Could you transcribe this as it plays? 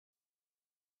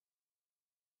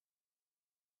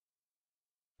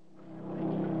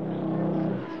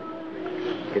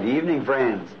Good evening,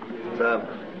 friends. It's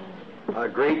a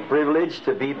great privilege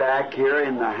to be back here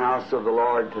in the house of the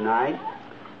Lord tonight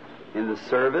in the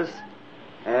service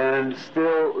and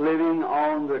still living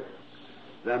on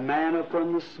the manna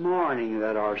from this morning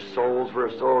that our souls were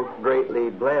so greatly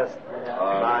blessed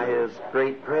by His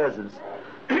great presence.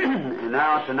 And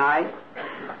now tonight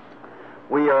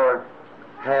we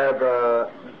have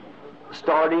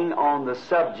starting on the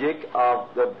subject of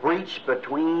the breach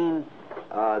between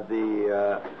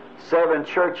the seven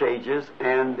church ages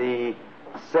and the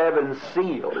seven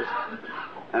seals.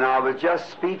 And I was just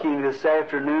speaking this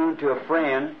afternoon to a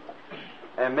friend,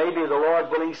 and maybe the Lord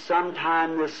willing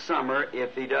sometime this summer,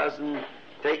 if He doesn't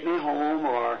take me home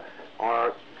or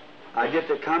I get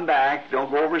to come back, don't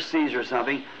go overseas or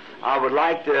something, I would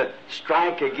like to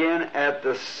strike again at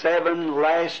the seven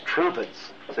last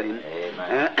trumpets. See?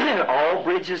 Amen. And it all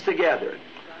bridges together.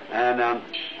 And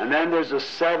then there's the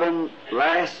seven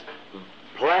last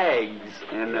plagues,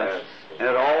 and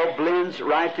it all blends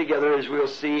right together, as we'll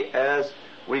see as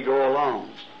we go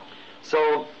along.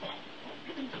 So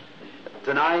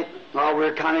tonight,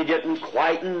 we're kind of getting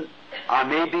quite, I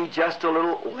may be just a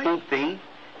little lengthy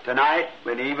tonight,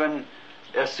 but even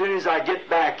as soon as I get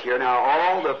back here, now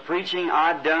all the preaching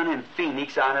I'd done in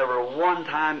Phoenix, I never one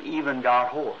time even got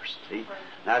hoarse. See,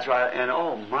 that's right. And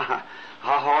oh my,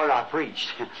 how hard I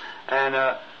preached. And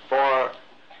I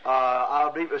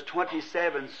believe it was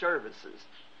 27 services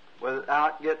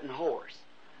without getting hoarse.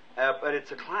 But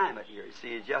it's a climate here. You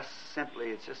see,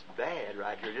 it's just bad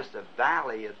right here. Just a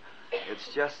valley. It's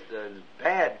just a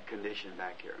bad condition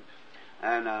back here.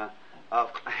 And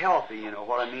healthy, you know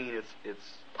what I mean?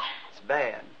 It's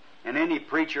bad. And any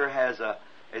preacher has a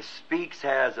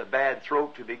bad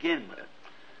throat to begin with.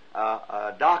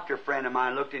 A doctor friend of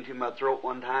mine looked into my throat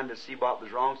one time to see what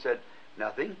was wrong, said,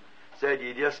 nothing. Said,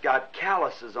 you just got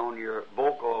calluses on your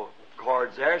vocal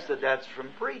cords there. Said, that's from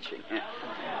preaching.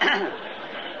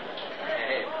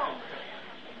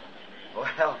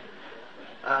 Well,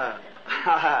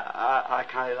 I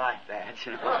kind of like that,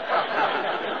 you know.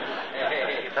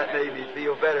 That made me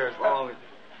feel better as long as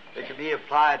it could be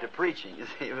applied to preaching. You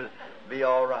see, it would be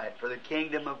all right for the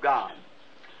kingdom of God.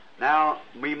 Now,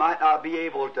 we might not be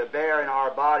able to bear in our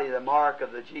body the mark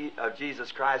of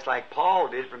Jesus Christ like Paul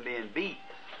did from being beat,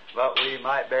 but we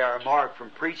might bear our mark from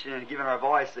preaching and giving our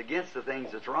voice against the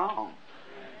things that's wrong.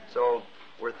 So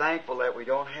we're thankful that we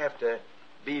don't have to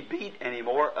be beat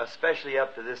anymore, especially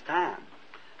up to this time.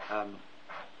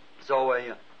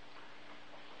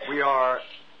 We are.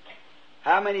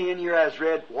 How many in here has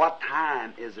read what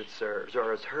time is it serves,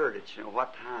 or has heard it? You know,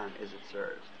 what time is it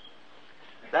serves?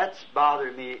 That's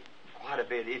bothered me quite a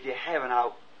bit. If you haven't, I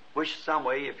wish some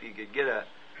way if you could to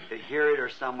hear it or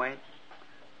some way.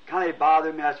 Kind of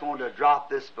bothered me. I just wanted to drop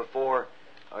this before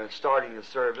starting the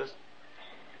service.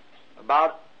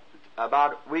 About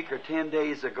a week or 10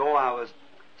 days ago, I was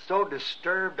so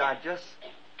disturbed. I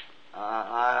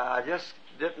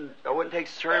wouldn't take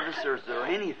services or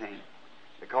anything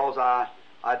because I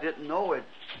didn't know it.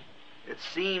 It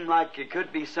seemed like it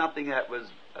could be something that was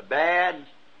bad,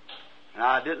 and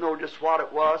I didn't know just what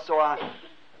it was. So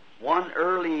one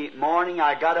early morning,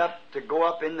 I got up to go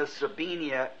up in the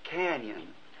Sabina Canyon,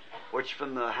 which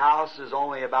from the house is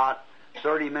only about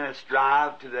 30 minutes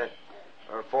drive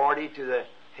or 40 to the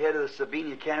head of the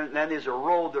Sabina Canyon. And then there's a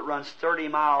road that runs 30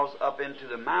 miles up into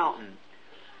the mountain.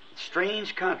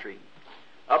 Strange country.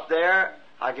 Up there,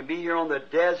 I can be here on the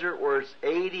desert where it's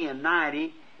 80 and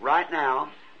 90 right now,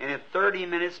 and in 30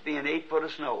 minutes be an 8 foot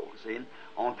of snow, see,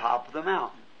 on top of the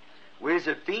mountain. We was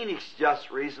at Phoenix just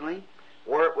recently,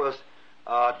 where it was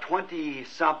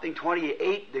 20-something,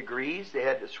 28 degrees. They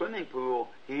had the swimming pool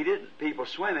heated, people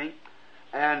swimming,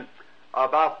 and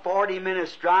about 40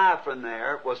 minutes drive from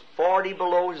there was 40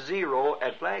 below zero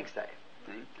at Flagstaff.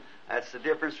 See? That's the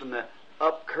difference from the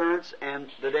up currents and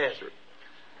the desert.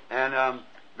 And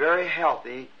very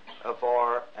healthy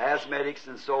for asthmatics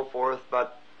and so forth.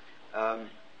 But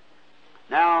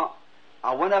now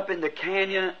I went up in the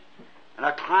canyon and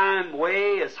I climbed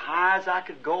way as high as I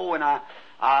could go, and I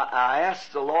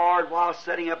asked the Lord while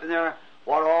sitting up in there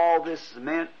what all this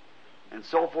meant and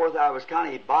so forth. I was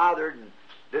kind of bothered and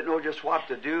didn't know just what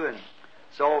to do. And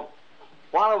so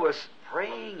while I was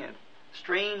praying, a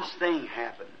strange thing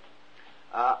happened.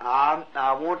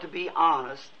 I want to be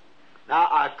honest. Now,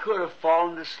 I could have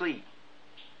fallen to sleep.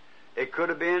 It could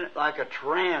have been like a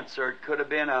trance, or it could have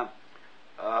been a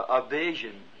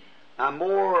vision. I'm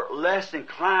more or less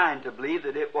inclined to believe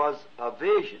that it was a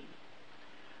vision.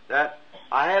 That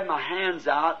I had my hands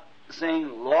out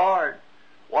saying, Lord,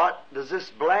 what does this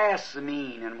blast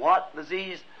mean? And what does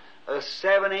these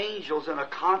seven angels and a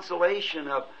constellation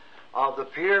of the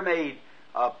pyramid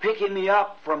picking me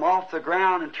up from off the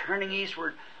ground and turning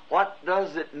eastward. What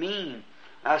does it mean?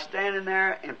 I was standing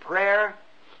there in prayer,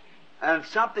 and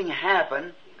something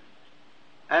happened,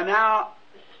 and now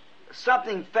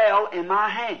something fell in my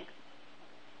hand.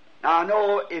 Now I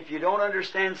know if you don't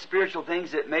understand spiritual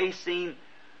things, it may seem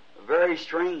very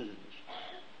strange,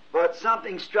 but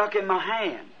something struck in my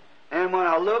hand, and when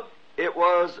I looked, it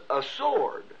was a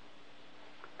sword,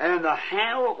 and the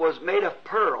handle was made of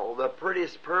pearl, the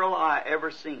prettiest pearl I ever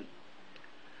seen,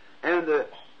 and the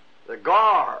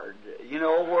guard,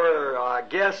 where I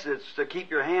guess it's to keep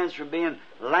your hands from being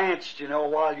lanced,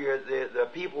 while the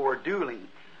people were dueling,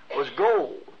 was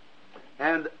gold.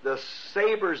 And the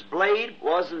saber's blade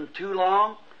wasn't too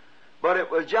long, but it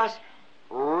was just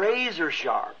razor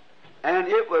sharp. And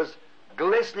it was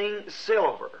glistening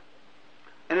silver.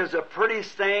 And it was the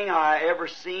prettiest thing I ever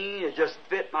seen. It just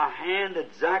fit my hand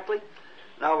exactly.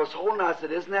 And I was holding it, I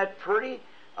said, isn't that pretty?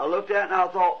 I looked at it and I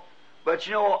thought, but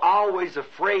I always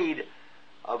afraid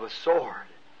of a sword.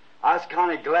 I was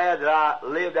kind of glad that I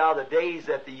lived out of the days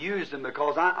that they used them,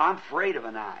 because I'm afraid of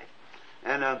a knife.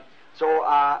 And so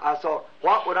I thought,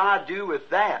 what would I do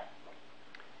with that?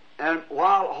 And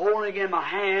while holding it in my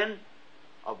hand,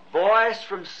 a voice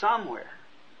from somewhere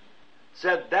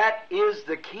said, that is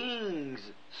the king's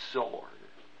sword.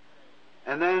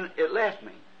 And then it left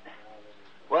me.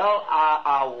 Well,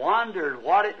 I wondered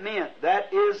what it meant.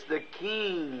 That is the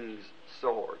king's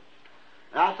sword.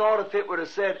 And I thought if it would have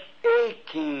said a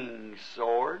king's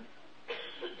sword,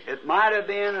 it might have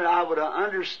been that I would have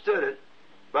understood it,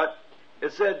 but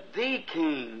it said the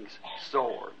king's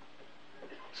sword.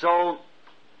 So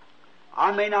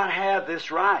I may not have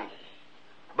this right,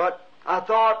 but I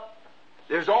thought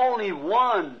there's only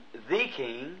one the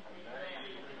king.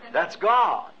 That's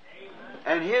God.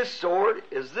 And His sword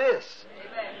is this.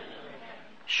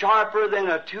 Sharper than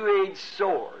a two-edged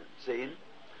sword, see?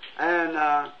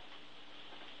 And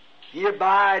He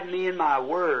abide me in my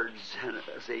words,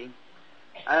 see?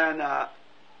 And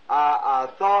I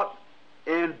thought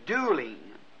in dueling,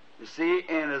 you see,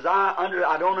 and as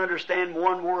I don't understand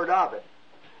one word of it,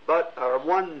 but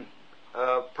one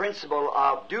principle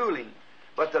of dueling,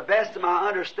 but the best of my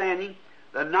understanding,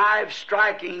 the knife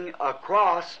striking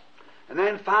across, and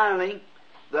then finally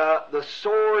the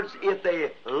swords, if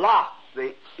they lock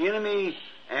the enemy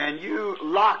and you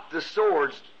lock the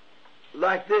swords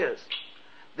like this,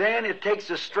 then it takes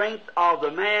the strength of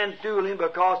the man dueling,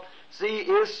 because, see,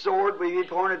 his sword will be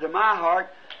pointed to my heart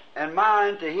and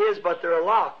mine to his, but they're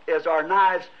locked as our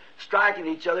knives striking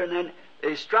each other, and then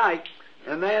they strike,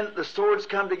 and then the swords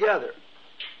come together.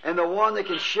 And the one that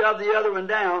can shove the other one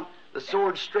down, the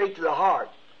sword straight to the heart.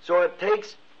 So it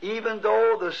takes, even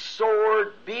though the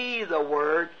sword be the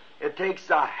Word, it takes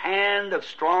a hand of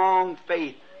strong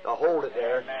faith to hold it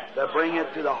there, to bring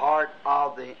it to the heart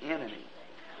of the enemy.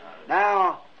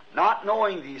 Now, not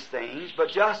knowing these things, but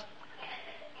just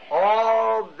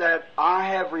all that I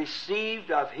have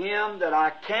received of Him that I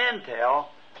can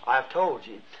tell, I've told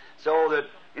you. So that,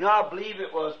 I believe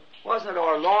it wasn't it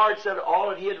our Lord said all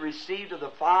that He had received of the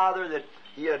Father, that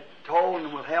He had told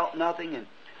and withheld nothing.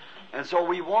 And so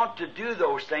we want to do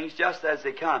those things just as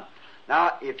they come.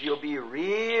 Now, if you'll be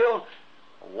real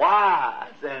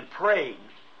wise and pray,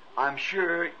 I'm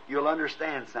sure you'll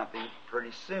understand something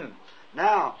pretty soon.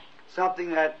 Now,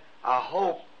 something that I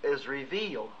hope is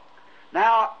revealed.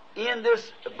 Now, in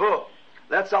this book,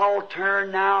 let's all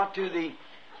turn now to the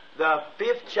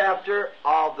 5th chapter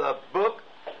of the book,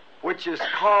 which is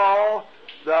called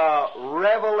the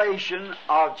Revelation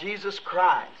of Jesus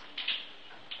Christ.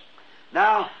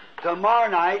 Now, tomorrow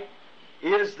night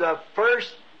is the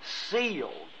first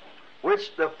seal,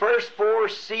 which the first 4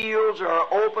 seals are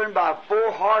opened by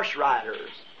 4 horse riders,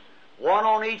 one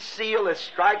on each seal that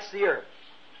strikes the earth.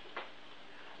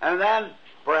 And then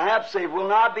perhaps it will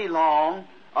not be long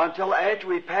until after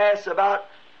we pass about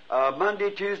Monday,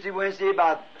 Tuesday, Wednesday,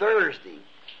 about Thursday.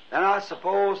 Then I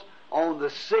suppose on the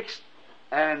 6th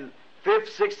and 5th,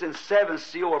 6th, and 7th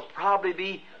seal will probably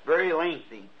be very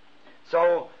lengthy.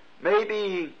 So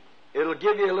maybe it'll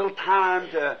give you a little time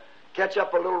to catch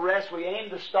up a little rest. We aim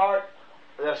to start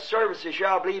the services here,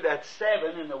 I believe, at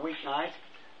 7 in the weeknights,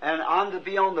 and I'm to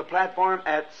be on the platform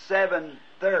at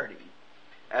 7:30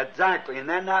 exactly, and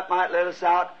then that might let us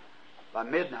out by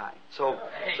midnight. So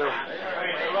Praise the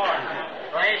Lord.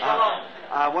 Praise the Lord.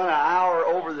 I went an hour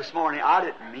over this morning. I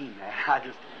didn't mean that.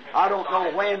 I don't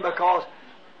know when, because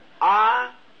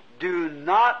I do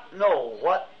not know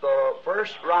what the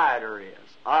first rider is.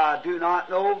 I do not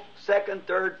know 2nd,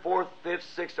 3rd, 4th, 5th,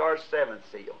 6th, or 7th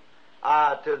seal.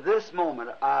 To this moment,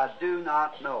 I do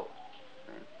not know.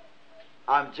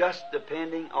 I'm just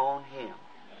depending on Him.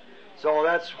 So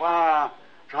that's why I'm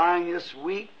trying this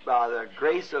week, by the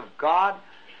grace of God,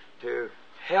 to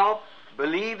help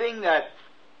believing that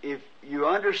if you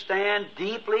understand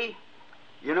deeply,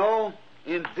 you know,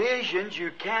 in visions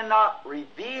you cannot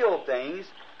reveal things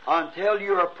until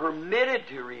you are permitted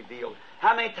to reveal.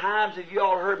 How many times have you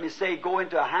all heard me say, go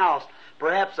into a house,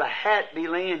 perhaps a hat be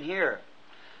laying here,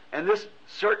 and this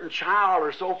certain child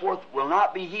or so forth will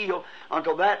not be healed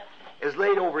until that is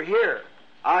laid over here.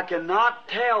 I cannot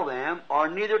tell them, or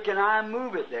neither can I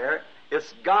move it there.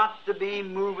 It's got to be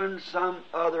moving some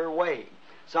other way.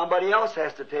 Somebody else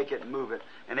has to take it and move it.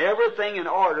 And everything in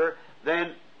order,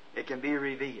 then it can be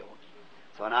revealed.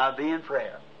 So now be in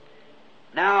prayer.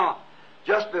 Now,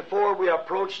 just before we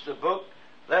approach the book,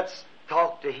 let's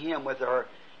talk to Him with our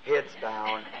heads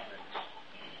bowed.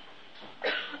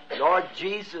 Lord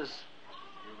Jesus,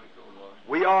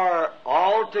 we are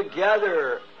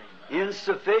altogether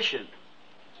insufficient.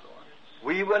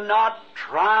 We will not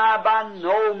try by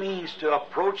no means to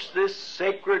approach this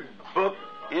sacred book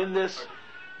in this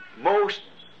most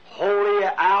holy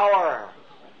hour,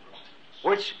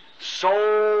 which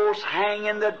souls hang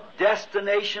in the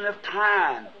destination of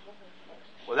time,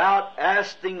 without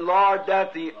asking, Lord,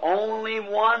 that the only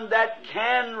one that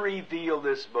can reveal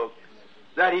this book,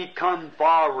 that He come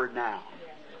forward now,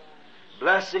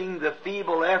 blessing the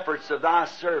feeble efforts of Thy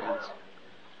servants.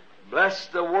 Bless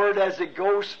the Word as it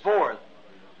goes forth.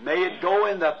 May it go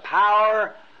in the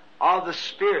power of the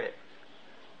Spirit.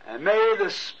 And may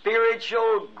the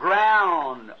spiritual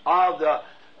ground of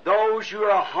those who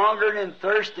are hungering and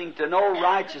thirsting to know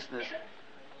righteousness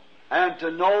and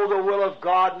to know the will of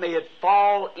God, may it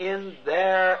fall in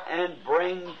there and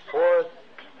bring forth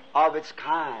of its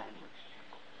kind.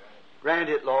 Grant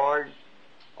it, Lord.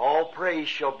 All praise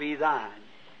shall be Thine.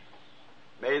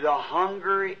 May the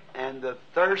hungry and the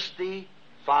thirsty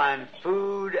find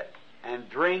food and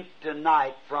drink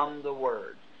tonight from the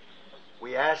Word.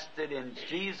 We asked it in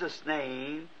Jesus'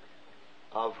 name,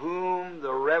 of whom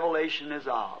the revelation is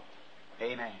of.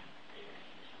 Amen.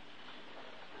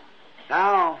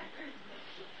 Now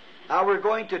we're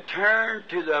going to turn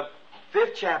to the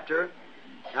 5th chapter.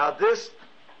 Now this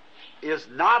is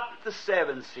not the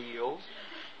 7 seals.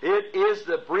 It is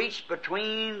the breach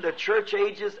between the church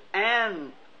ages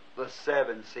and the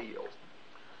 7 seals.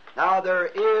 Now there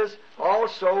is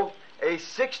also a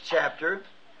 6th chapter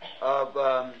of,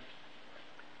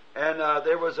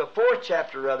 there was a 4th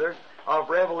chapter rather of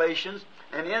Revelations,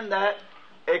 and in that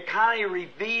it kind of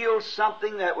reveals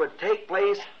something that would take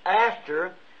place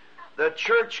after the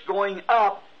church going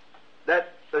up,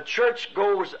 that the church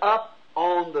goes up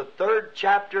on the 3rd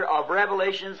chapter of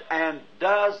Revelations and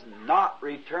does not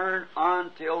return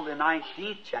until the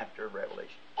 19th chapter of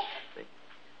Revelation. See?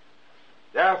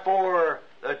 Therefore,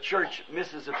 the church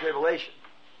misses the tribulation.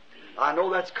 I know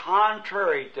that's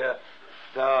contrary to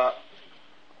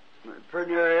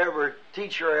pretty near every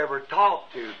teacher I ever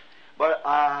talked to, but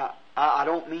I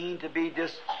don't mean to be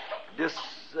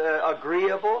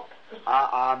disagreeable.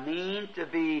 I mean to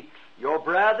be your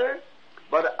brother,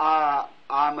 but I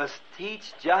must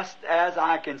teach just as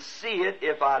I can see it.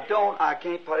 If I don't, I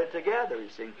can't put it together, you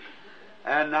see.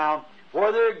 And now,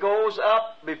 whether it goes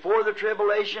up before the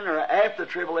tribulation or after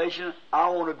the tribulation, I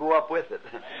want to go up with it.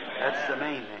 That's the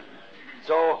main thing.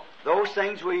 So, those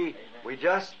things we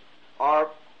just are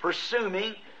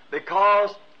presuming,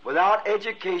 because without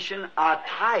education, I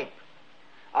type.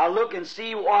 I look and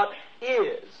see what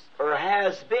is or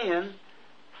has been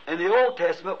in the Old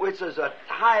Testament, which is a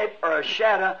type or a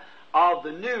shadow of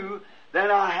the New. Then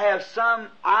I have some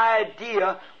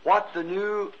idea what the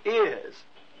New is.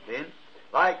 See?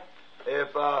 Like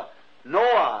if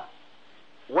Noah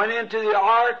went into the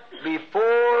ark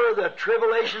before the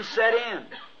tribulation set in,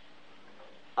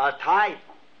 a type.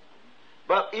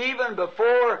 But even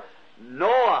before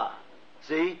Noah,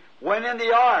 see, went in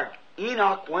the ark,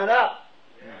 Enoch went up.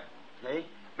 See?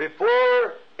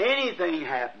 Before anything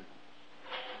happened.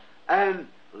 And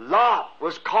Lot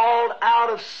was called out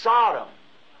of Sodom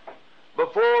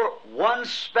before one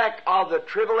speck of the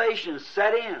tribulation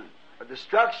set in, or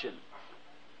destruction.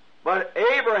 But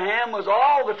Abraham was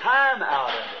all the time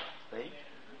out of it. See?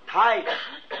 Tight.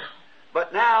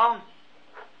 But now,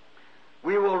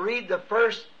 we will read the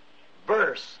first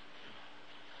verse.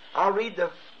 I'll read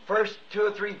the first 2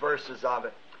 or 3 verses of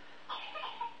it.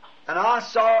 And I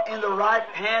saw in the right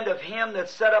hand of him that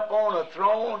sat upon a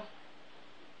throne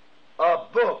a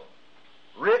book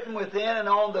written within, and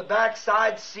on the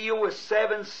backside sealed with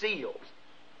 7 seals.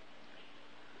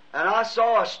 And I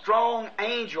saw a strong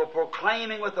angel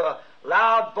proclaiming with a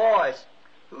loud voice,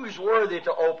 Who's worthy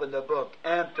to open the book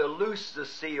and to loose the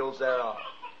seals thereof?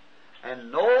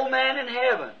 And no man in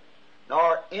heaven,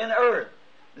 nor in earth,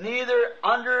 neither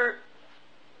under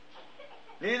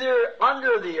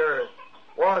the earth,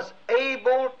 was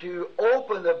able to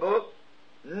open the book,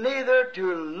 neither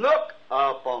to look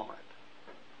upon it.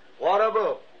 What a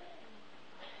book!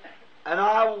 And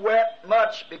I wept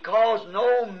much, because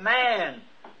no man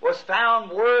was found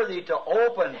worthy to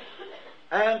open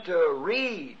and to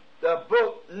read the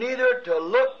book, neither to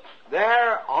look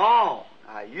thereon.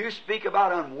 Now, you speak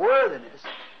about unworthiness,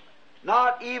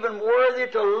 not even worthy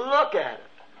to look at it.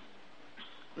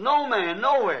 No man,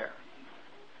 nowhere.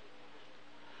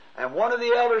 And one of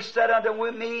the elders said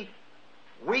unto me,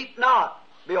 Weep not,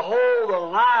 behold, the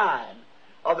Lion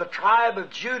of the tribe of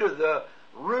Judah, the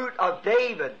root of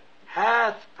David,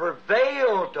 hath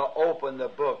prevailed to open the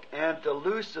book and to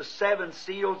loose the seven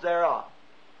seals thereof.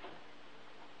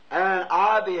 And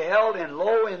I beheld, and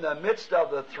lo, in the midst of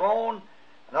the throne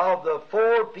and of the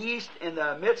four beasts, in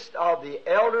the midst of the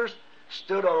elders,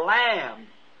 stood a lamb,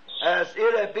 as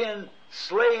it had been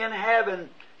slain, having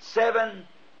 7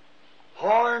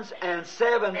 horns and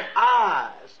 7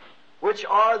 eyes, which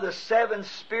are the 7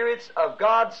 spirits of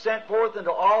God sent forth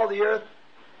into all the earth.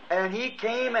 And he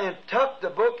came and took the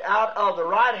book out of the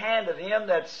right hand of him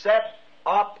that sat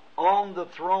up on the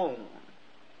throne.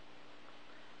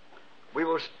 We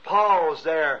will pause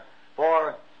there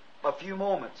for a few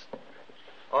moments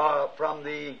from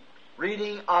the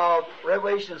reading of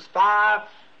Revelations 5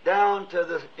 down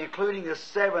to including the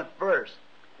 7th verse.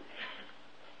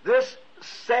 This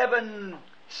 7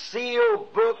 seal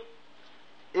book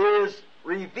is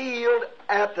revealed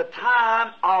at the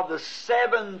time of the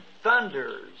 7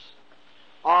 thunders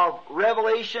of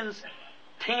Revelations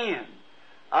 10.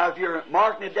 If you're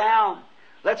marking it down,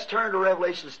 let's turn to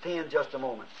Revelations 10 just a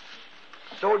moment,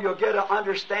 so you'll get an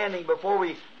understanding before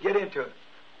we get into it.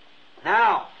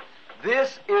 Now,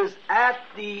 this is at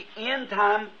the end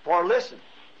time, for listen.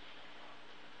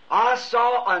 I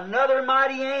saw another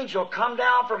mighty angel come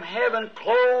down from heaven,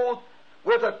 clothed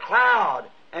with a cloud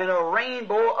and a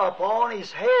rainbow upon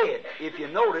his head. If you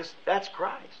notice, that's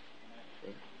Christ.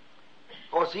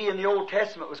 Because he in the Old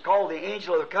Testament was called the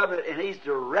angel of the covenant, and he's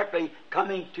directly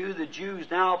coming to the Jews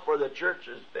now, for the church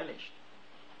is finished.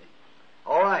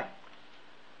 All right.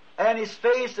 And his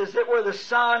face as it were the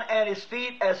sun, and his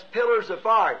feet as pillars of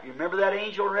fire. You remember that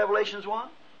angel in Revelations 1?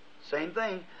 Same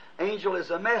thing. Angel is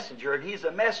a messenger, and he's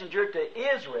a messenger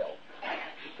to Israel.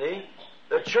 See?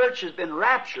 The church has been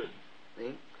raptured.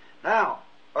 See? Now,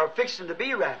 or fixing to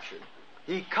be raptured.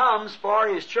 He comes for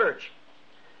his church.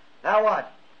 Now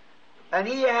what? And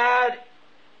he had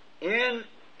in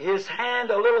his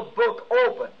hand a little book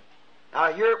open.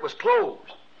 Now here it was closed.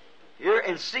 Here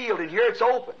and sealed, and here it's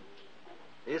open.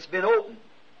 It's been open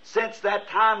since that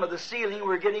time of the sealing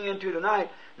we're getting into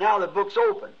tonight. Now the book's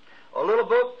open. A little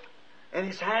book in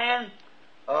his hand,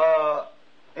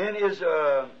 it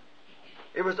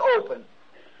was open.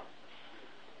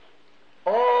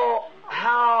 Oh,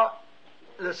 how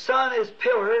the sun is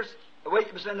pillars.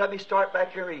 Wait a minute, let me start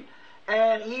back here and read.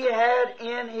 And he had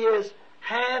in his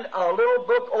hand a little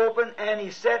book open, and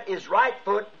he set his right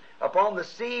foot upon the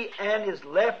sea and his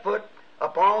left foot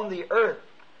upon the earth.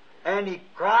 And he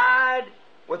cried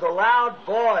with a loud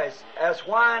voice, as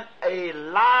when a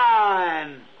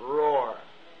lion roar.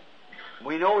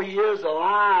 We know he is a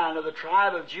lion of the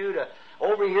tribe of Judah.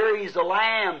 Over here he's a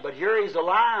lamb, but here he's a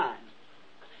lion.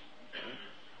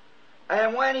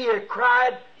 And when he had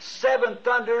cried, 7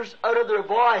 thunders uttered their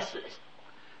voices.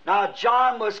 Now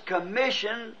John was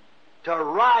commissioned to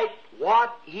write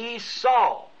what he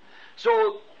saw.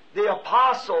 So the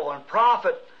apostle and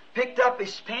prophet picked up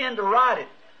his pen to write it.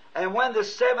 And when the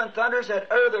 7 thunders had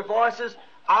uttered their voices,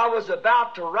 I was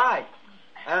about to write.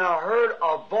 And I heard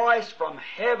a voice from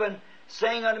heaven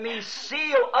saying unto me,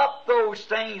 Seal up those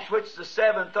things which the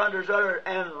 7 thunders uttered,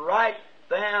 and write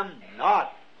them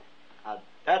not. Now,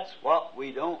 that's what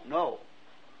we don't know.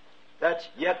 That's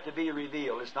yet to be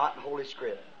revealed. It's not in Holy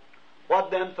Scripture.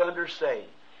 What them thunders say.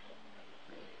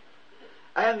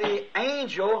 And the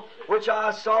angel which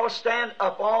I saw stand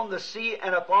upon the sea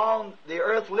and upon the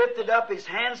earth lifted up his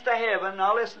hands to heaven.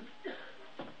 Now listen.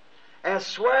 And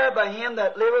swear by him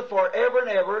that liveth forever and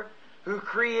ever, who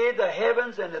created the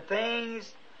heavens and the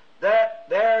things that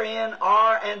therein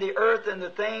are, and the earth and the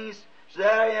things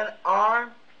therein are.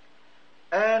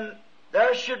 And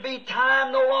there should be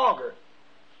time no longer.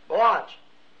 Watch.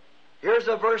 Here's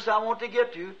a verse I want to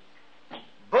get to.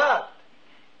 But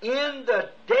in the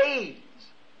days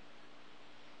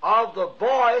of the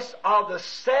voice of the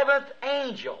 7th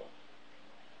angel,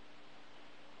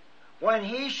 when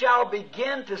he shall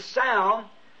begin to sound,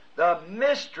 the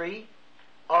mystery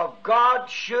of God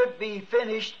should be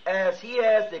finished as he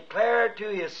has declared to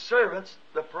his servants,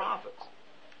 the prophets.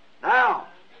 Now,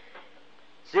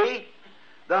 see,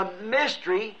 the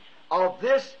mystery of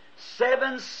this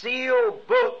seven-seal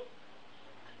book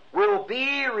will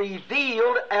be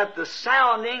revealed at the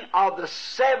sounding of the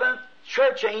seventh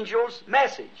church angel's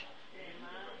message.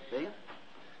 See?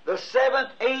 The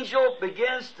seventh angel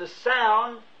begins to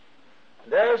sound.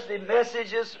 There's the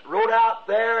messages wrote out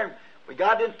there, and we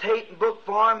got it in tape and book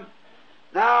form.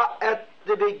 Now, at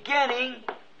the beginning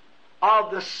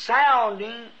of the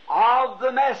sounding of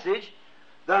the message,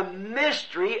 the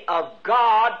mystery of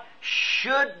God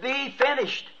should be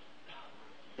finished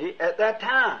at that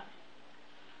time.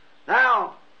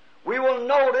 Now, we will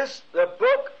notice the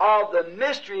book of the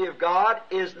mystery of God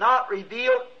is not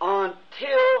revealed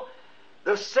until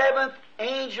the seventh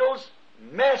angel's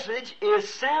message is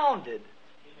sounded.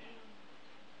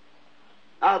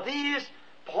 Now, these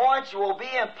points will be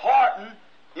important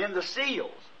in the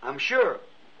seals, I'm sure,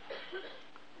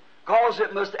 because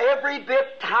it must every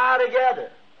bit tie together.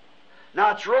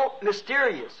 Now, it's real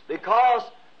mysterious because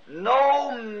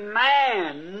no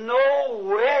man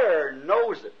nowhere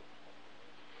knows it.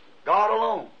 God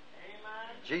alone.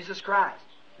 Amen. Jesus Christ.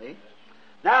 See?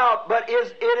 Now, but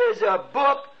it is a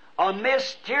book, a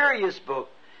mysterious book.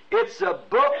 It's a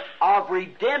book of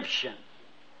redemption.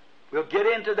 We'll get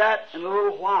into that in a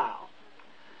little while.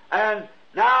 And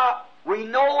now we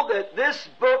know that this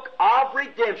book of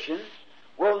redemption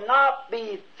will not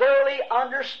be thoroughly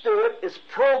understood. It's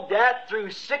probed at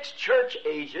through 6 church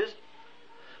ages.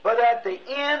 But at the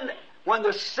end, when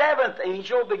the seventh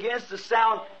angel begins to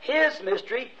sound his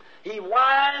mystery, he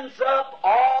winds up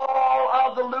all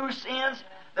of the loose ends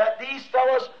that these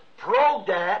fellows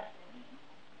probed at,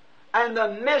 and the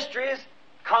mysteries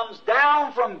comes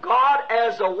down from God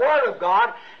as the Word of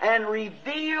God and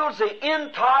reveals the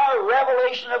entire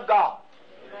revelation of God.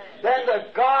 Then the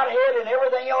Godhead and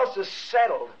everything else is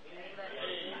settled.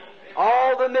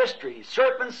 All the mysteries,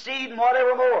 serpent seed and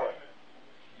whatever more,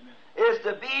 is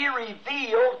to be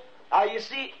revealed. Now you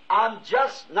see, I'm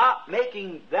just not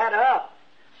making that up.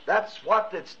 That's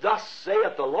what it's thus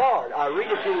saith the Lord. I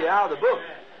read it to you out of the book.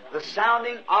 The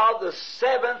sounding of the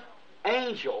seventh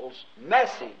angel's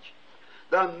message.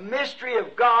 The mystery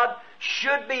of God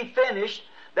should be finished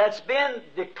that's been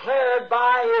declared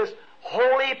by his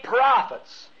holy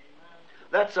prophets.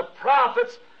 That's the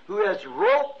prophets who has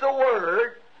wrote the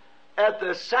Word at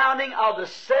the sounding of the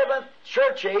seventh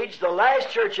church age, the last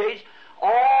church age,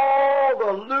 all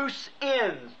the loose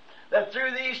ends that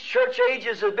through these church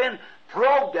ages have been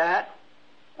probed at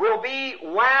will be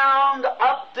wound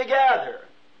up together.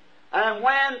 And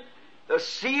when the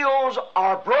seals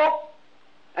are broke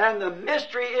and the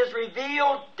mystery is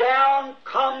revealed, down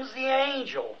comes the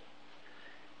angel,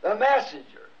 the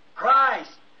messenger,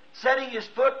 Christ, setting his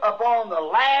foot upon the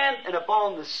land and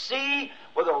upon the sea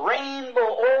with a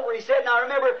rainbow over his head. Now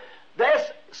remember, this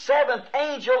seventh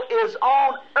angel is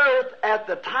on earth at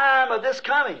the time of this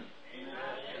coming.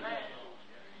 Amen.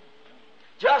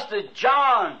 Just as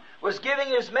John was giving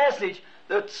his message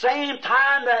the same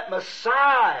time that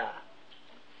Messiah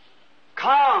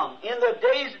come in the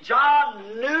days,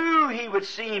 John knew he would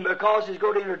see him because he's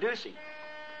going to introduce him.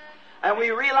 And we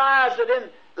realize that in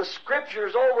the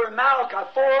Scriptures over in Malachi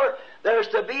 4, there's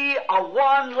to be a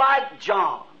one like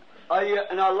John,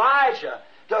 an Elijah,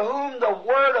 to whom the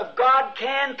Word of God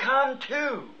can come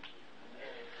to.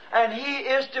 And he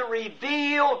is to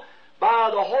reveal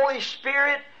by the Holy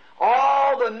Spirit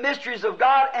all the mysteries of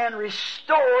God and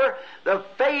restore the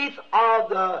faith of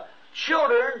the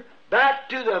children back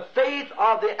to the faith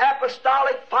of the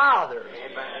apostolic fathers.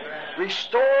 Amen.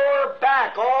 Restore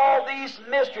back all these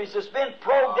mysteries that's been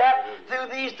probed at through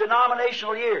these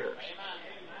denominational years.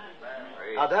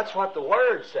 Amen. Now that's what the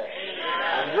Word says.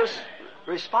 Amen. And this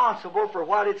responsible for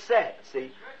what it says.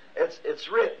 See, it's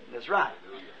written. It's right.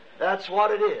 That's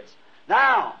what it is.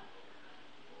 Now,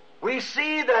 we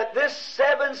see that this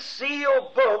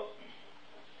seven-seal book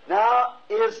now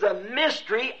is the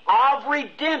mystery of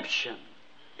redemption.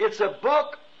 It's a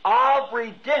book of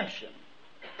redemption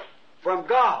from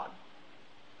God.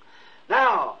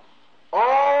 Now,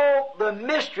 all the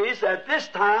mysteries at this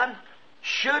time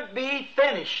should be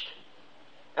finished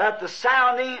at the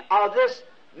sounding of this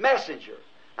messenger.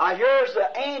 Now, here's the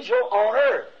angel on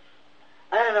earth,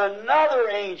 and another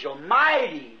angel,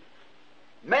 mighty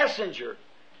messenger,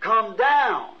 come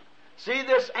down. See,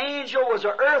 this angel was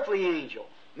an earthly angel,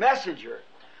 messenger,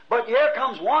 but here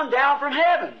comes one down from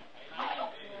heaven.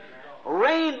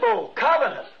 Rainbow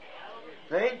covenant.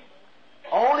 See?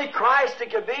 Only Christ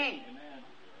it could be.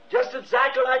 Just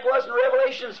exactly like it was in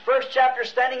Revelation's first chapter,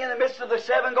 standing in the midst of the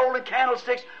 7 golden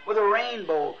candlesticks with a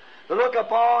rainbow to look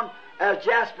upon as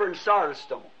jasper and sardis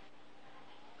stone.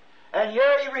 And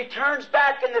here he returns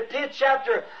back in the 10th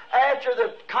chapter after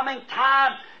the coming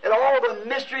time and all the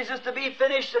mysteries is to be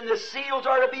finished and the seals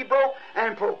are to be broke,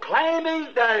 and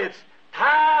proclaiming that its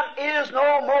time is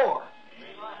no more.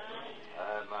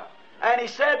 And he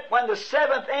said, when the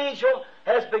 7th angel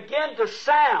has begun to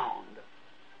sound,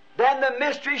 then the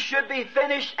mystery should be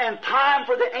finished and time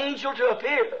for the angel to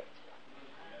appear.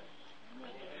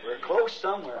 We're close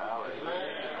somewhere.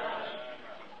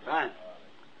 Right.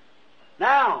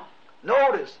 Now,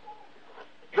 notice,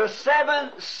 the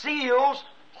 7 seals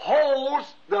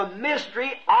holds the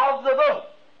mystery of the book.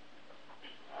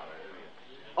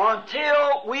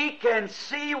 Until we can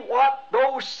see what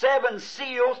those 7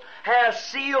 seals have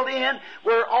sealed in,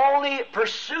 we're only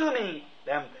presuming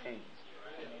them things.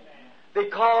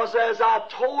 Because as I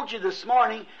told you this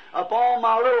morning, upon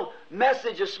my little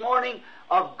message this morning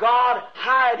of God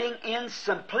hiding in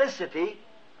simplicity,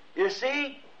 you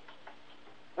see,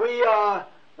 we are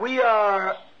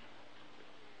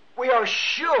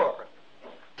sure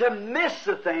to miss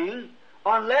the thing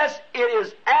unless it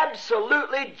is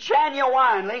absolutely,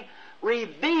 genuinely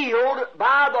revealed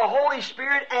by the Holy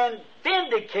Spirit and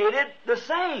vindicated the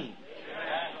same.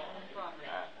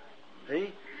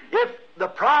 See? If the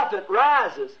prophet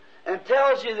rises and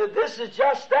tells you that this is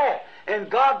just that, and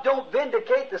God don't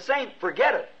vindicate the same,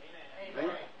 forget it. See?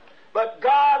 But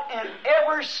God in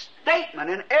every statement,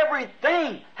 in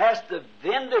everything, has to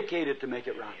vindicate it to make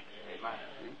it right.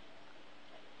 See?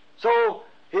 So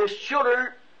His children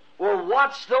will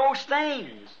watch those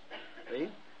things. See?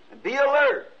 And be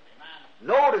alert.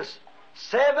 Notice,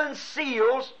 7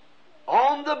 seals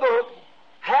on the book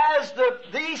has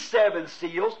these 7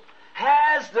 seals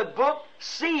has the book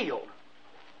sealed.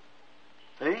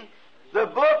 See? The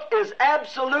book is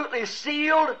absolutely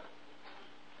sealed.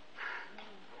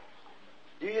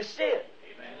 Do you see it?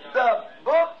 The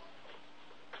book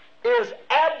is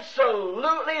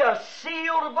absolutely a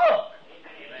sealed book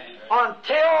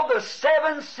until the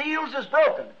 7 seals is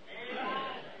broken.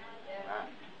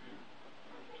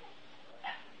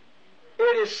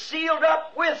 It is sealed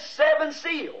up with 7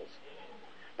 seals.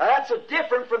 Now that's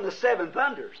different from the 7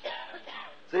 thunders.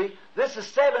 See, this is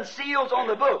 7 seals on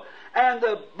the book. And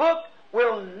the book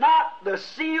the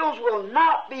seals will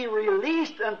not be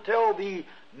released until the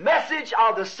message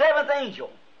of the 7th angel.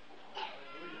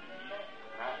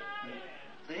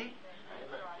 See?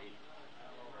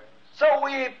 So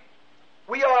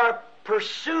we are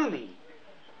presuming,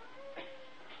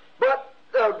 but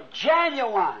the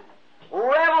genuine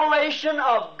revelation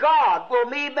of God will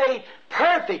be made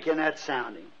perfect in that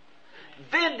sounding.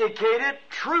 Vindicated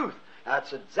truth.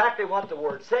 That's exactly what the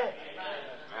Word said.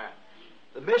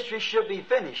 The mystery should be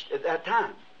finished at that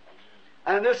time.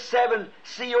 And this 7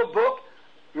 seal book,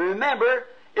 remember,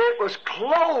 it was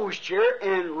closed here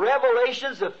in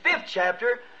Revelations, the 5th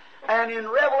chapter, and in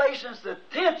Revelations, the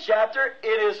 10th chapter,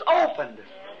 it is opened.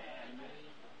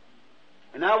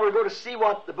 And now we're going to see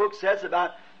what the book says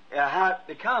about how it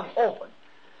become open.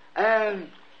 And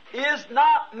is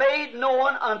not made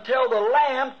known until the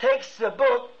Lamb takes the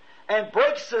book and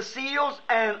breaks the seals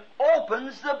and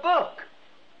opens the book.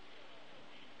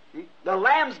 The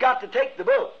Lamb's got to take the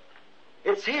book.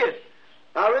 It's hid.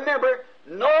 Now remember,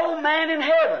 no man in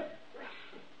heaven,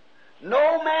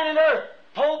 no man in earth,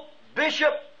 pope,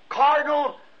 bishop,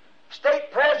 cardinal,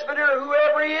 state presbyter,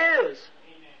 whoever he is,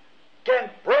 can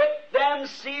break them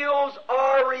seals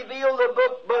or reveal the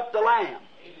book but the Lamb.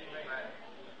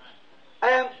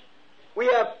 And we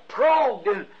have probed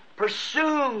and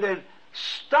presumed and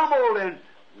stumbled and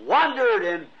wondered,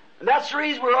 and that's the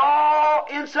reason we're all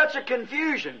in such a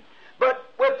confusion. But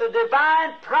with the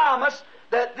divine promise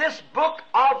that this book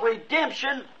of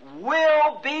redemption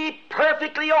will be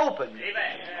perfectly opened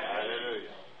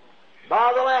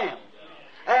by the Lamb.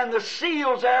 And the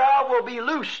seals thereof will be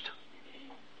loosed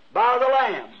by the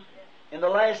Lamb in the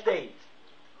last days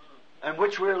in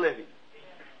which we're living.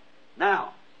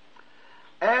 Now,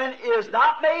 and is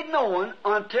not made known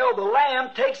until the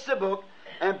Lamb takes the book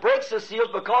and breaks the seals,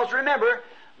 because remember,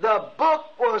 the book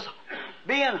was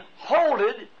being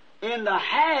holded in the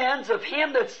hands of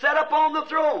him that sat upon the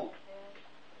throne.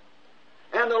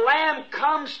 And the Lamb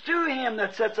comes to him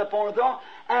that sits upon the throne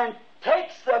and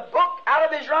takes the book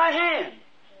out of his right hand.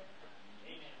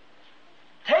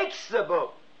 Takes the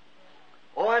book.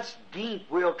 Oh, that's deep.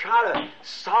 We'll try to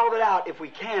solve it out if we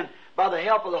can by the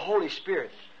help of the Holy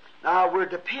Spirit. Now, we're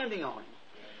depending on Him.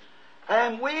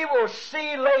 And we will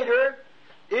see later,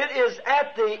 it is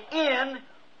at the end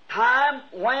time,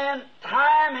 when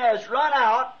time has run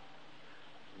out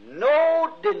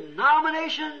no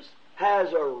denominations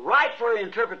has a right for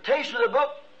interpretation of the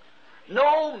book.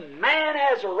 No man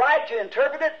has a right to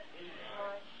interpret it.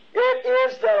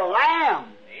 It is the Lamb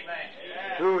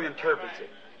who interprets it.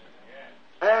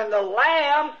 And the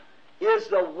Lamb is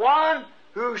the one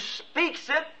who speaks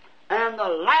it, and the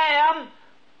Lamb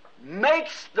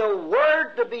makes the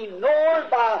Word to be known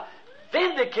by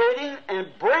vindicating and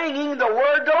bringing the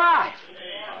Word to life.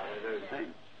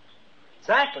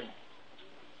 Exactly.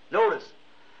 Notice.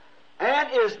 And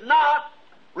is not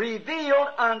revealed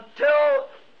until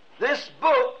this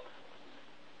book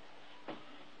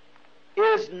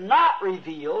is not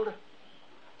revealed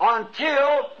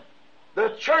until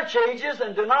the church ages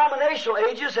and denominational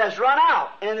ages has run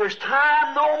out, and there's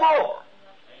time no more.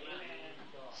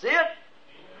 See it?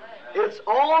 It's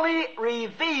only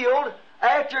revealed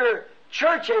after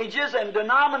church ages and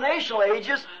denominational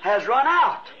ages has run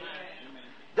out.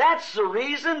 That's the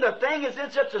reason the thing is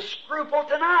in such a scruple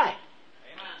tonight.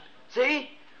 See,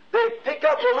 they pick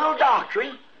up a little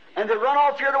doctrine and they run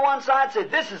off here to one side and say,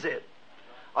 this is it.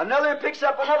 Another picks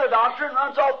up another doctrine,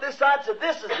 runs off this side and says,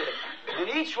 this is it. And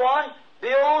each one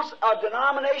builds a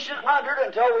denomination under it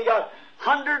until we got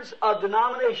hundreds of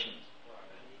denominations.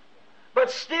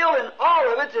 But still in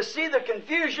all of it, to see the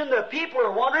confusion, the people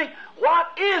are wondering, what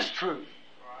is truth?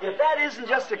 If that isn't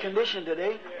just the condition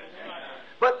today.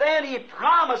 But then He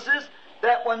promises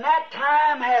that when that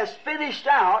time has finished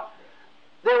out,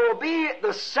 there will be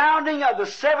the sounding of the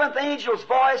seventh angel's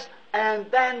voice, and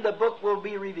then the book will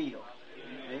be revealed.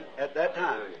 At that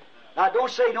time. Now, don't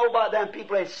say no about them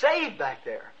people ain't saved back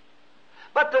there.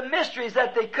 But the mysteries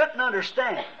that they couldn't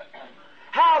understand.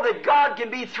 How that God can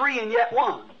be three and yet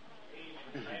one.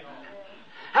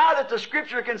 How that the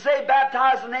Scripture can say,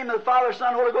 baptize in the name of the Father,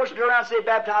 Son, Holy Ghost, and turn around and say,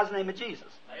 baptize in the name of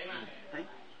Jesus. Amen.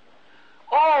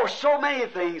 Oh, so many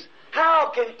things. How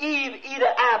can Eve eat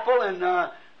an apple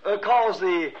and cause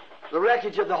the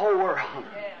wreckage of the whole world?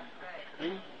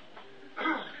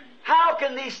 How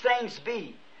can these things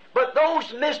be? But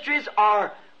those mysteries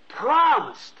are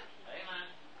promised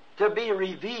to be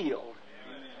revealed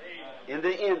in the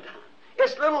end time.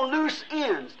 It's little loose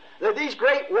ends that these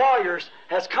great warriors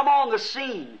has come on the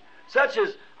scene, such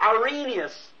as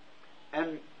Irenaeus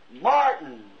and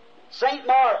Martin, St.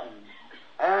 Martin,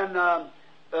 and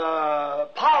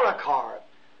Polycarp,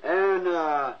 and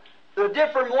the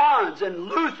different ones, and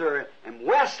Luther and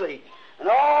Wesley, and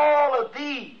all of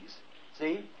these,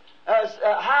 see, as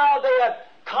how they have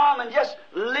come and just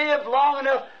lived long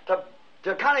enough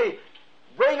to kind of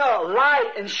bring a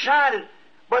light and shine it,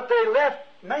 but they left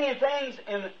many things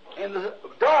in the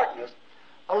darkness.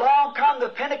 Along come the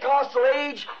Pentecostal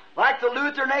age, like the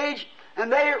Lutheran age,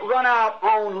 and they run out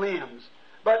on limbs.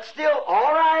 But still,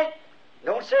 all right,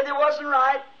 don't say they wasn't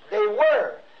right, they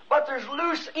were. But there's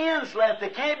loose ends left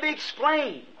that can't be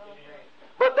explained.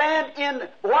 But then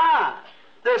why?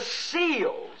 The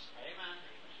seals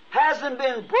hasn't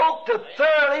been broke to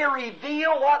thoroughly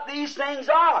reveal what these things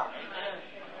are.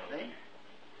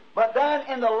 But then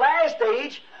in the last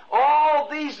age, all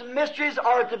these mysteries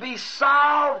are to be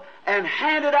solved and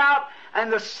handed out,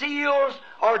 and the seals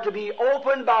are to be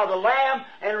opened by the Lamb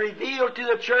and revealed to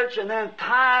the church, and then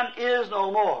time is no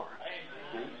more.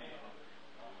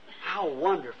 How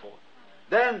wonderful.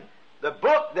 Then the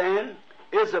book then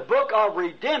is a book of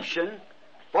redemption.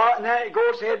 And then it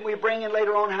goes ahead and we bring in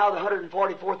later on how the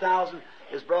 144,000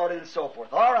 is brought in and so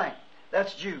forth. All right,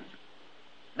 that's Jude.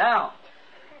 Now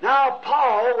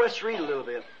Paul, let's read a little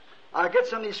bit. I'll get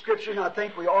some of these scriptures and I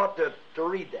think we ought to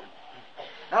read them.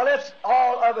 Now let's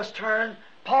all of us turn.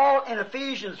 Paul in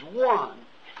Ephesians 1.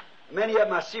 Many of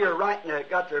them I see are writing,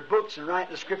 got their books and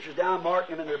writing the scriptures down,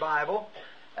 marking them in their Bible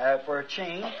for a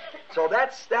change. So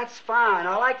that's fine.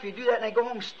 I like if you do that and then go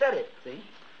home and study it, see?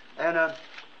 And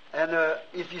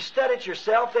if you study it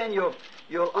yourself, then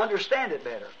you'll understand it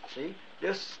better. See,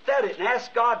 just study it and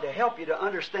ask God to help you to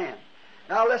understand.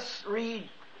 Now let's read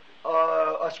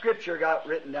a scripture got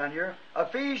written down here: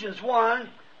 Ephesians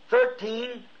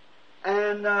 1:13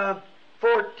 and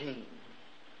 14.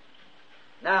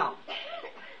 Now,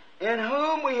 in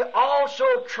whom we also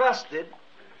trusted,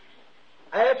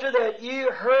 after that ye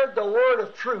heard the word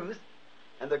of truth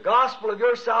and the gospel of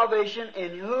your salvation,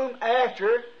 in whom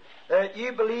after that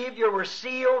you believed, you were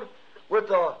sealed with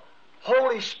the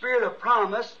Holy Spirit of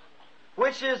promise,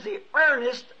 which is the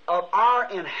earnest of our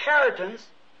inheritance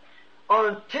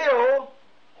until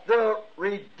the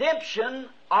redemption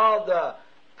of the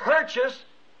purchased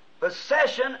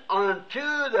possession unto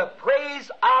the praise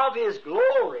of His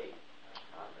glory.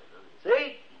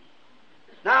 See?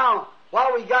 Now,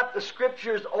 while we got the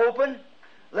Scriptures open,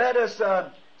 let us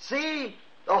see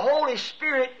The Holy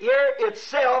Spirit here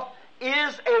itself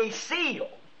is a seal.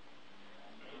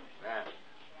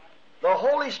 The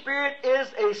Holy Spirit is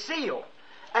a seal.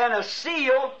 And a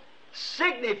seal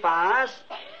signifies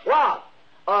what?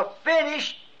 A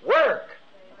finished work.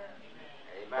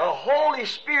 Amen. The Holy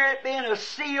Spirit being a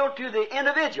seal to the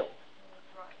individual.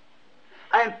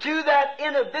 And to that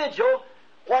individual,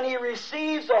 when he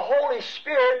receives the Holy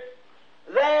Spirit,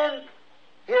 then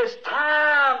his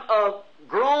time of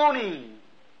groaning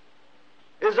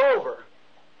is over.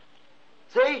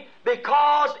 See?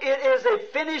 Because it is a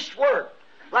finished work.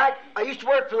 Like, I used to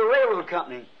work for the railroad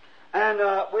company, and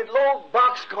we'd load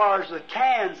boxcars with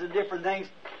cans and different things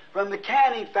from the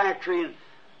canning factory.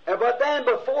 But then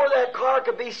before that car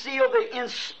could be sealed, the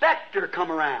inspector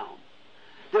come around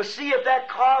to see if that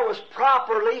car was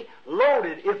properly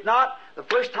loaded. If not, the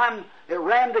first time it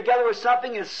rammed together with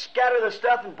something, it scattered the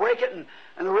stuff and break it, and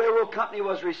the railroad company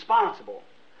was responsible.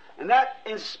 And that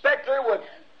inspector would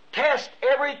test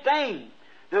everything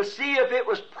to see if it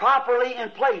was properly in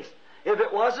place. If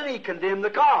it wasn't, he condemned the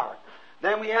car.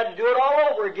 Then we had to do it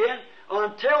all over again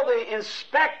until the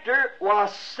inspector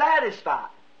was satisfied.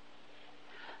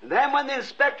 And then when the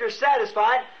inspector is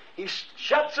satisfied, he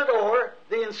shuts the door,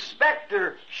 the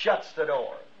inspector shuts the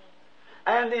door.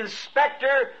 And the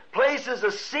inspector places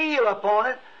a seal upon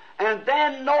it, and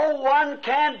then no one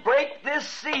can break this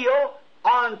seal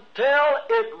until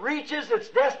it reaches its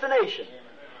destination.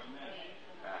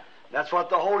 That's what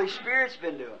the Holy Spirit's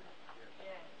been doing.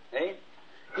 Eh?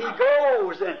 He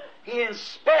goes and he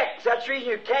inspects. That's the reason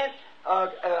you can't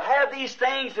have these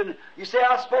things and you say,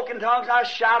 I spoke in tongues, I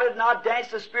shouted, and I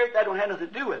danced the Spirit. That don't have nothing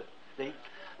to do with it. See?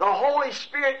 The Holy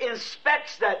Spirit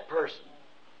inspects that person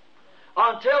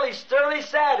until he's thoroughly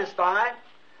satisfied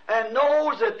and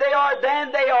knows that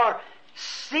they are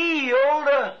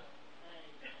sealed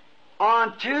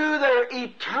onto their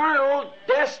eternal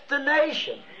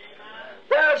destination.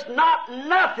 There's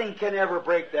nothing can ever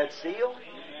break that seal.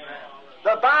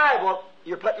 The Bible,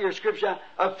 you put your scripture,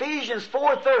 Ephesians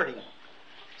 4:30,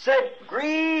 said,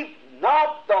 grieve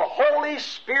not the Holy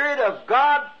Spirit of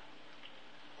God,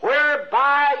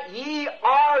 whereby ye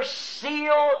are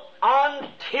sealed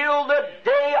until the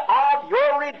day of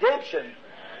your redemption.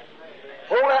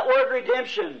 Hold that word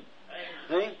redemption.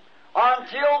 See?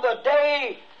 Until the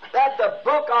day that the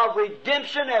book of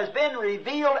redemption has been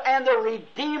revealed and the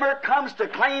Redeemer comes to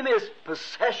claim his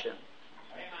possession.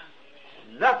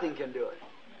 Nothing can do it.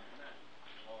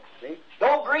 See?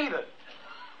 Don't grieve it.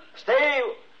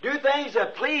 Do things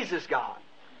that pleases God.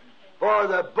 For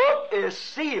the book is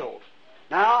sealed.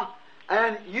 Now,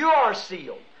 and you are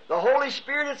sealed. The Holy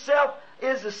Spirit itself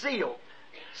is the seal.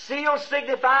 Seal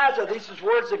signifies, or these are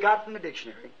words I got from the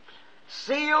dictionary.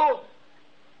 Seal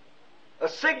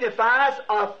signifies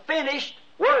a finished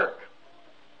work.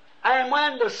 And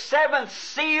when the seventh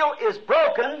seal is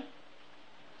broken,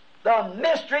 the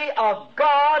mystery of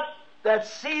God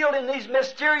that's sealed in these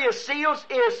mysterious seals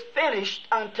is finished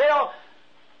until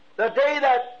the day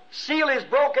that seal is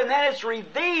broken, then it's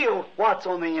revealed what's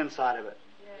on the inside of it.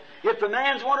 If the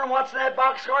man's wondering what's in that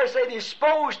boxcar, say they're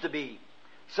supposed to be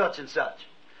such and such.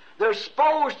 They're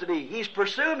supposed to be. He's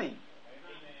presuming.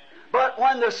 But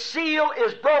when the seal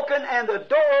is broken and the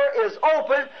door is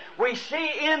open, we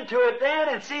see into it then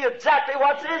and see exactly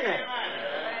what's in there.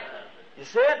 You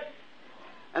see it?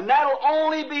 And that'll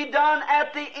only be done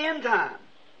at the end time.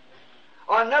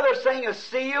 Another thing a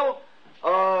seal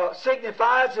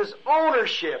signifies is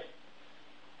ownership.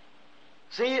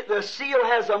 See, the seal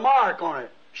has a mark on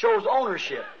it, shows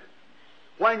ownership.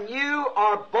 When you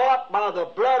are bought by the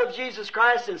blood of Jesus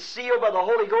Christ and sealed by the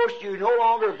Holy Ghost, you no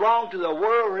longer belong to the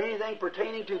world or anything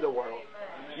pertaining to the world.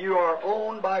 You are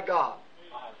owned by God.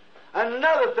 And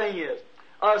another thing is,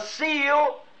 a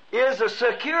seal is a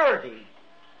security.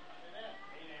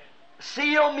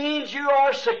 Seal means you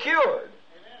are secured.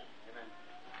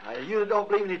 Now, you don't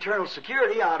believe in eternal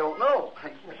security, I don't know.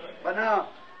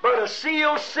 But a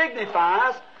seal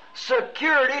signifies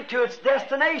security to its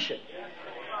destination.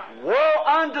 Woe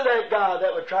unto that God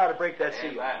that would try to break that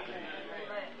seal.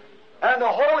 And the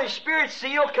Holy Spirit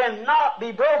seal cannot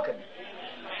be broken.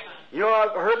 You know,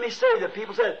 I've heard me say that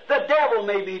people said, the devil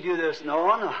made me do this. No.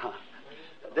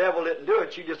 The devil didn't do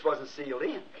it. You just wasn't sealed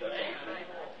in.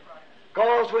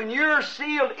 Because when you're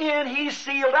sealed in, he's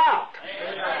sealed out.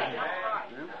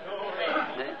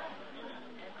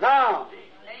 Now,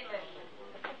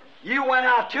 you went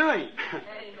out to him.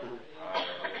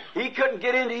 He couldn't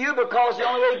get into you because the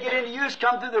only way to get into you is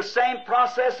come through the same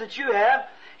process that you have.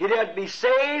 He'd have to be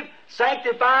saved,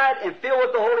 sanctified, and filled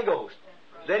with the Holy Ghost.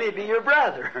 Then he'd be your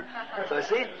brother. So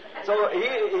see? So he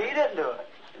didn't do it.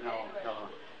 No.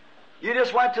 You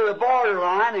just went to the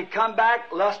borderline and come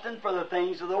back lusting for the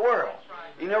things of the world.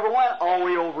 You never went all the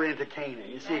way over into Canaan.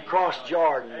 You see, across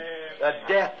Jordan, the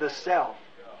death to self.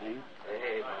 See?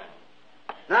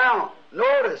 Now,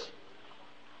 notice.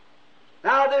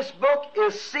 Now this book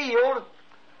is sealed,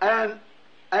 and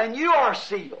you are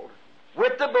sealed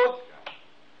with the book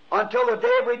until the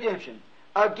day of redemption.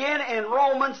 Again in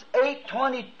Romans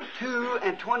 8:22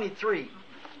 and 23.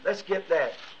 Let's get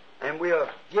that. And we'll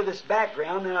give this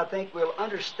background, and I think we'll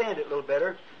understand it a little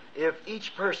better if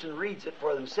each person reads it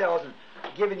for themselves. And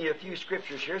giving you a few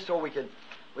scriptures here so we can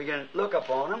look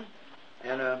upon them.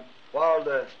 And while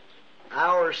the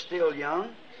hour is still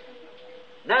young.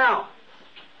 Now,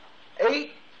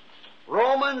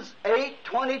 Romans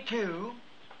 8:22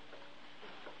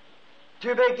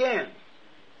 to begin.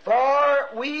 For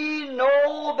we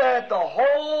know that the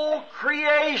whole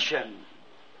creation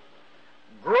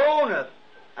groaneth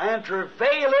and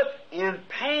travaileth in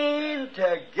pain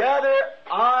together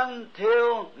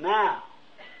until now.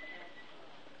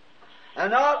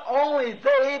 And not only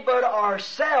they, but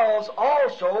ourselves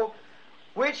also,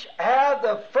 which have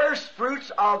the first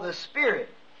fruits of the Spirit,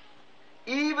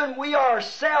 even we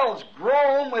ourselves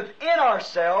groan within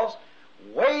ourselves,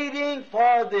 waiting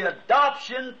for the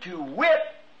adoption, to wit,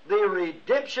 the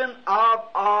redemption of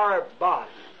our body.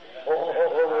 Oh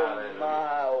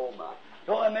my, oh my.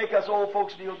 Don't that make us old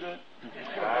folks feel good?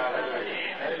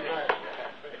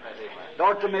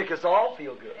 Don't to make us all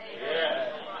feel good.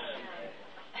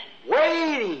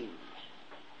 Waiting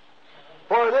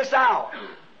for this hour.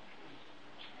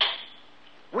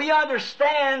 We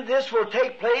understand this will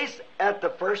take place at the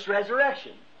first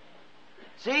resurrection.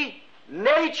 See,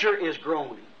 nature is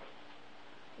groaning.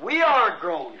 We are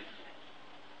groaning.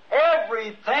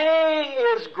 Everything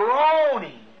is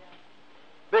groaning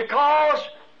because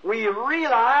we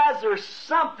realize there's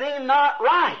something not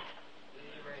right.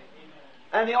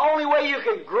 And the only way you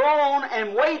can groan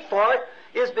and wait for it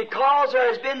is because there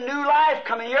has been new life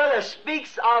coming here that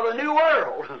speaks of a new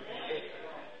world.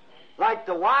 Like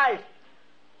the wife,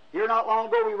 here not long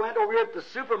ago we went over here at the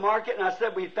supermarket and I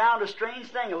said we found a strange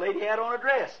thing a lady had on a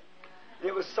dress. And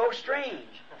it was so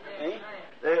strange.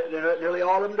 Nearly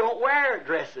all of them don't wear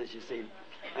dresses, you see.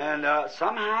 And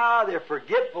somehow they're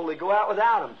forgetful, they go out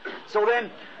without them. So then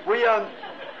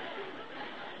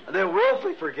they're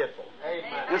willfully forgetful.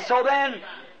 And so then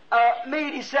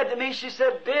Meade said to me, she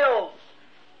said, Bill,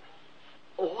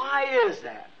 why is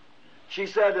that? She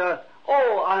said,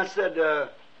 I said,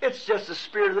 it's just the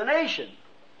spirit of the nation.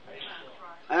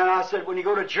 And I said, when you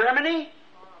go to Germany,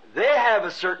 they have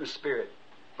a certain spirit.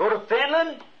 Go to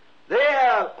Finland, they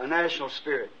have a national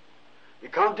spirit. You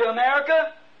come to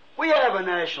America, we have a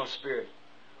national spirit.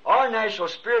 Our national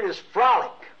spirit is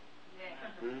frolic.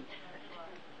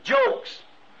 Jokes.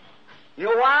 You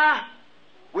know why?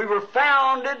 We were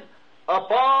founded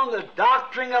upon the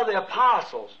doctrine of the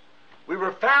apostles. We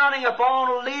were founding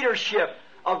upon leadership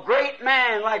of great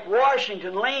men like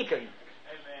Washington, Lincoln.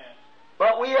 Amen.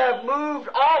 But we have moved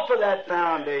off of that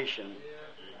foundation.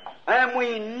 And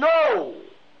we know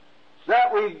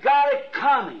that we've got it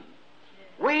coming.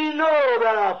 We know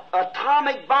that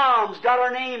atomic bombs got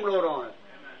our name wrote on it.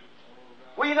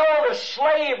 We know that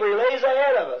slavery lays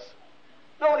ahead of us.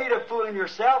 No need of fooling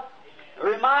yourself. It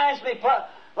reminds me,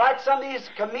 like some of these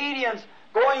comedians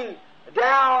going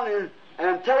down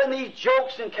and telling these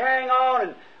jokes and carrying on,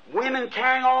 and women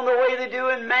carrying on the way they do,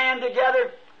 and man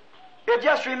together. It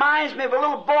just reminds me of a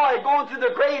little boy going through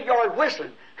the graveyard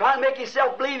whistling, trying to make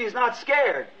himself believe he's not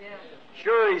scared. Yeah.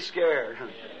 Sure he's scared.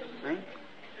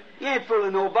 He ain't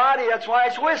fooling nobody, that's why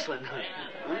he's whistling.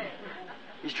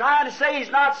 He's trying to say he's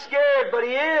not scared, but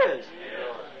he is.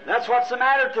 That's what's the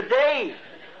matter today.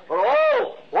 But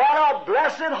oh, what a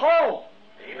blessed hope.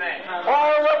 Amen.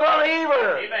 For the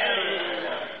believer.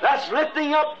 Amen. That's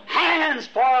lifting up hands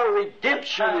for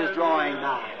redemption is drawing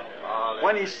nigh.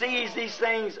 When he sees these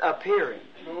things appearing.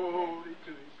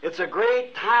 It's a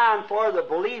great time for the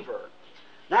believer.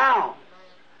 Now,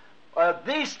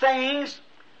 these things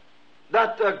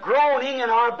that the groaning in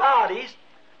our bodies,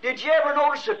 did you ever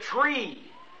notice a tree?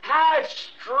 How it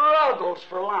struggles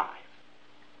for life.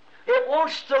 It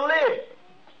wants to live.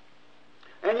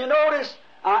 And you notice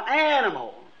an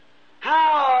animal,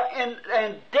 how in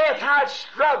death, how it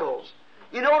struggles.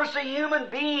 You notice a human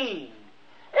being.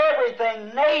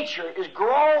 Everything, nature is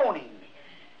groaning.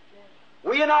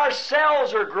 We in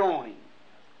ourselves are groaning.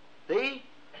 See?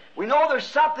 We know there's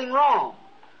something wrong.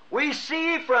 We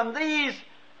see from these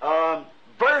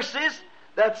verses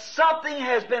that something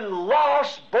has been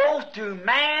lost both to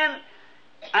man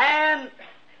and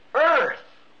earth.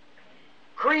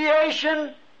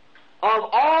 Creation of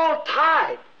all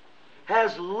type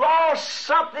has lost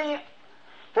something,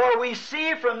 for we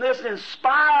see from this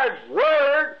inspired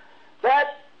Word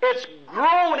that it's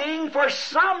groaning for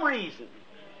some reason.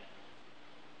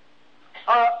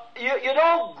 You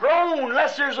don't groan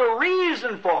unless there's a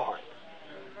reason for it.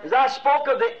 As I spoke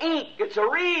of the ink, it's a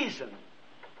reason.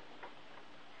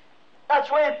 That's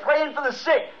why in praying for the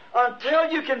sick,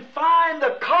 until you can find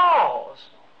the cause.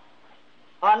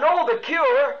 I know the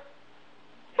cure,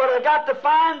 but I got to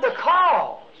find the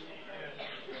cause.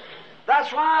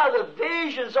 That's why the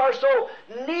visions are so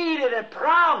needed and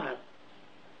prominent.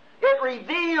 It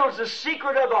reveals the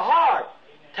secret of the heart,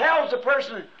 tells the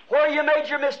person where you made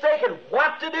your mistake and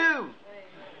what to do.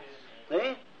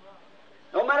 See?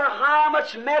 No matter how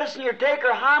much medicine you take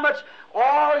or how much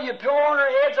oil you pour on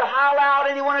their heads or how loud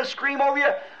anyone will scream over you,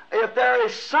 if there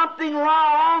is something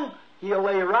wrong, He'll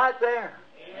lay right there.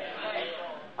 Amen.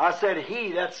 I said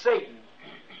He, that's Satan.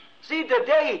 See,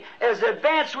 today, as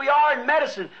advanced we are in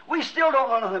medicine, we still don't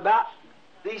know nothing about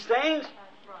these things.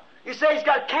 You say he's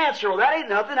got cancer. Well, that ain't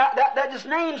nothing. That just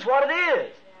names what it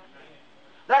is.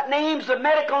 That name's the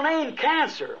medical name,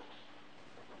 cancer.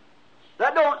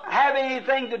 That don't have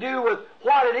anything to do with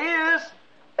what it is.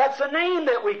 That's the name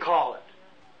that we call it.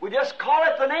 We just call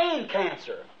it the name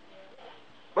cancer.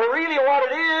 But really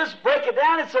what it is, break it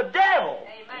down, it's a devil.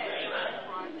 Amen.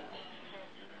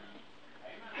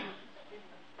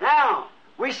 Now,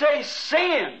 we say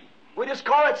sin. We just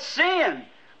call it sin.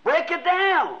 Break it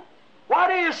down. What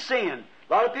is sin?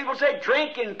 A lot of people say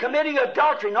drinking, committing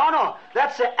adultery. No.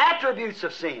 That's the attributes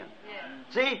of sin. Yeah.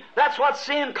 See, that's what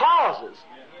sin causes.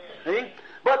 See?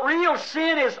 But real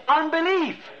sin is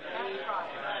unbelief.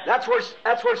 That's where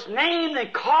it's named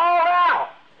and called out.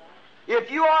 If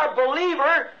you are a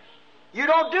believer, you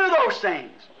don't do those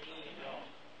things.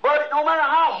 But no matter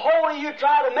how holy you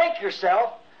try to make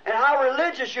yourself and how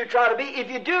religious you try to be,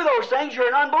 if you do those things, you're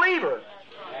an unbeliever.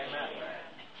 Amen.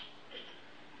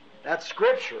 That's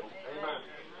scriptural. Amen.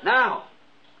 Now,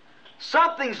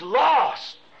 something's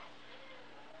lost.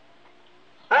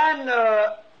 And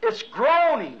it's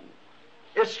groaning.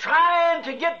 It's trying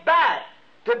to get back,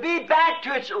 to be back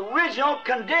to its original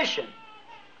condition.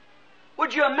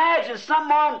 Would you imagine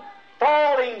someone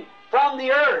falling from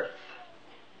the earth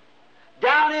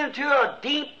down into a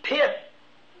deep pit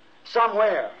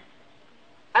somewhere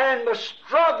and was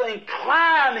struggling,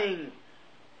 climbing,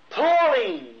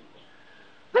 pulling?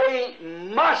 They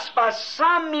must by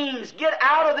some means get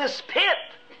out of this pit.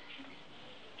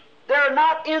 They're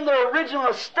not in their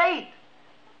original state.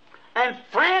 And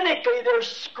frantically they're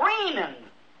screaming.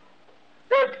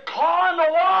 They're clawing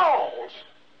the walls,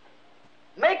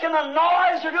 making a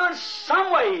noise. They're doing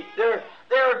some way.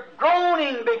 They're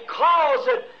groaning because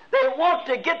they want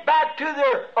to get back to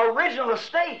their original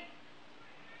state.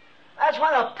 That's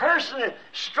why a person is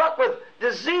struck with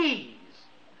disease,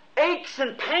 aches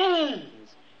and pains.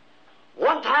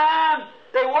 One time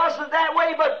they wasn't that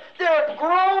way, but they're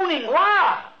groaning.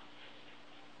 Why?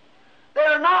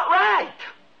 They're not right.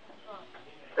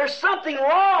 There's something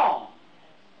wrong.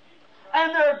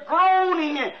 And they're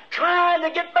groaning and trying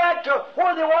to get back to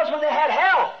where they was when they had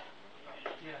health.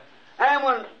 And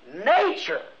when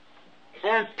nature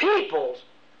and peoples,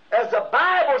 as the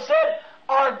Bible said,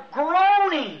 are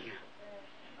groaning,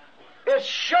 it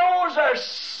shows there's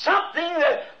something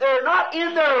that they're not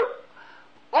in their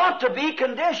ought-to-be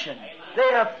condition. They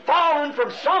have fallen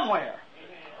from somewhere.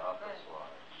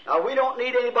 Now, we don't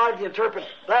need anybody to interpret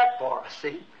that for us,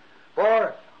 see?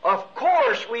 For, of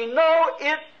course, we know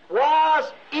it was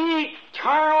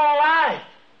eternal life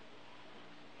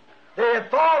they had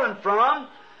fallen from,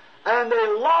 and they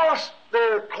lost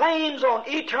their claims on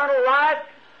eternal life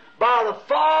by the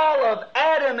fall of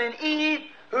Adam and Eve,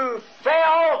 who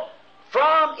fell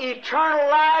from eternal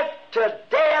life to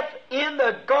death in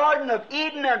the Garden of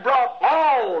Eden and brought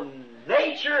all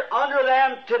nature under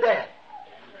them to death.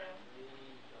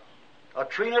 A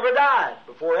tree never died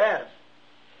before Adam.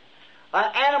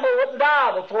 An animal wouldn't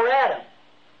die before Adam.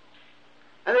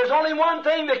 And there's only one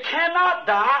thing that cannot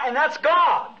die, and that's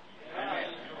God. Amen.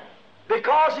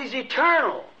 Because He's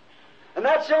eternal. And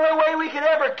that's the only way we can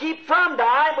ever keep from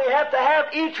dying. We have to have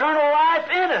eternal life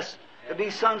in us to be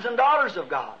sons and daughters of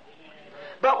God.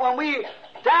 But when we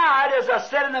died, as I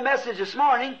said in the message this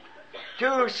morning,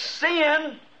 to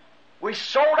sin, we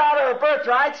sold out our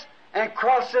birthrights and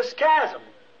crossed this chasm.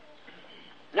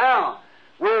 Now,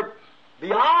 we're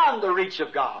beyond the reach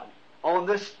of God on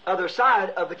this other side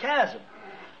of the chasm.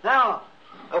 Now,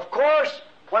 of course,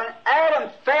 when Adam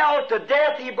fell to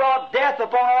death, he brought death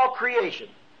upon all creation.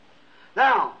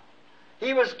 Now,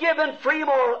 he was given free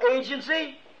moral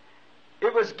agency.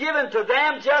 It was given to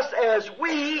them just as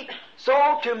we,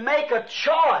 so to make a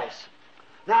choice.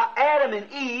 Now, Adam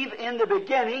and Eve, in the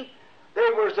beginning,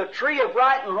 there was a tree of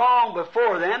right and wrong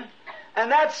before them,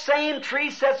 and that same tree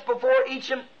sets before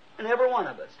each and every one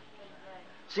of us.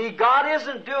 See, God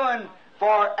isn't doing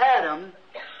for Adam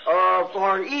or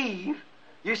for Eve.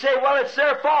 You say, well, it's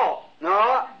their fault.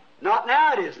 No, not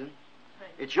now it isn't.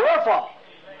 It's your fault.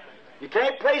 You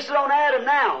can't place it on Adam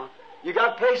now. You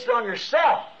got to place it on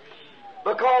yourself.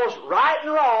 Because right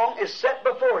and wrong is set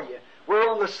before you. We're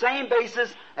on the same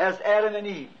basis as Adam and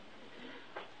Eve.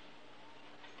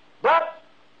 But,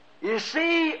 you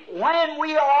see, when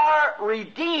we are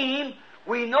redeemed,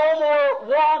 we no more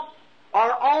want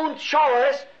our own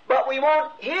choice, but we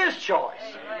want His choice.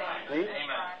 See?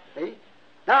 See?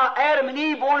 Now, Adam and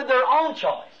Eve wanted their own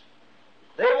choice.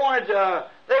 They wanted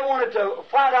to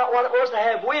find out what it was to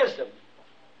have wisdom.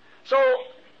 So,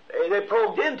 they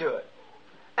probed into it.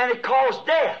 And it caused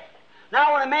death.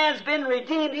 Now, when a man's been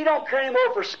redeemed, he don't care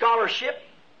anymore for scholarship.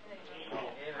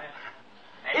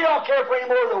 He don't care for any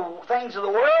more of the things of the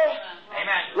world.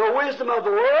 Amen. The wisdom of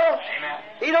the world. Amen.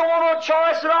 He don't want no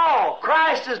choice at all.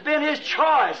 Christ has been his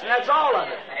choice, and that's all of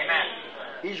it. Amen.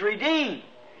 He's redeemed.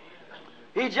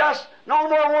 He just no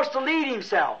more wants to lead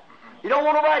himself. He don't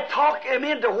want nobody to talk him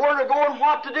into where to go and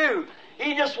what to do.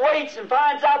 He just waits and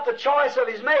finds out the choice of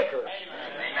his Maker.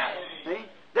 Amen. See?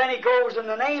 Then he goes in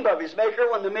the name of his Maker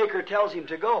when the Maker tells him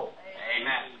to go.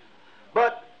 Amen.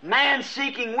 But man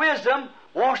seeking wisdom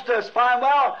wants to find,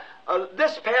 well,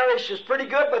 this parish is pretty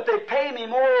good, but they pay me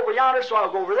more over yonder, so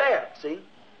I'll go over there. See?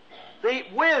 The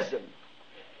wisdom.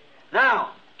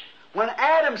 Now, when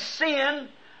Adam sinned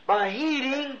by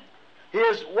heeding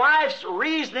his wife's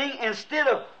reasoning instead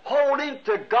of holding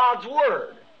to God's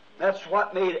Word, that's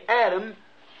what made Adam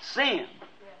sin.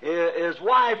 His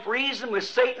wife reasoned with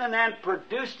Satan and then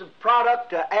produced a product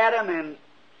to Adam, and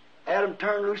Adam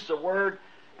turned loose the Word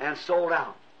and sold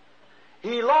out.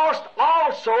 He lost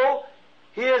also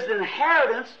his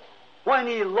inheritance when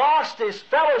he lost his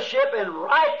fellowship and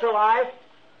right to life.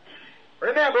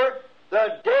 Remember,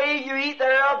 the day you eat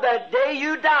thereof, that day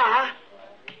you die.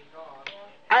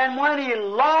 And when he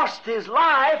lost his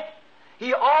life,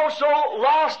 he also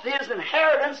lost his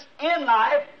inheritance in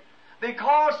life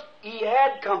because he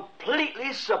had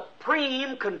completely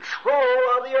supreme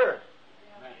control of the earth.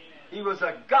 He was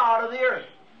a God of the earth.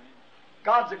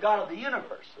 God's a God of the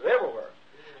universe, everywhere.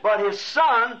 But his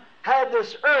Son had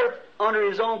this earth under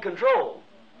his own control.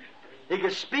 He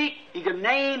could speak, he could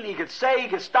name, he could say, he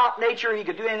could stop nature, he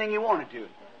could do anything he wanted to.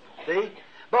 See?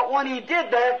 But when he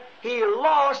did that, he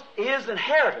lost his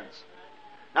inheritance.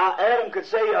 Now, Adam could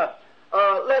say,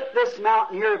 let this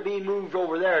mountain here be moved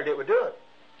over there, and it would do it.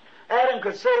 Adam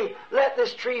could say, let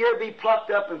this tree here be plucked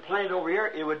up and planted over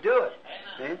here, it would do it.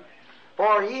 See?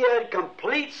 For he had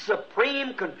complete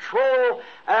supreme control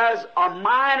as a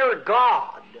minor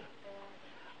God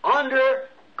under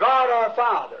God our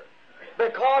Father,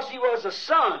 because he was a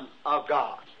son of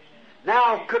God.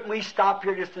 Now, couldn't we stop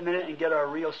here just a minute and get our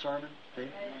real sermon? See?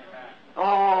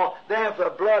 Oh, then if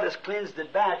the blood has cleansed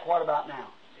it back, what about now?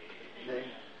 See?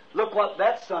 Look what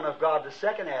that Son of God, the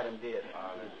second Adam, did.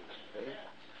 See?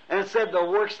 And it said, the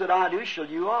works that I do shall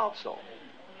you also.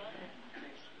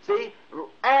 See,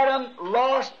 Adam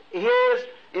lost his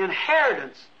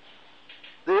inheritance,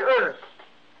 the earth.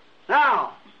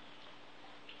 Now,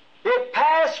 it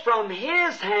passed from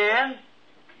his hand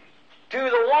to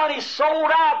the one he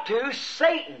sold out to,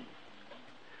 Satan.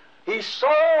 He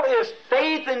sold his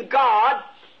faith in God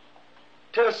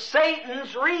to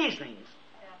Satan's reasonings.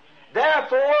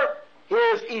 Therefore,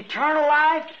 his eternal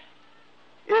life,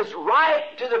 his right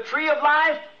to the tree of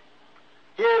life,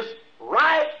 his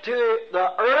right to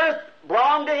the earth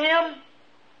belonged to him,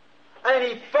 and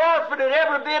he forfeited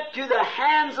every bit to the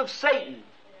hands of Satan.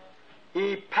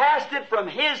 He passed it from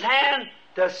his hand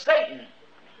to Satan.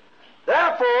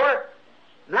 Therefore,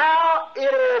 now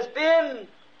it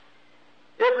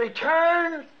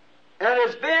returned and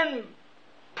has been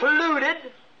polluted,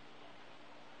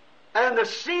 and the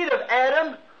seed of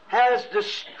Adam has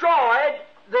destroyed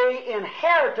the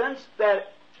inheritance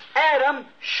that Adam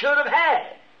should have had.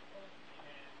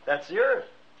 That's the earth.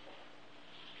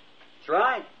 That's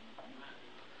right.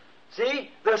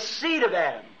 See, the seed of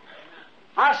Adam.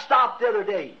 I stopped the other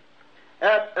day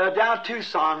at down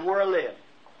Tucson where I live.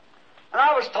 And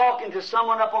I was talking to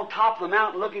someone up on top of the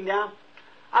mountain looking down.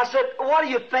 I said, what do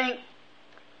you think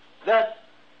that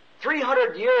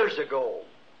 300 years ago,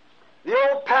 the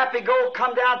old Pappy Goat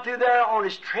come down through there on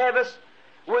his Travis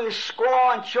with his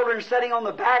squaw and children sitting on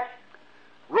the back,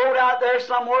 rode out there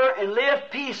somewhere and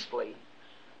lived peacefully.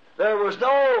 There was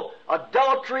no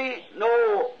adultery,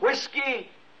 no whiskey,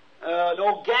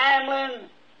 no gambling,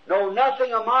 no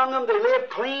nothing among them. They lived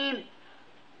clean.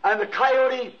 and the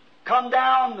coyote come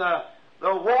down the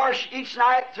wash each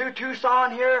night through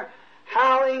Tucson here,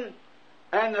 howling,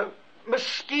 and the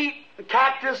mesquite and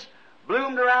cactus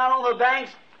bloomed around on the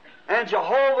banks, and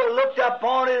Jehovah looked up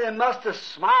on it and must have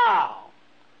smiled.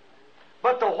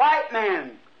 But the white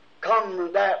man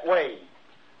come that way.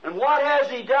 And what has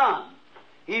he done?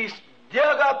 He's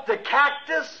dug up the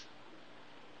cactus.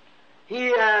 He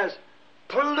has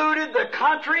polluted the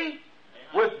country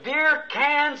with beer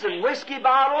cans and whiskey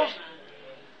bottles.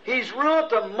 He's ruined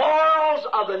the morals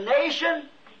of the nation.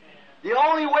 The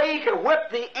only way he could whip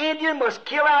the Indian was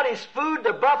kill out his food,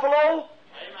 the buffalo. Amen.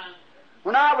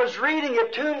 When I was reading a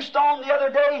tombstone the other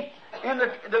day in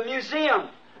the museum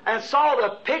and saw the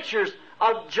pictures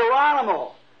of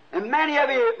Geronimo, and many of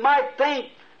you might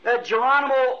think that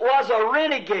Geronimo was a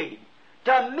renegade.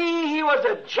 To me, he was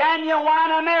a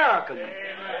genuine American.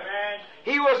 Amen.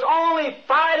 He was only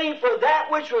fighting for that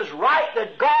which was right,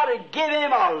 that God had given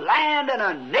him a land and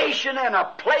a nation and a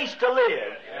place to live.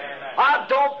 Amen. I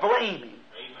don't blame him.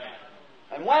 Amen.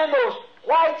 And when those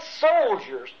white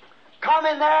soldiers come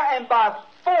in there and by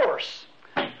force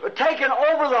were taking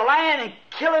over the land and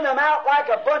killing them out like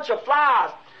a bunch of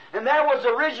flies, and there was the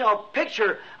original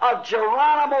picture of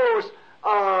Geronimo's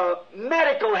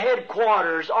medical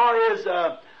headquarters or his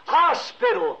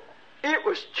hospital. It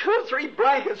was 2 or 3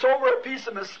 blankets over a piece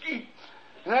of mesquite.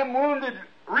 And them wounded,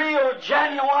 real,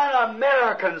 genuine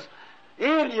Americans,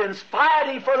 Indians,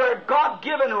 fighting for their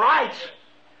God-given rights.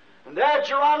 And there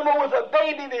Geronimo with a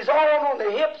baby of his own on the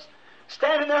hips,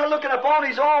 standing there looking upon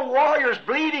his own warriors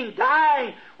bleeding,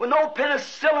 dying, with no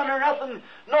penicillin or nothing,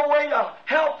 no way to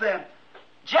help them.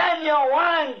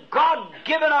 Genuine,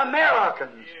 God-given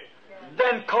Americans.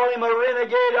 Then call him a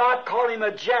renegade, I'd call him a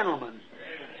gentleman.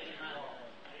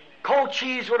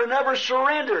 Cochise would have never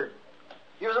surrendered.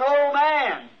 He was an old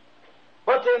man.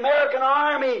 But the American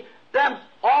army, them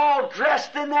all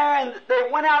dressed in there, and they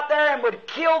went out there and would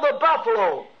kill the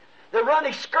buffalo. They run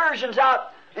excursions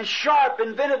out, and Sharp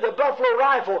invented the buffalo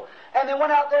rifle, and they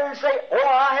went out there and say, "Oh,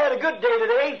 I had a good day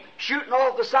today, shooting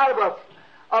off the side of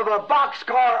a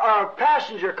boxcar or a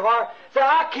passenger car. Said,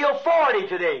 I killed 40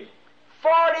 today.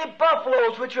 40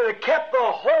 buffaloes, which would have kept the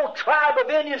whole tribe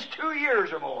of Indians 2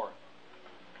 years or more."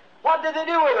 What did they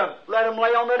do with them? Let them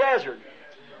lay on the desert.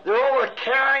 They over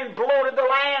carrying, bloated the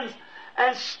lands,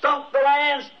 and stunk the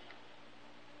lands.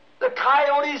 The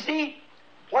coyotes eat.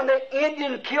 When the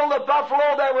Indian killed the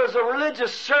buffalo, there was a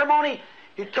religious ceremony.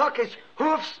 He took his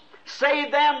hoofs,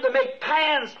 saved them to make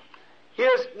pans.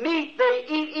 His meat, they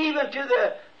eat even to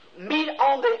the meat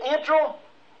on the entrail.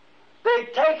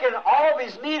 They'd taken all of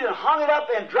his meat and hung it up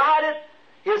and dried it.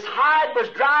 His hide was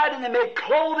dried, and they made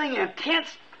clothing and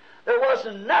tents. There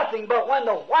wasn't nothing, but when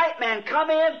the white man come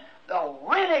in, the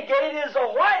renegade is a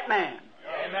white man.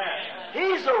 Amen.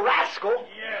 He's a rascal.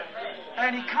 Yes.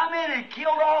 And he come in and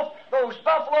killed off those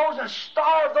buffaloes and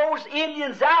starved those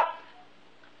Indians out.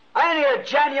 Only a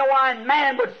genuine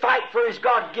man would fight for his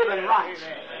God-given rights.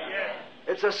 Yes.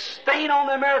 It's a stain on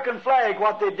the American flag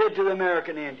what they did to the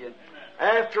American Indian.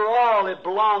 After all, it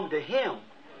belonged to him.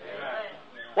 Amen.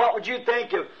 What would you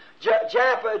think if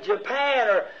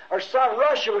Japan or some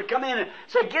Russia would come in and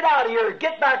say, "Get out of here,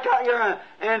 get back out here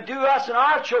and do us and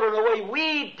our children the way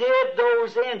we did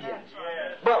those Indians"?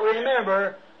 Yes. But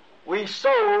remember, we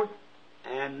sowed,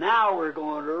 and now we're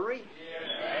going to reap.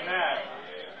 Amen.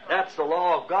 That's the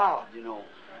law of God, you know.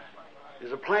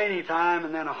 There's a planting time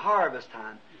and then a harvest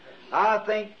time. I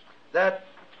think that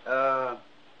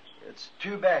it's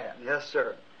too bad. Yes,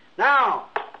 sir. Now,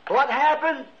 what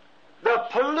happened? The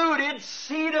polluted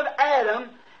seed of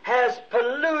Adam has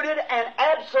polluted and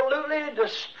absolutely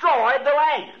destroyed the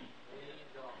land.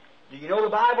 Do you know the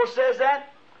Bible says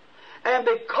that? And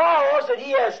because that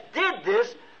he has did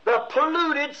this, the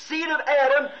polluted seed of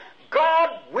Adam,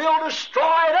 God will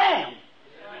destroy them.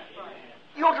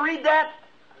 You want to read that?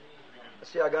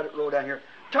 Let's see, I got it wrote down here.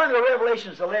 Turn to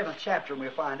Revelations 11th chapter and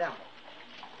we'll find out.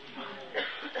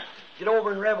 Get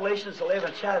over in Revelations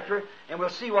 11th chapter and we'll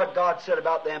see what God said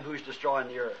about them who's destroying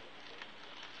the earth.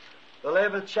 The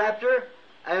 11th chapter,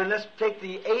 and let's take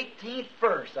the 18th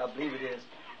verse, I believe it is.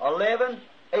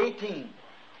 11:18.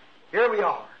 Here we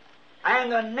are.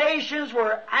 And the nations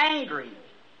were angry,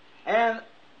 and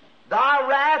thy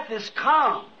wrath is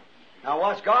come. Now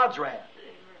what's God's wrath?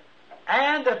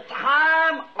 And the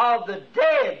time of the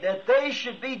dead, that they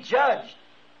should be judged,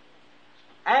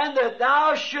 and that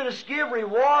thou shouldest give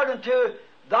reward unto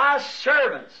thy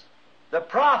servants, the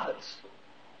prophets,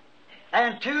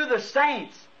 and to the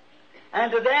saints,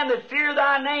 and to them that fear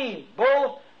thy name,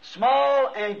 both small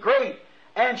and great,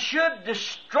 and should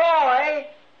destroy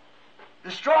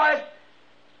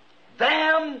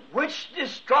them which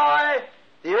destroy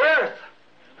the earth.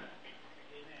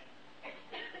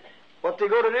 What they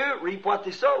go to do? Reap what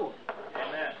they sow.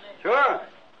 Amen. Sure.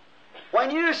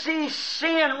 When you see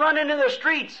sin running in the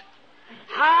streets,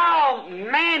 how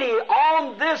many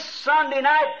on this Sunday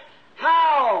night,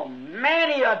 how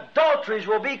many adulteries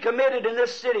will be committed in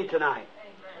this city tonight?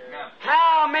 Amen.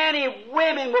 How many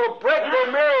women will break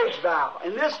their marriage vow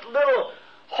in this little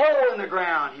hole in the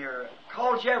ground here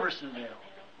called Jeffersonville?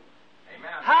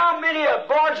 Amen. How many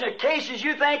abortion cases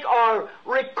you think are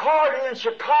recorded in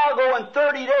Chicago in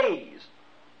 30 days?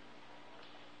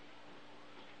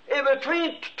 In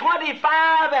between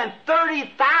 25 and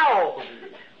 30,000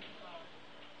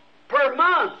 per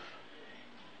month,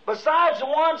 besides the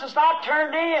ones that's not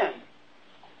turned in.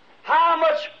 How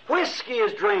much whiskey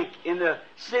is drank in the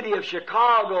city of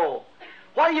Chicago?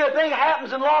 What do you think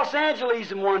happens in Los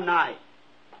Angeles in one night?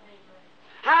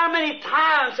 How many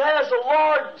times has the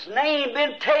Lord's name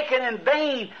been taken in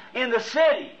vain in the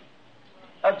city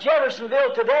of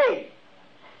Jeffersonville today?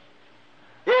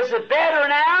 Is it better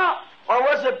now, or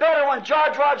was it better when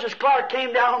George Rogers Clark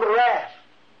came down the raft?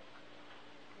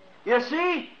 You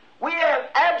see, we have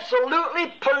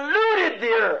absolutely polluted the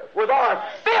earth with our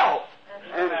filth.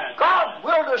 And God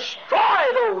will destroy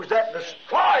those that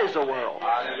destroys the world.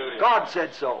 Hallelujah. God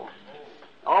said so.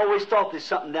 I always thought there's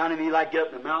something down in me like get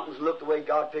up in the mountains and look the way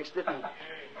God fixed it. And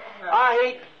I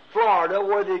hate Florida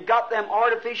where they got them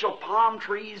artificial palm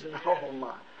trees and oh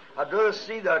my. I'd rather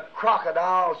see the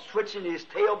crocodile switching his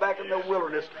tail back in the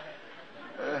wilderness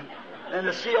than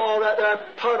to see all that there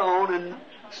put on and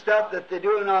stuff that they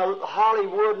do in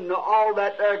Hollywood and all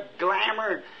that there glamour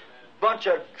and bunch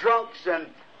of drunks and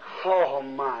oh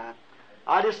my.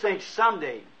 I just think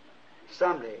someday,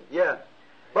 yeah.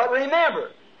 But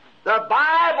remember, the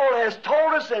Bible has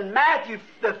told us in Matthew,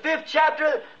 the 5th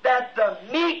chapter, that the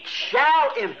meek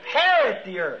shall inherit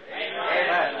the earth.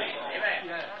 Amen. Amen.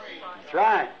 That's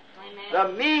right.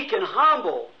 The meek and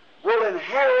humble will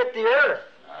inherit the earth.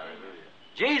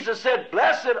 Jesus said,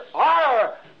 blessed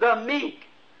are the meek,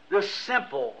 the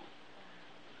simple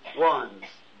ones.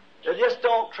 They just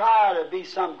don't try to be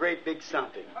some great big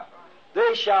something.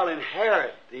 They shall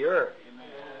inherit the earth.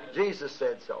 Jesus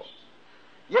said so.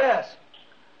 Yes.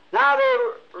 Now they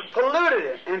polluted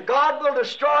it, and God will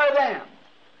destroy them.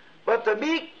 But the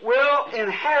meek will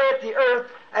inherit the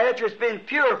earth after it's been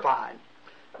purified.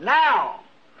 Now,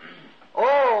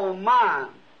 oh my.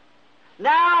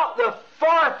 Now the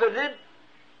forfeited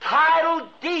title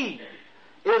deed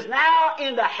is now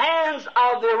in the hands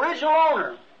of the original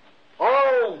owner.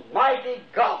 Almighty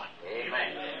God.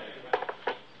 Amen.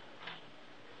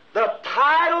 The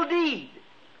title deed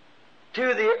to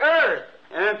the earth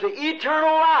and to eternal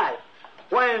life.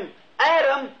 When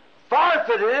Adam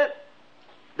forfeited it,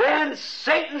 then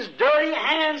Satan's dirty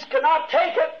hands could not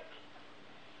take it.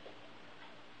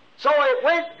 So it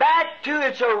went back to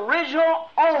its original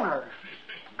owner,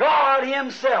 God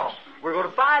Himself. We're going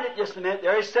to find it just a minute.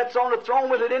 There He sits on the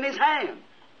throne with it in His hand.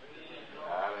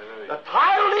 The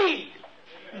title deed.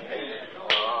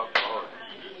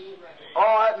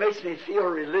 Oh, that makes me feel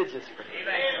religious.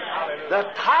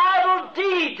 The title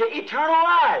deed to eternal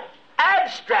life.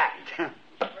 Abstract.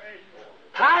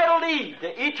 Title deed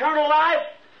to eternal life.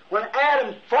 When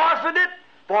Adam forfeited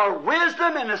for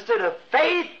wisdom and instead of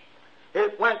faith,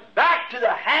 it went back to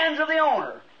the hands of the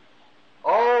owner.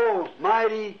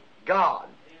 Almighty God.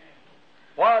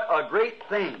 What a great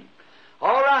thing.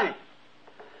 All right.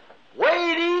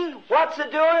 Waiting, what's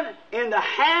it doing? In the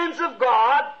hands of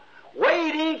God,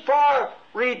 waiting for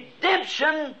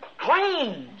redemption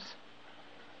claims.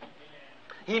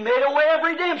 He made a way of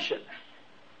redemption.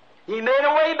 He made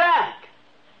a way back.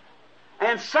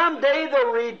 And someday the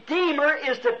Redeemer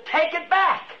is to take it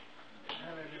back.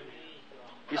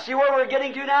 You see where we're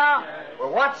getting to now?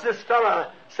 Well, what's this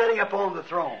fella sitting up on the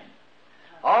throne?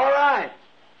 All right.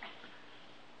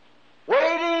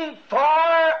 Waiting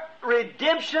for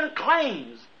redemption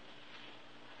claims.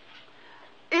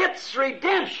 It's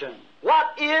redemption.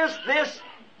 What is this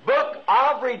book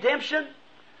of redemption?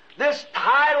 This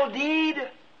title deed?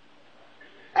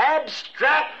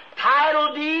 Abstract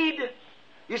title deed?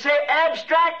 You say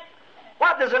abstract?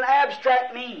 What does an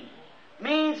abstract mean? It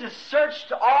means it's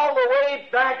searched all the way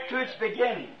back to its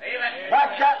beginning. Amen.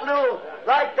 Like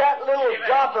that little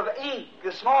drop of ink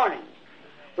this morning.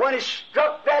 When it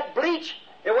struck that bleach,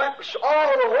 it went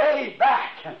all the way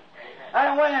back.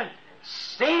 And when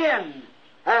sin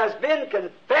has been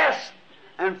confessed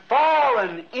and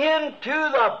fallen into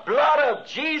the blood of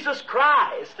Jesus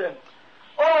Christ,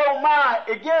 oh my,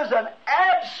 it gives an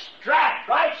abstract,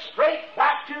 right straight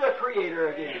back to the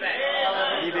Creator again.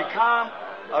 Amen. You become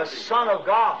a son of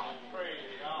God.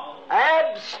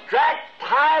 abstract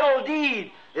title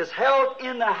deed is held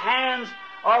in the hands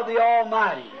of the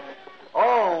Almighty.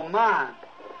 Oh, my.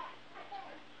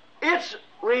 Its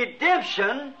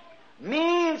redemption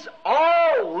means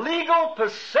all legal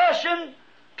possession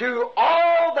to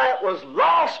all that was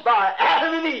lost by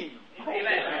Adam and Eve.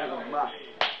 Amen. Oh, my.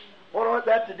 What ought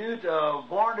that to do to a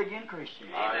born-again Christian?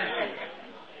 Amen.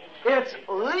 It's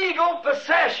legal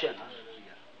possession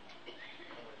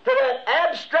to that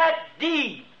abstract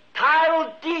deed,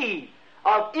 title deed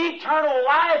of eternal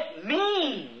life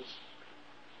means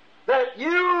that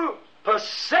you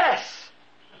possess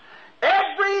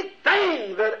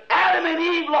everything that Adam and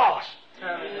Eve lost.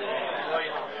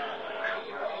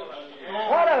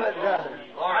 What of it, brother?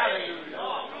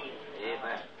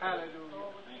 Amen.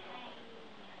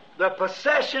 The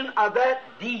possession of that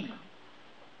deed.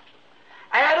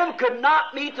 Adam could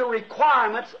not meet the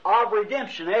requirements of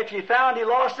redemption. After he found he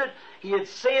lost it, he had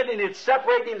sinned and had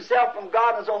separated himself from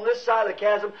God and was on this side of the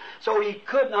chasm, so he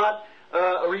could not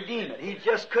redeem it. He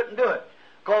just couldn't do it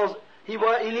because he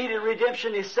needed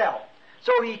redemption himself.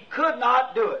 So he could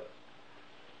not do it.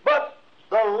 But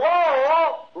the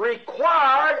law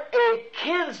required a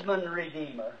kinsman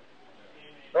redeemer.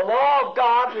 The law of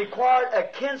God required a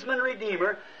kinsman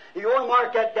redeemer. You go and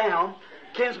mark that down.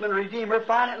 Kinsman redeemer,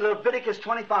 find it in Leviticus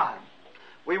 25.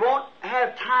 We won't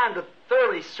have time to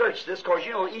thoroughly search this because,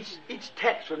 you know, each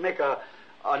text would make a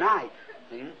night.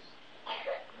 See?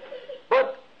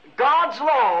 But God's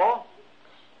law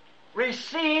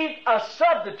received a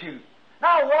substitute.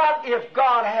 Now, what if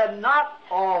God had not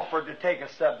offered to take a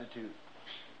substitute?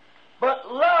 But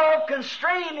love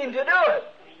constrained him to do it.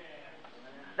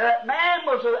 That man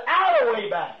was without a way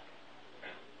back.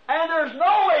 And there's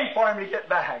no way for him to get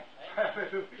back.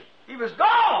 He was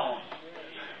gone.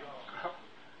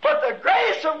 But the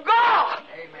grace of God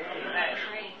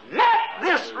met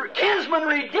this kinsman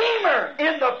redeemer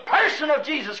in the person of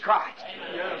Jesus Christ.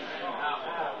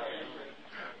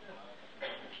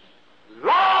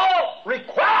 Law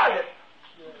required it.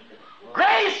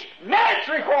 Grace met its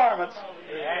requirements.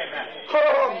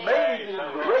 Oh, amazing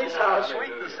grace, how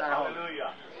sweet the sound.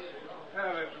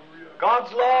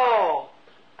 God's law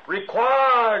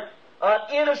required an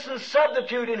innocent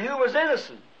substitute, and who was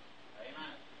innocent?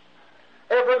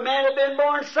 Every man had been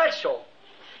born sexual.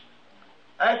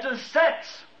 After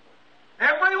sex.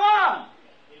 Every one.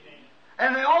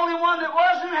 And the only one that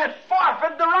wasn't had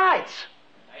forfeited the rights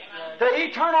to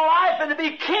eternal life and to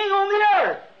be king on the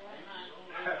earth.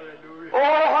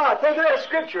 Oh, think of that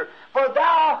scripture. For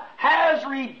thou hast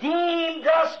redeemed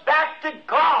us back to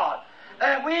God,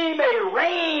 that we may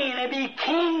reign and be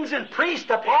kings and priests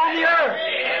upon the earth.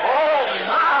 Oh,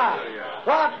 my.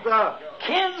 What the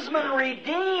kinsman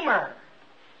redeemer.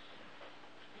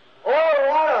 Oh,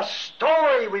 what a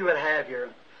story we would have here.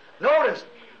 Notice,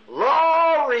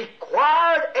 law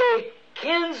required a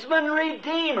kinsman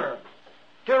redeemer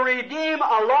to redeem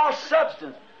a lost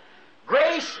substance.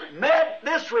 Grace met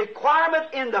this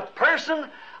requirement in the person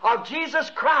of Jesus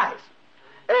Christ.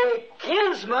 A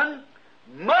kinsman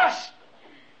must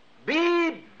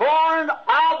be born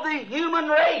of the human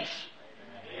race.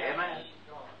 Amen.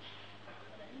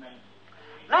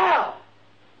 Now,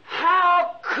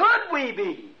 how could we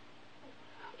be?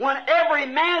 When every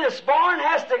man that's born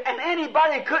has to, and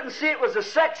anybody couldn't see it was a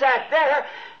sex act there,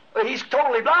 but he's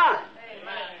totally blind.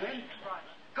 Amen.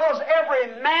 Because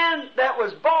every man that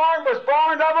was born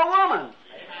of a woman.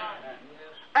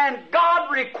 And God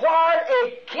required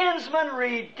a kinsman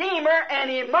redeemer, and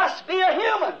he must be a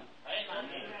human.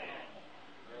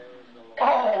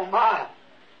 Oh, my.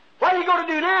 What are you going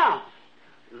to do now?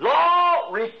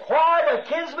 Law required a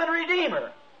kinsman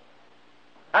redeemer.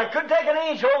 I couldn't take an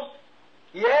angel.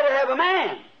 You had to have a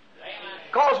man.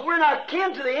 Because we're not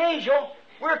kin to the angel,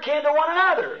 we're kin to one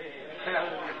another.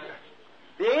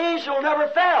 The angel never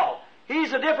fell.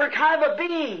 He's a different kind of a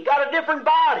being, got a different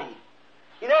body.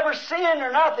 He never sinned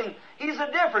or nothing. He's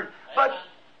a different. But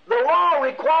the law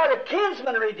required a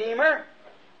kinsman redeemer,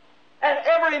 and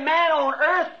every man on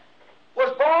earth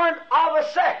was born of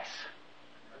a sex.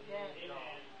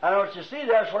 I don't know what you see,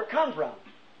 that's where it comes from.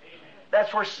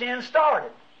 That's where sin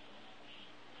started.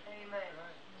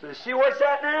 So you see where it's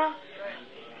at now?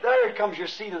 There comes your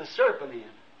seed of the serpent in.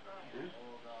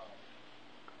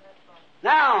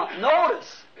 Now,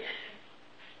 notice,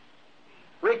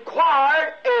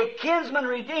 required a kinsman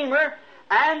redeemer,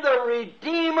 and the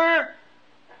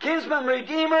kinsman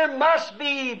redeemer must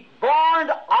be born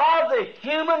of the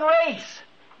human race.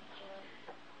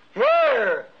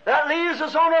 Here, that leaves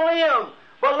us on a limb.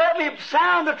 But let me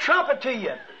sound the trumpet to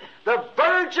you. The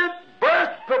virgin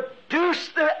birth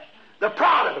produced the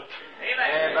product.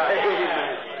 Amen.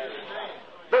 Amen.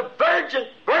 The virgin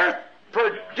birth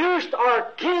produced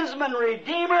our kinsman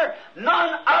redeemer,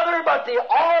 none other but the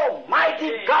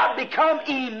Almighty God become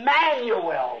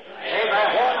Emmanuel.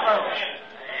 Amen.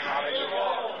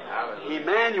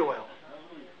 Emmanuel.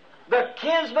 The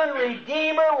kinsman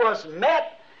redeemer was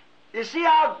met. You see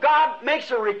how God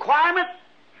makes a requirement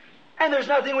and there's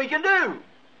nothing we can do.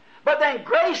 But then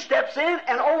grace steps in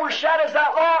and overshadows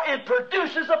that law and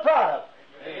produces a product.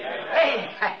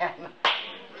 Amen.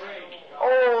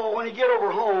 Oh, when you get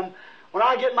over home, when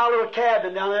I get my little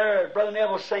cabin down there, Brother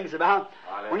Neville sings about,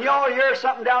 when you all hear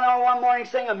something down there one morning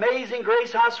sing, Amazing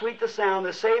Grace, how sweet the sound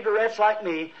that saved a wretch like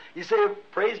me, you say,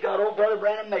 praise God, old Brother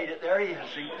Branham made it. There he is.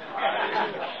 See?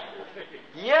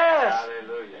 Yes.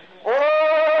 Hallelujah.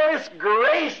 Oh, it's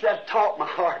grace that taught my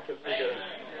heart to fear.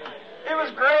 It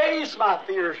was grace my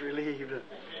fears relieved.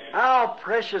 How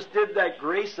precious did that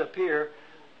grace appear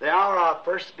the hour I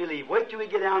first believed. Wait till we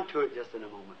get down to it just in a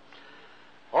moment.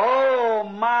 Oh,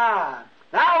 my.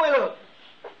 Now we look.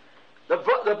 The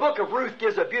book of Ruth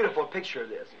gives a beautiful picture of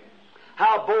this.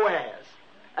 How Boaz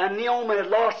and Naomi had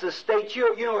lost his state.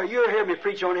 You heard me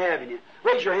preach on it, haven't you?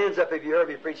 Raise your hands up if you heard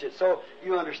me preach it so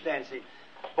you understand. See,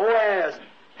 Boaz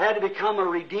had to become a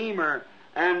redeemer,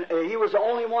 and he was the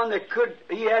only one that could.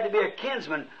 He had to be a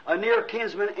kinsman, a near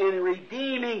kinsman. In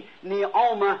redeeming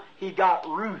Naomi, he got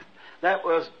Ruth. That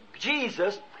was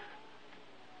Jesus,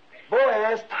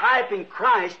 Boaz typing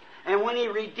Christ, and when he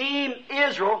redeemed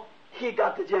Israel, he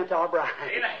got the Gentile bride.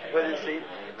 With his seed.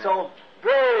 So,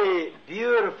 very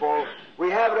beautiful.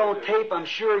 We have it on tape, I'm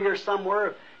sure here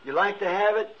somewhere. You like to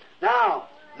have it? Now,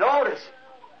 notice.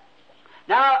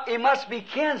 Now, he must be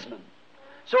kinsman.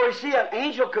 So you see, an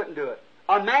angel couldn't do it.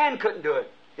 A man couldn't do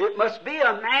it. It must be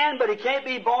a man, but he can't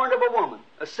be born of a woman.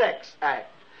 A sex act.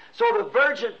 So the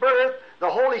virgin birth, the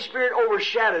Holy Spirit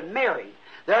overshadowed Mary.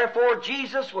 Therefore,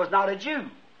 Jesus was not a Jew.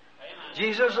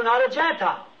 Jesus was not a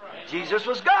Gentile. Jesus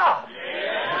was God.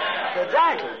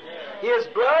 Exactly. His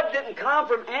blood didn't come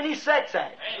from any sex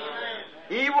act.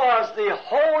 He was the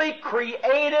holy,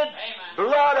 created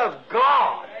blood of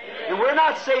God. And we're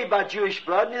not saved by Jewish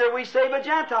blood, neither are we saved by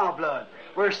Gentile blood.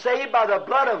 We're saved by the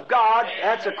blood of God.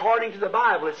 That's according to the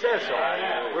Bible. It says so.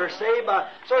 We're saved by...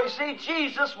 So you see,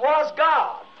 Jesus was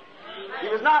God. He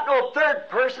was not no third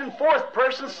person, fourth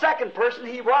person, second person.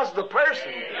 He was the person.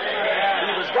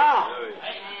 He was God.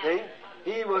 See?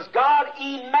 He was God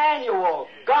Emmanuel.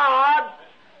 God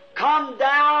come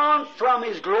down from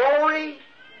His glory,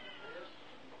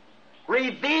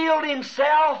 revealed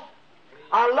Himself.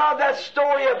 I love that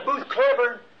story of Booth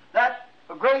Clifford, that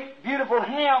great, beautiful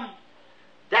hymn.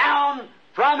 Down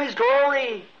from His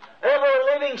glory,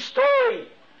 ever-living story,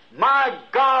 my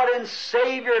God and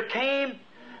Savior came,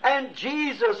 and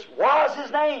Jesus was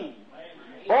His name.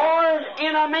 Born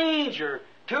in a manger,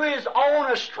 to His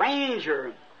own a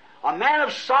stranger, a man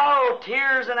of sorrow,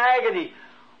 tears, and agony.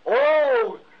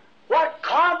 Oh, what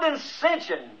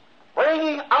condescension,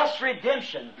 bringing us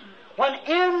redemption, when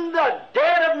in the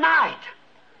dead of night,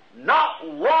 not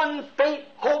one faint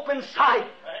hope in sight,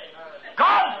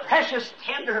 God, precious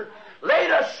tender, laid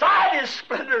aside His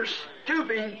splendor,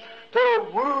 stooping to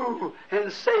woo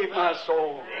and save my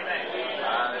soul.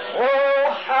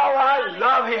 Oh, how I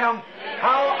love Him,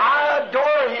 how I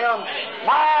adore Him,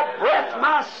 my breath,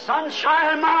 my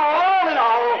sunshine, my all in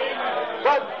all.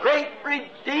 The great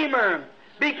Redeemer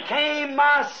became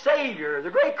my Savior.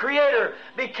 The great Creator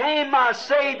became my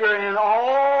Savior, and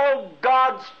all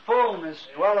God's fullness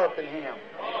dwelleth in Him.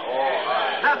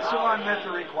 That's the one met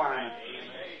the requirement.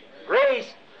 Grace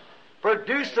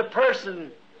produced the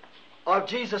person of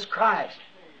Jesus Christ.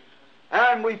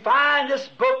 And we find this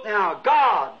book now.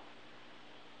 God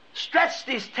stretched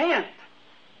His tent,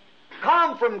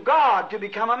 come from God to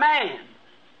become a man.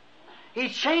 He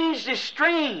changed His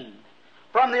stream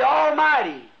from the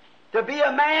Almighty to be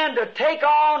a man, to take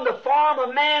on the form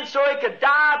of man so He could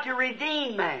die to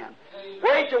redeem man.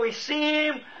 Wait till we see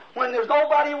Him when there's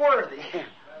nobody worthy.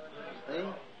 See?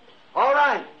 All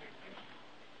right.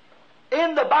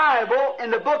 In the Bible,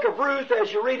 in the book of Ruth,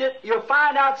 as you read it, you'll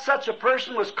find out such a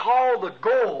person was called the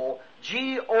goal,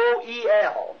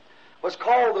 G-O-E-L, was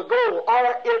called the goal,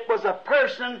 or it was a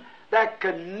person that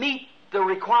could meet the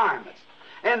requirements.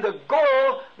 And the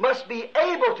goal must be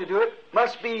able to do it,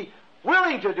 must be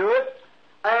willing to do it,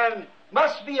 and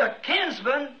must be a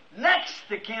kinsman, next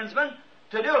to kinsman,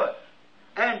 to do it.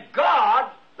 And God,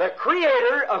 the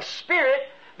Creator of Spirit,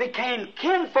 became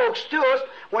kinfolks to us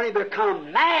when He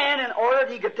became man in order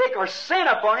that He could take our sin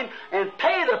upon Him and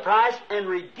pay the price and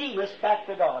redeem us back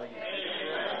to God again.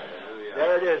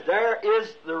 There it is. There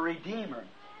is the Redeemer.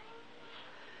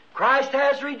 Christ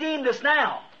has redeemed us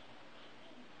now.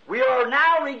 We are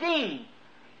now redeemed.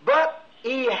 but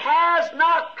he has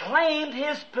not claimed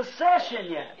his possession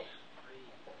yet.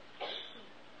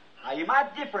 Now, you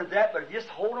might differ in that, but just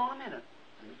hold on a minute.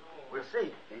 We'll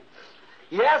see.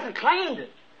 He hasn't claimed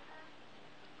it.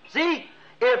 See,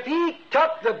 if he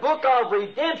took the book of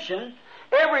redemption,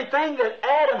 everything that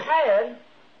Adam had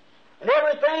and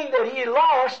everything that he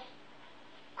lost,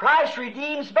 Christ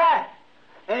redeems back.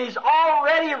 And he's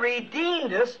already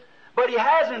redeemed us, but he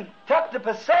hasn't took the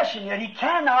possession yet. He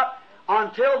cannot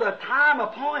until the time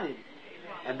appointed.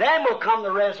 And then will come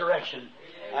the resurrection.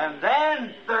 And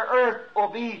then the earth will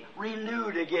be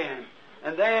renewed again.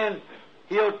 And then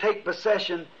he'll take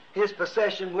possession, his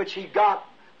possession which he got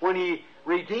when he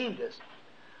redeemed us.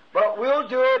 But we'll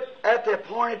do it at the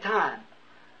appointed time.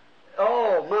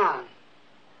 Oh, my.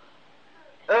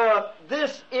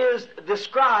 This is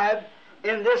described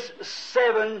in this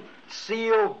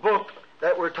 7-seal book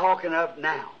that we're talking of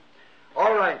now.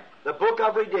 All right, the book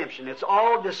of redemption. It's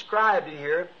all described in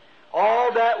here.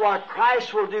 All that what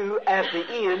Christ will do at the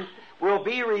end will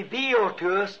be revealed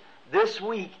to us this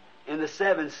week in the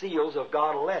 7 seals of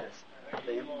God will let us.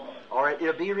 See? All right,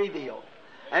 it'll be revealed.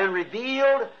 And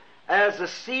revealed as the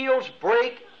seals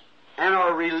break and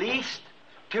are released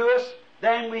to us,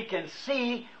 then we can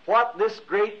see what this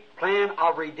great plan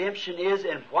of redemption is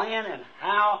and when and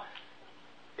how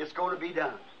it's going to be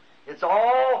done. It's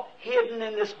all hidden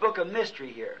in this book of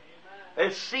mystery here.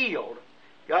 It's sealed,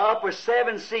 up with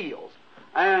 7 seals.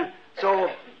 And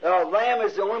so Lamb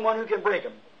is the only one who can break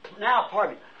them. Now,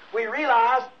 pardon me. We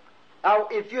realize,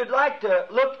 if you'd like to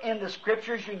look in the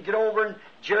Scriptures, you can get over in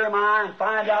Jeremiah and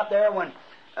find out there when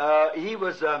he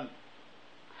was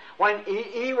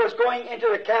going into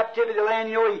the captivity of the land.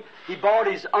 You know, he bought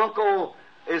his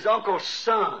uncle's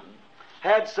son,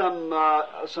 had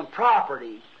some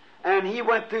property, and he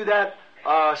went through that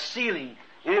sealing.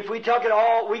 And if we took it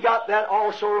all, we got that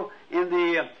also in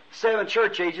the 7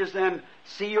 church ages, them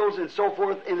seals and so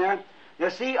forth in there. You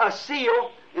see, a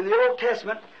seal in the Old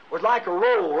Testament was like a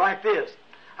roll, like this.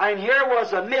 And here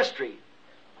was a mystery.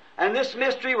 And this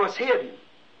mystery was hidden.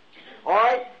 All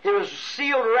right? It was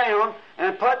sealed around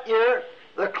and put here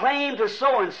the claim to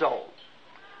so-and-so.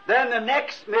 Then the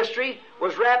next mystery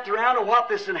was wrapped around of what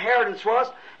this inheritance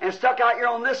was and stuck out here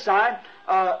on this side,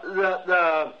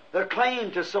 the claim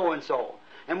to so-and-so.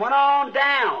 And went on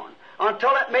down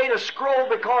until it made a scroll,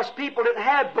 because people didn't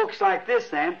have books like this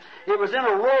then. It was in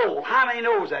a roll. How many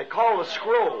knows that? Called a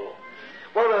scroll.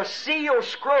 Well, a sealed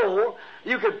scroll,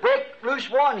 you could break loose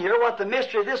one here, what the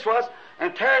mystery of this was,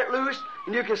 and tear it loose,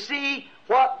 and you could see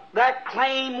what that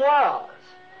claim was.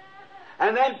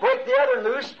 And then break the other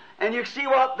loose, and you see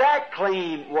what that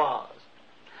claim was.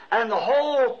 And the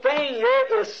whole thing here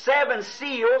is 7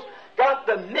 seals, got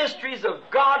the mysteries of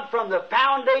God from the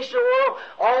foundation of the world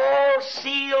all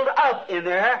sealed up in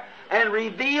there and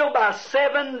revealed by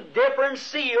 7 different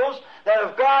seals that,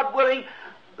 if God willing,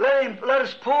 let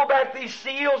us pull back these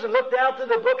seals and look down through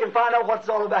the book and find out what it's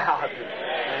all about.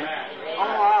 Oh,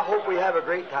 I hope we have a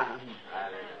great time.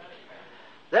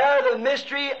 There, the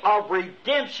mystery of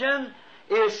redemption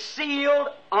is sealed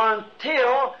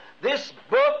until this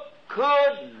book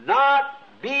could not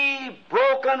be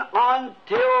broken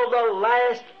until the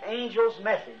last angel's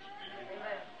message.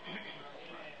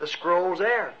 The scroll's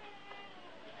there.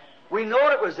 We know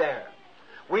it was there.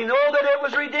 We know that it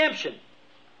was redemption.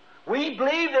 We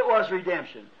believed it was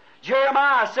redemption.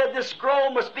 Jeremiah said this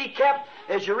scroll must be kept,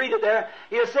 as you read it there,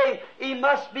 he'll say, he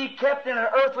must be kept in an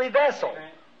earthly vessel.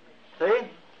 See?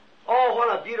 Oh,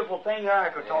 what a beautiful thing there I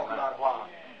could talk about a while.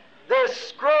 This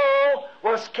scroll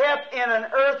was kept in an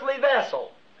earthly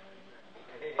vessel.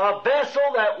 A vessel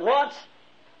that once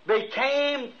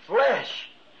became flesh.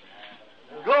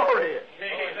 Glory.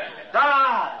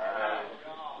 Died.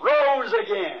 Rose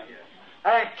again.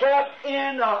 And kept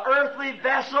in the earthly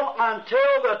vessel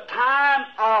until the time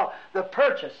of the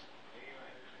purchase.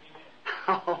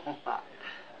 Oh, my.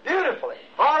 Beautifully.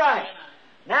 All right.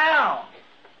 Now,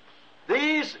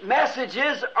 these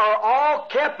messages are all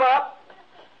kept up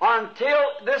until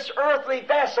this earthly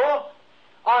vessel,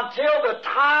 until the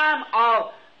time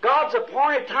of God's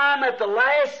appointed time at the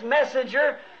last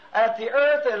messenger at the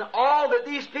earth, and all that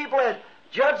these people had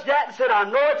judged that and said, I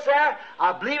know it's there,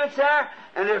 I believe it's there,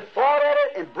 and they fought at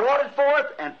it and brought it forth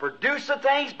and produced the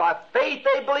things. By faith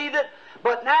they believed it.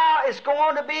 But now it's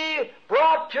going to be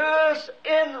brought to us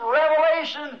in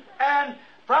revelation and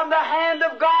from the hand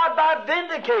of God by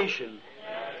vindication.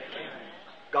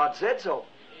 God said so.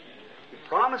 He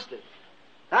promised it.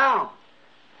 Now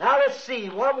let's see.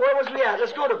 Where was we at?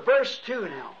 Let's go to verse 2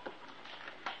 now.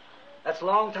 That's a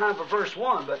long time for verse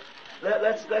 1, but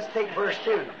let's take verse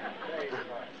 2.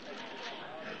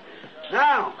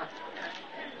 Now,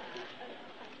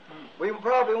 We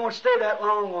probably won't stay that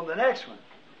long on the next one.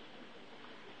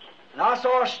 And I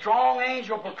saw a strong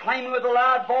angel proclaiming with a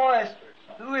loud voice,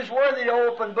 who is worthy to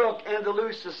open book and to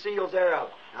loose the seals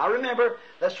thereof. Now remember,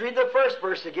 let's read the first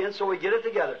verse again so we get it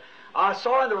together. I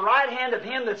saw in the right hand of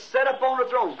him that sat upon the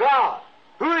throne, God.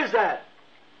 Who is that?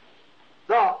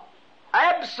 The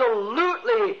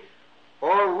absolutely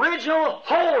original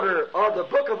holder of the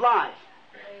book of life.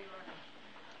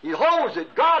 He holds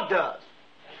it. God does.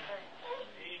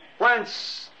 When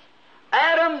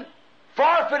Adam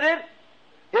forfeited,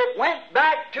 it went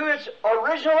back to its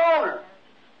original owner.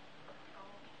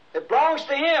 It belongs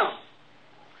to him.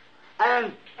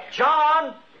 And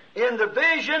John, in the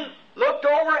vision, looked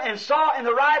over and saw in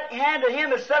the right hand of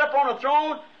him that sat upon a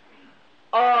throne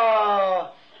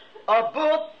a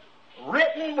book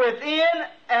written within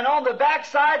and on the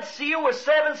backside sealed with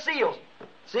 7 seals.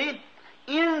 See?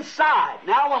 Inside.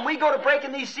 Now when we go to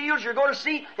breaking these seals, you're going to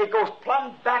see it goes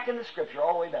plumb back in the Scripture,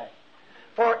 all the way back.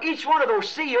 For each one of those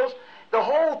seals, the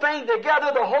whole thing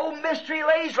together, the whole mystery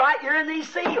lays right here in these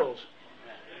seals.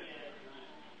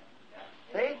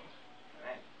 See?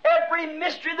 Every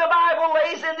mystery of the Bible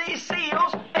lays in these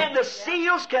seals, and the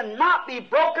seals cannot be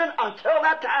broken until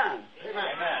that time. Amen.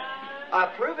 I'll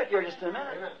prove it here just in a minute.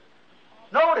 Amen.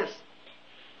 Notice.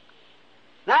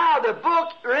 Now the book,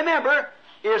 remember,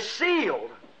 is sealed.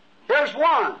 Here's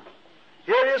one.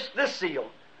 Here is this seal.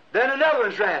 Then another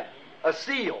one's wrapped. A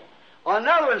seal.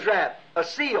 Another one's wrapped. A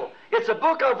seal. It's a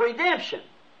book of redemption.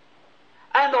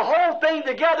 And the whole thing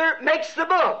together makes the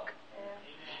book.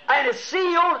 And it's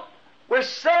sealed with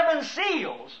 7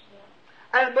 seals.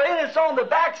 And but it's on the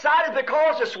backside is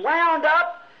because it's wound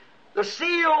up. The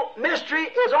seal mystery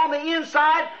is on the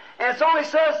inside, and it only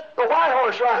says the white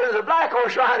horse rider, the black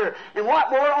horse rider, and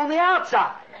what more on the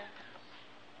outside.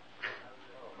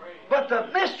 But the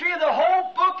mystery of the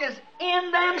whole book is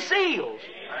in them seals.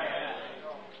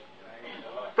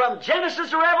 From Genesis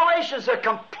to Revelation, the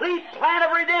complete plan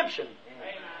of redemption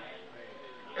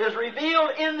is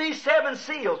revealed in these 7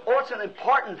 seals. Oh, it's an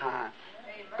important time.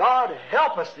 God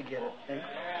help us to get it.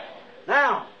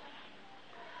 Now,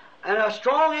 and a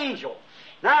strong angel.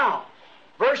 Now,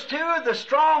 verse 2, the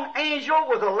strong angel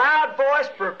with a loud voice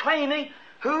proclaiming,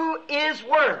 who is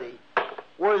worthy?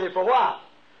 Worthy for what?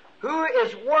 Who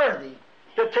is worthy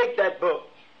to take that book?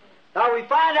 Now we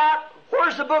find out,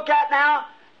 where's the book at now?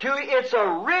 To its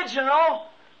original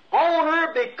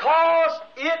owner, because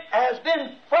it has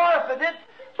been forfeited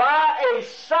by a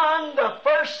son, the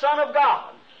first son of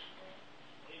God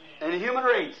in the human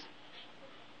race.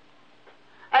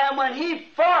 And when he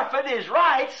forfeited his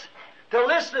rights to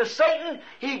listen to Satan,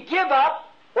 he give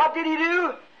up. What did he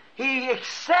do? He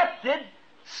accepted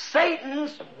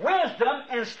Satan's wisdom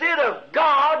instead of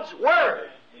God's Word.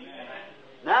 Amen.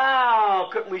 Now,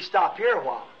 couldn't we stop here a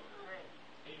while?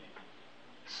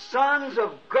 Sons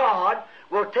of God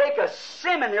will take a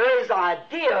seminary's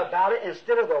idea about it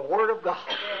instead of the Word of God.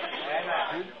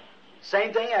 Amen.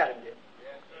 Same thing Adam did.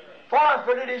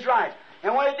 Forfeited his rights.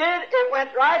 And when it did, it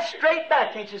went right straight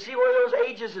back. Can't you see where those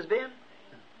ages has been?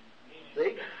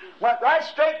 See? Went right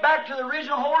straight back to the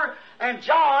original holder. And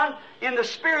John, in the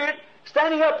Spirit,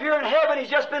 standing up here in heaven, he's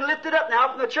just been lifted up now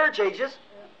from the church ages.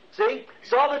 See?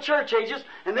 Saw the church ages.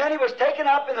 And then he was taken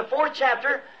up in the 4th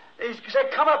chapter. He said,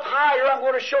 come up higher. I'm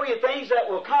going to show you things that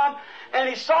will come. And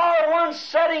he saw one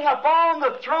sitting upon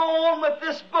the throne with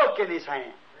this book in his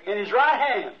hand, in his right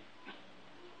hand.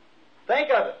 Think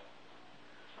of it.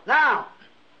 Now,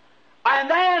 and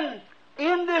then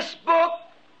in this book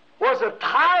was a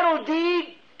title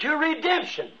deed to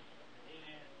redemption.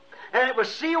 And it was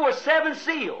sealed with 7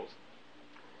 seals.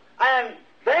 And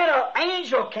then an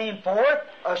angel came forth,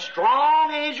 a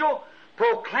strong angel,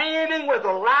 proclaiming with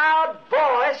a loud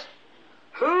voice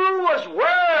who was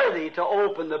worthy to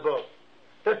open the book,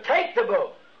 to take the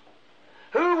book,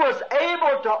 who was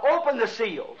able to open the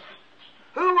seals,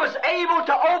 who was able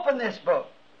to open this book.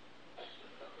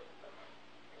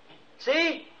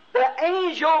 See, the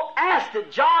angel asked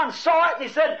it. John saw it and he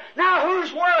said, now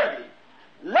who's worthy?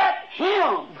 Let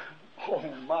him. Oh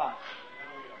my.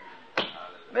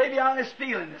 Maybe I'm just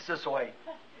feeling this way.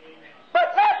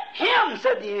 But let him,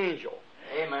 said the angel.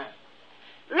 Amen.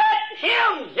 Let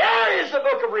him. Here is the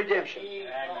book of redemption.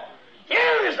 Amen.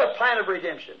 Here is the plan of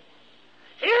redemption.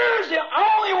 Here's the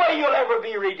only way you'll ever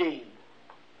be redeemed.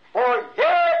 For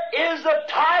here is the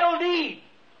title deed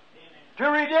to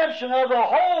redemption of the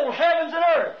whole heavens and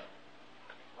earth.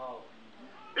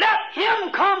 Let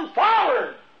him come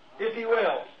forward, if he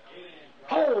will.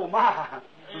 Oh my.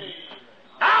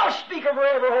 I'll speak of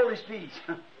forever holy speech.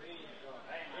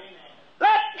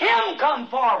 Let him come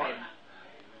forward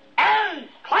and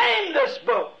claim this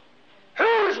book.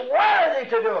 Who's worthy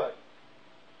to do it?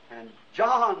 And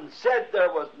John said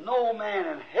there was no man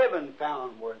in heaven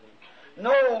found worthy.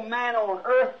 No man on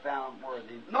earth found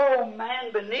worthy. No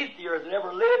man beneath the earth that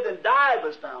ever lived and died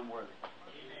was found worthy.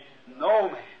 No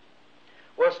man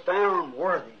was found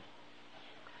worthy.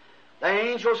 The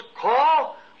angel's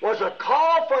call was a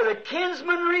call for the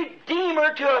kinsman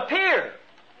redeemer to appear.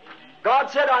 God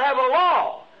said, I have a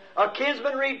law. A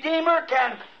kinsman redeemer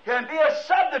can be a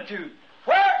substitute.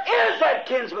 Where is that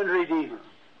kinsman redeemer?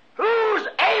 Who's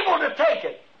able to take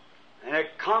it? And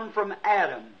it come from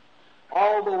Adam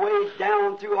all the way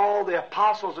down through all the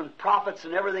apostles and prophets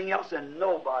and everything else, and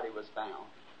nobody was found.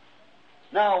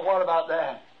 Now, what about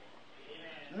that?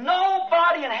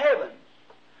 Nobody in heaven,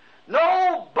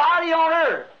 nobody on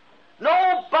earth,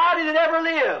 nobody that ever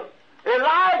lived.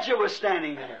 Elijah was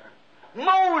standing there.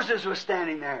 Moses was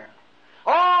standing there.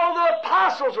 All the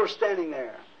apostles were standing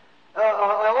there.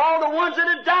 All the ones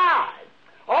that had died.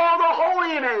 All the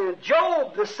holy men,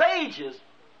 Job, the sages.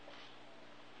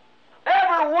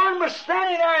 Everyone was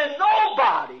standing there and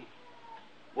nobody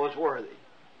was worthy.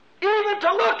 Even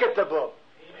to look at the book.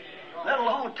 Let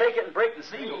alone take it and break the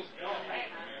seals.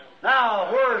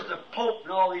 Now, where's the Pope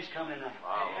and all these coming in?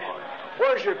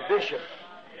 Where's your bishop?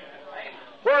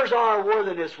 Where's our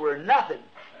worthiness? We're nothing.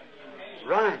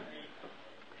 Right.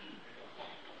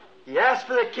 He asked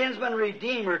for the kinsman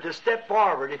redeemer to step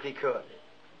forward if he could.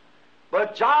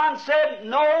 But John said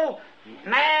no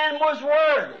man was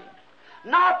worthy.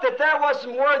 Not that there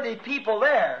wasn't worthy people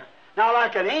there. Now,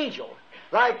 like an angel.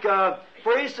 Like,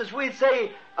 for instance, we'd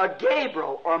say a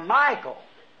Gabriel or Michael.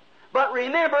 But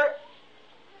remember,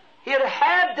 it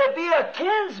had to be a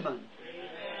kinsman.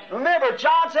 Remember,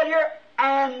 John said here,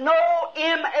 and no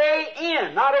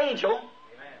M-A-N, not angel,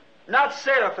 not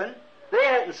seraphim. They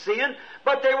hadn't sinned,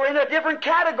 but they were in a different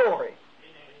category.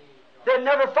 They'd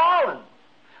never fallen.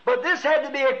 But this had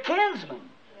to be a kinsman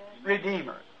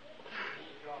redeemer.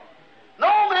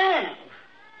 No man,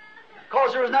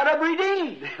 because there was none of them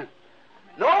redeemed.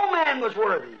 No man was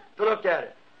worthy to look at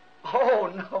it.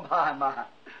 Oh, no, my.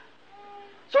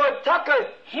 So it took a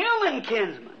human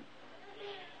kinsman.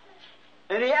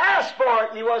 And he asked for it,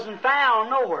 and he wasn't found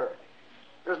nowhere.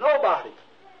 There's nobody.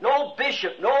 No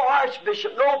bishop, no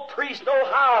archbishop, no priest, no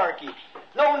hierarchy,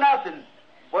 no nothing.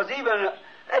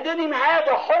 It didn't even have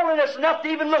the holiness enough to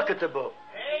even look at the book.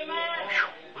 Amen.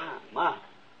 My.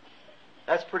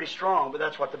 That's pretty strong, but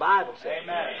that's what the Bible said.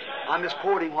 Amen. I'm just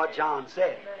quoting what John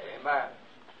said. Amen.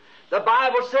 The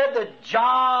Bible said that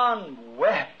John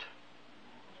wept.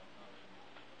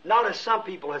 Not as some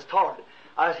people has taught it.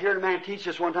 I was hearing a man teach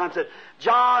this one time, said,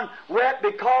 John wept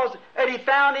because that he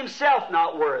found himself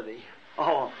not worthy.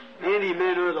 Oh, any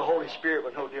man under the Holy Spirit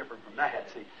was no different from that,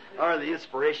 see. Or the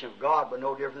inspiration of God was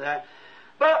no different than that.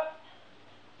 But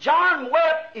John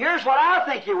wept, here's what I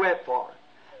think he wept for.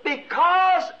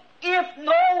 Because if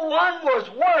no one was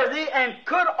worthy and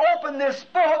could open this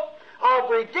book of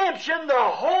redemption, the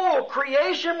whole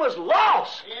creation was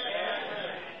lost.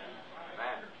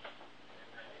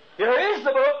 Here is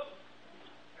the book.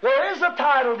 There is the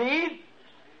title deed.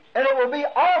 And it will be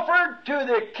offered to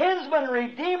the kinsman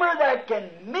redeemer that can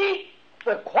meet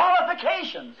the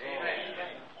qualifications.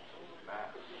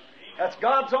 That's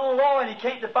God's own law, and he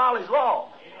can't defile his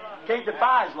law. Can't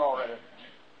defy his law, rather.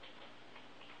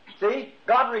 See?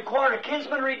 God required a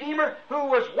kinsman redeemer who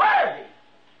was worthy,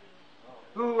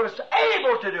 who was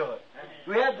able to do it,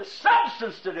 who had the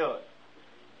substance to do it.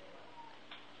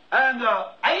 And the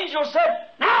angel said,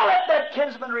 now let that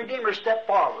kinsman redeemer step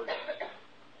forward.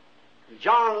 And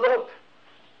John looked,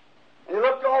 and he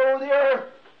looked all over the earth.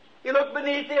 He looked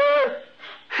beneath the earth,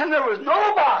 and there was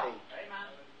nobody.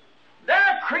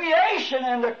 Their creation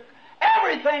and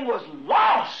everything was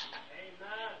lost.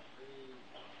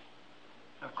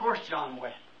 Of course, John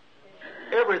wept.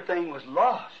 Everything was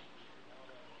lost.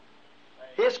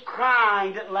 His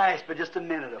crying didn't last but just a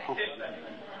minute.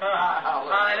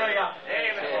 Hallelujah.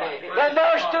 Then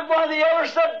there stood one of the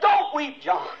elders and said, don't weep,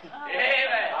 John.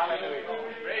 Amen. Hallelujah.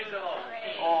 Praise the Lord.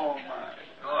 Oh,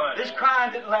 my. This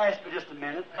crying didn't last but just a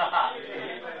minute.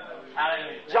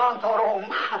 John thought, oh,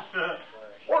 my.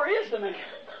 Where is the man?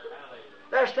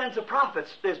 There stands the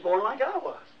prophets that's born like I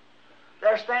was.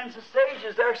 There stands the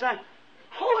sages. There saying,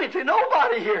 holy to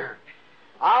nobody here.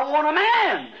 I want a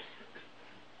man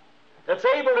that's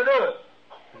able to do it.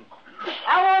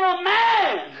 I want a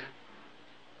man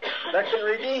that can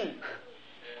redeem.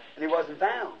 And he wasn't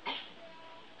found.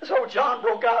 So John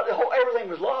broke out. Everything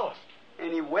was lost.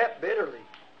 And he wept bitterly.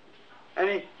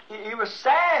 And he was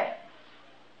sad.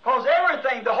 Because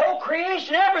everything, the whole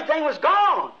creation, everything was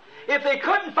gone. If they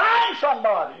couldn't find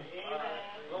somebody.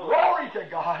 Glory to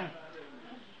God.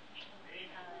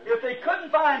 If they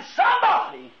couldn't find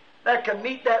somebody that could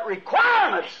meet that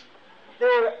requirements,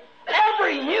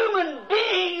 every human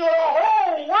being of the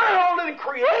whole world and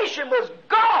creation was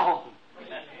gone.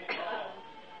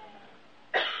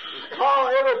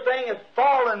 Because everything had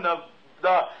fallen,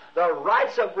 the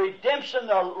rights of redemption,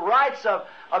 the rights of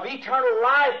eternal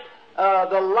life,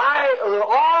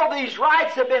 all these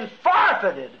rights have been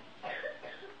forfeited.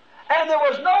 And there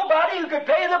was nobody who could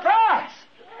pay the price.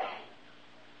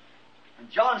 And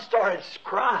John started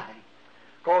crying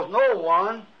because no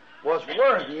one was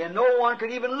worthy and no one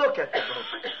could even look at the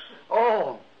book.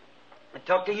 Oh, it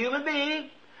took a human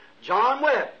being. John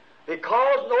wept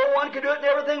because no one could do it and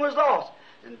everything was lost.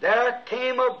 And there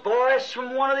came a voice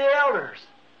from one of the elders,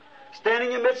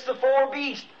 standing amidst the four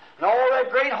beasts and all that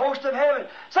great host of heaven,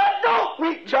 said, "Don't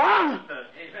weep, John."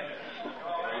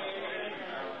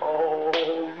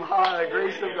 Oh, my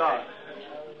grace of God.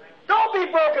 Don't be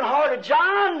broken-hearted,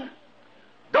 John.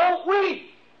 Don't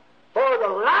weep, for the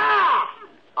Lion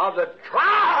of the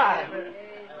tribe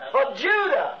of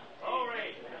Judah,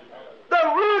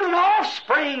 the root and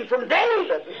offspring from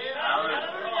David,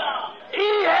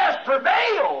 he has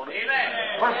prevailed.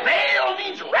 Amen. Prevail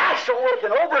means wrestle with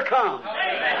and overcome.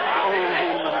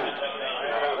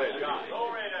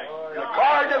 In the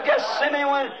Garden of Gethsemane,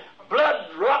 when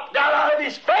blood dropped out of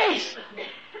his face,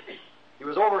 he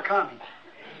was overcoming.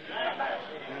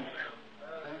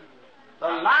 The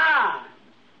Lion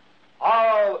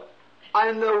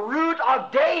and the root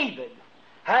of David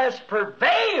has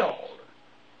prevailed,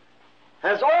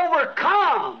 has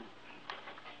overcome,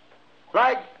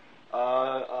 like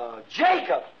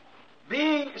Jacob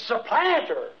being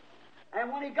supplanter.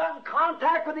 And when he got in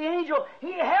contact with the angel,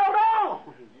 he held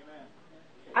on.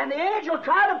 And the angel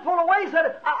tried to pull away and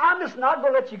said, "I'm just not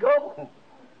going to let you go."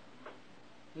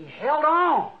 He held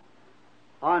on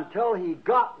until he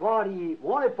got what he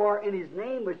wanted for, and his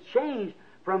name was changed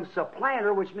from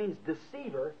supplanter, which means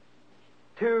deceiver,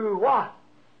 to what?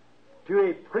 To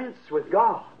a prince with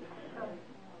God.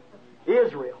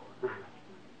 Israel.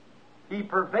 He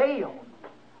prevailed.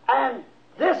 And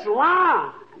this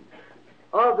Lion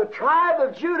of the tribe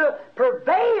of Judah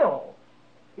prevailed.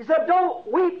 He said, "Don't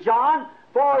weep, John,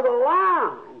 for the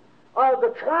Lion of the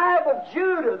tribe of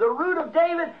Judah, the root of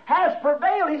David, has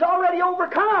prevailed." He's already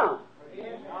overcome.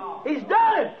 He's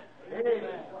done it.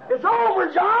 It's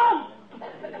over, John.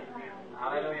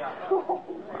 Hallelujah.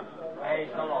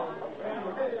 Praise the Lord.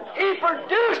 He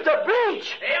produced a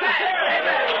breach.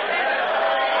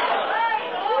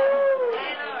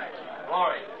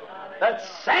 Glory. That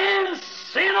sends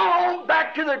sin on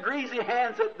back to the greasy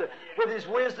hands with his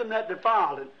wisdom that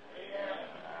defiled it.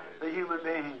 The human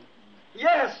being.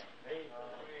 Yes.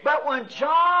 But when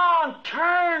John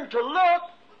turned to look,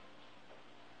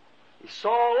 he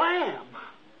saw a lamb.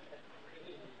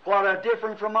 What a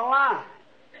difference from a lion.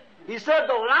 He said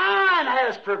the lion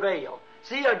has prevailed.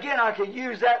 See, again, I could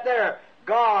use that there.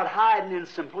 God hiding in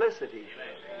simplicity.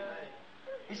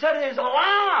 He said it is a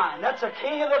lion. That's a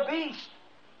king of the beast.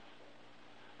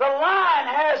 The lion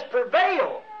has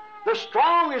prevailed. The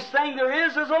strongest thing there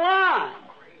is a lion.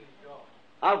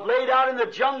 I've laid out in the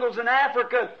jungles in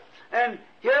Africa and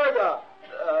hear the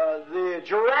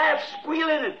giraffe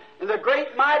squealing and the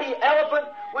great mighty elephant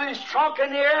with his trunk in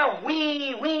the air,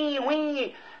 wee, wee,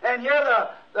 wee, and hear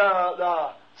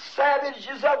the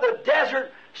savages of the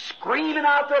desert screaming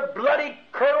out their bloody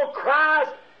curdle cries,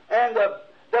 and the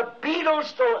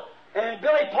beetles and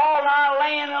Billy Paul and I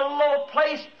laying in a little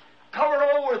place covered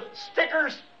over with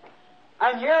stickers,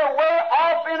 and here way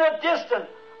off in a distance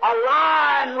a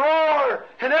lion roar,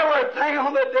 and everything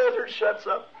on the desert shuts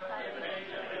up.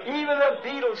 Even the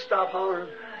beetles stop hollering.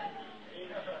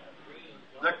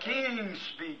 The King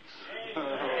speaks.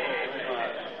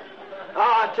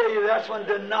 I tell you, that's when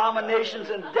denominations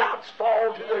and doubts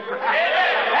fall to the ground.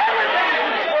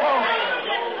 Everything is wrong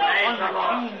when the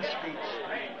King speaks.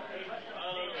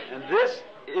 And this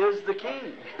is the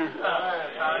King.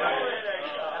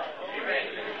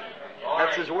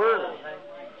 That's His Word.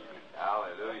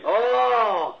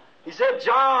 Oh, He said,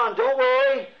 "John, don't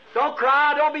worry. Don't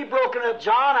cry. Don't be broken up,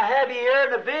 John. I have you here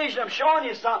in a vision. I'm showing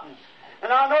you something.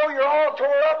 And I know you're all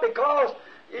tore up because,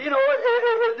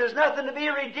 there's nothing to be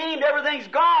redeemed. Everything's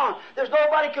gone. There's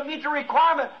nobody can meet the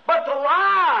requirement but the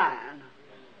Lion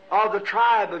of the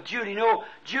tribe of Judah."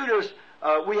 Judah's,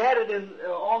 we had it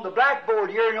on the blackboard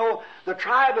here, the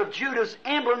tribe of Judah's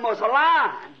emblem was a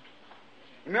lion.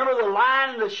 Remember the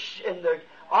lion and the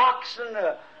ox and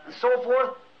so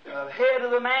forth, head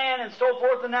of the man and so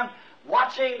forth, and them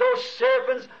watching those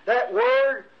serpents, that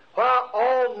word, while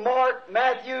all Mark,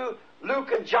 Matthew,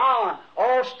 Luke, and John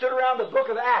all stood around the book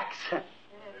of Acts.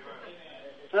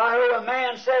 And I heard a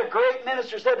man say, a great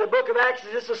minister said, the book of Acts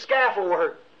is just a scaffold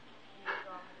work.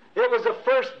 It was the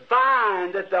first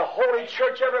vine that the Holy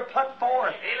Church ever put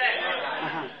forth.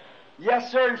 Amen.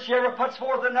 Yes, sir, and she ever puts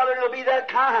forth another, it'll be that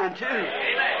kind, too.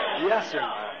 Amen. Yes,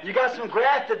 sir. You got some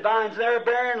grafted vines there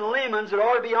bearing lemons that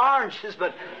ought to be oranges,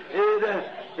 but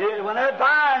when that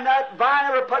vine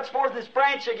ever puts forth its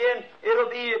branch again, it'll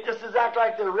be just exactly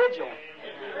like the original.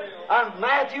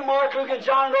 Matthew, Mark, Luke, and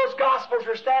John, those Gospels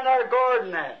are standing there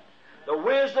guarding that. The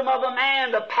wisdom of a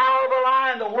man, the power of a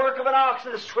lion, the work of an ox,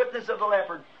 and the swiftness of the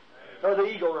leopard. Or the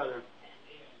eagle, rather.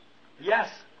 Yes,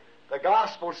 the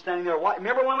Gospel's standing there.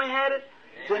 Remember when we had it?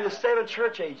 It's in the 7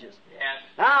 church ages. Yes.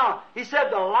 Now, he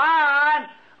said the line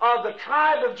of the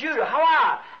tribe of Judah.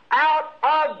 How? Out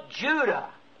of Judah.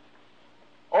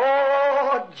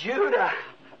 Oh, Judah.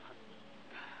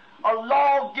 A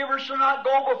lawgiver shall not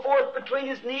go before between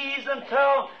his knees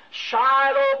until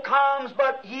Shiloh comes,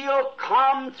 but he'll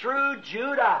come through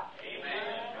Judah.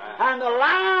 Amen. And the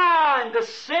line, the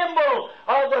symbol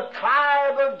of the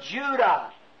tribe of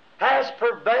Judah, has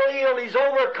prevailed. He's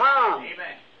overcome.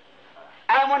 Amen.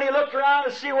 And when he looked around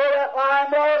to see where that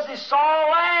line was, he saw a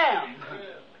lamb.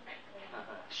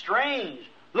 Strange.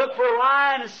 Look for a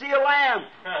lion and see a lamb.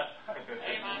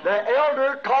 The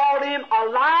elder called him a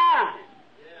lion.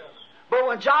 But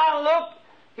when John looked,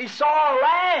 he saw a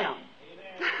lamb.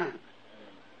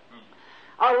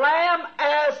 A lamb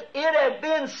as it had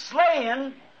been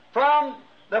slain from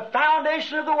the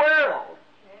foundation of the world.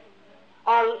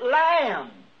 A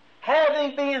lamb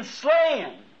having been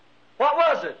slain. What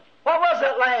was it? What was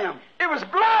that lamb? It was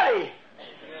bloody.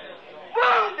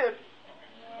 Wounded.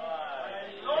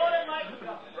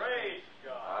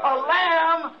 A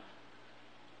lamb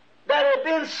that had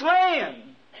been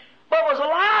slain, but was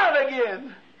alive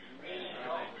again.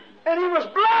 And he was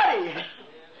bloody.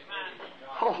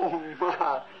 Oh,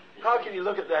 my. How can you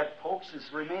look at that, folks?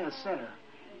 It's remain a sinner.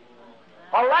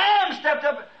 A lamb stepped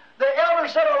up. The elder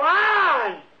said, a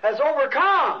lion has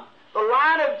overcome. The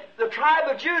lion of the tribe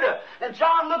of Judah. And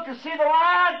John looked to see the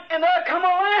lion, and there come a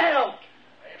lamb.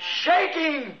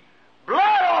 Shaking.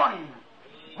 Blood on him.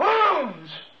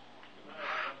 Wounds.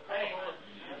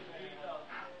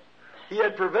 He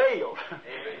had prevailed.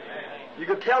 You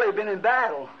could tell he had been in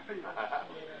battle.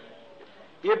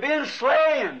 He had been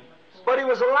slain, but he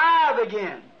was alive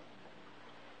again.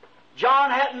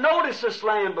 John hadn't noticed this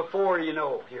lamb before, you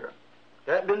know, here.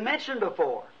 It hadn't been mentioned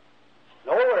before.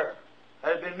 Nowhere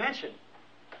had it been mentioned.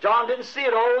 John didn't see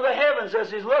it all over the heavens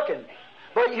as he's looking.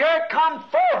 But here it come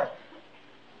forth.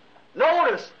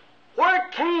 Notice, where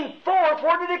it came forth,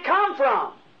 where did it come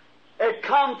from? It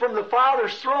come from the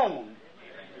Father's throne.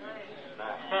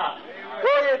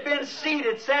 Where he had been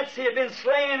seated since he had been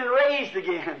slain and raised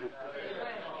again.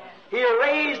 He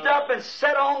raised up and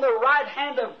sat on the right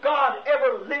hand of God,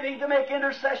 ever living to make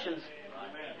intercessions.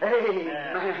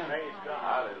 Amen.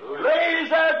 Lays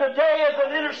there today as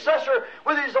an intercessor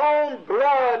with his own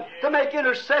blood to make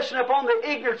intercession upon the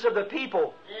ignorance of the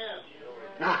people.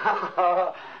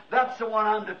 That's the one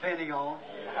I'm depending on.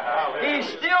 He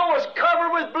still was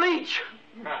covered with bleach.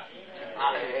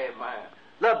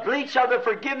 The bleach of the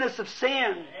forgiveness of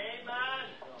sin.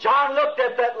 John looked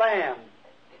at that lamb,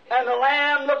 and the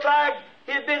lamb looked like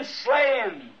he had been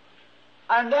slain.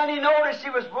 And then he noticed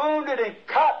he was wounded and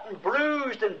cut and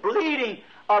bruised and bleeding,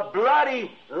 a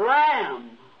bloody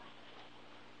lamb.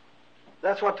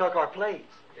 That's what took our place.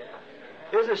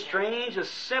 Isn't it strange? A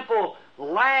simple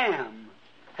lamb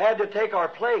had to take our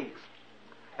place.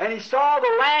 And he saw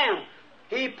the lamb.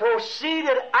 He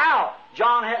proceeded out.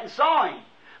 John hadn't saw him,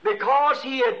 because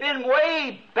he had been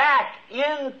way back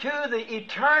into the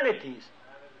eternities,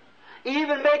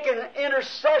 even making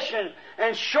intercession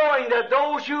and showing that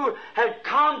those who had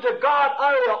come to God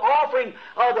under the offering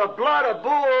of the blood of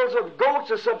bulls, of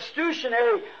goats, a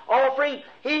substitutionary offering,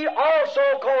 he also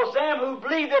calls them who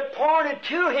believed it pointed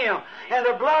to him, and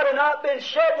the blood had not been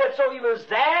shed yet, so he was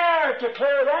there to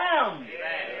clear them. Amen.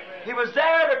 He was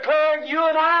there to clear you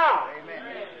and I.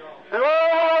 Amen. And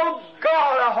oh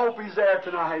God, I hope he's there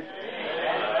tonight.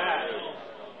 Amen.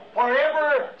 For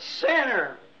every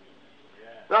sinner,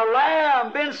 the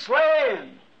lamb been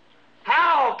slain.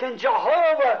 How can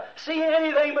Jehovah see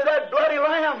anything but that bloody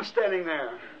lamb standing there?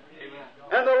 Amen.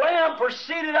 And the lamb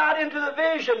proceeded out into the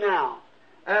vision now,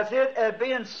 as it had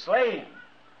been slain.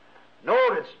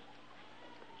 Notice,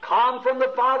 come from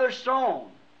the Father's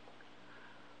throne.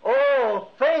 Oh,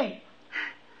 think.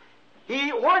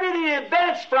 Where did he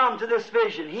advance from to this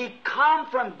vision? He come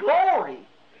from glory.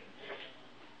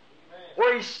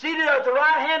 Where he's seated at the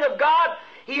right hand of God,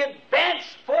 he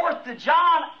advanced forth to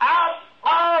John out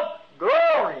of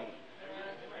glory.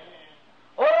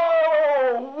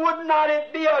 Oh, would not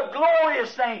it be a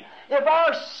glorious thing if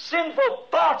our sinful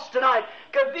thoughts tonight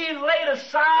could be laid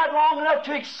aside long enough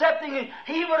to accepting Him?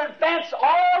 He would advance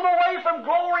all the way from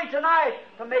glory tonight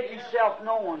to make Himself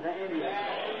known to any of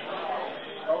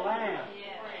us. The Lamb.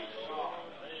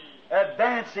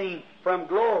 Advancing from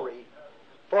glory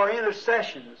for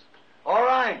intercessions. All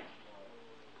right.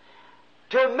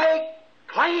 To make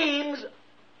claims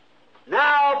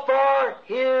now for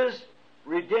His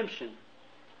redemption.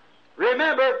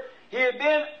 Remember, He had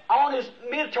been on His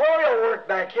mediatorial work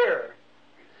back here.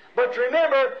 But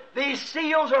remember, these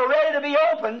seals are ready to be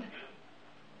opened,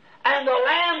 and the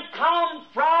Lamb come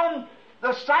from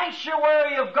the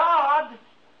sanctuary of God,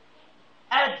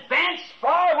 advance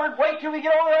forward, wait till we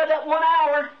get over there that 1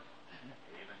 hour.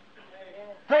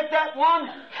 Take that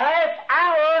 1/2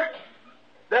 hour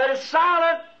that is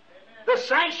silent, the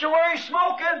sanctuary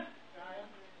smoking,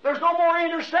 there's no more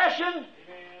intercession,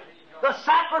 the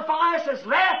sacrifice is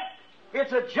left,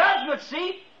 it's a judgment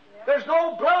seat, there's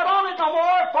no blood on it no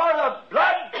more, for the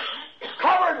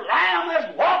blood-covered Lamb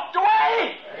has walked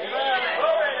away.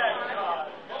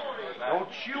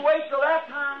 Don't you wait till that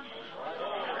time.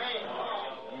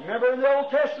 Remember in the Old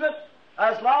Testament,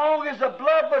 as long as the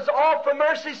blood was off the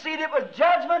mercy seat, it was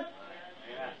judgment.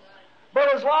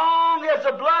 But as long as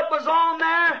the blood was on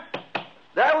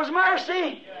there was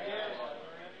mercy.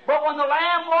 But when the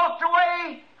Lamb walked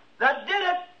away, that did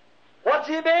it. What's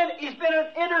He been? He's been an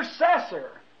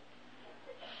intercessor.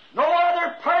 No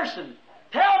other person.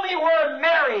 Tell me where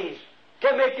Mary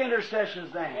can make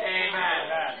intercessions then.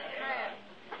 Amen.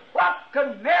 What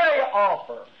could Mary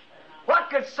offer? What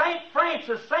could St.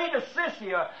 Francis, St.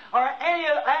 Assisia, or any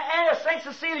St.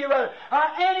 Cecilia,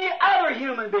 or any other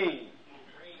human being?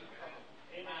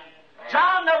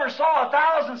 John never saw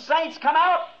 1,000 saints come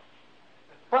out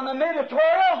from the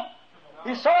mediatorial.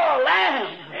 He saw a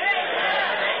lamb.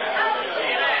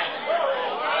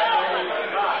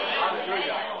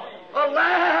 A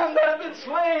lamb that had been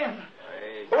slain.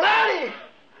 Bloody.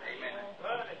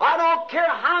 I don't care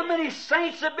how many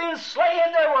saints have been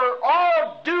slain, they were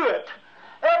all do it.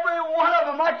 Every one of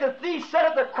them, like the thief said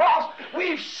at the cross,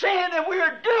 we've sinned and we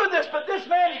are doing this, but this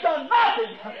man's done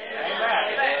nothing.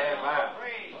 Amen.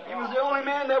 He was the only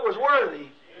man that was worthy.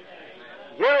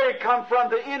 Here he come from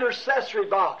the intercessory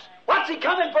box. What's he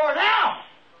coming for now?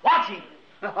 What's he?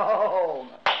 Oh.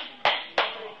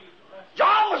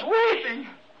 John was weeping.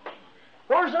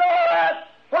 Where's it all at?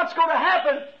 What's going to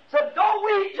happen? Said, don't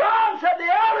weep, John, said the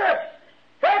elder.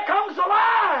 Here comes the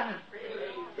lion.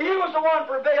 He was the one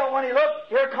prevailed when he looked.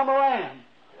 Here come a lamb.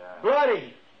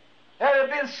 Bloody. Had it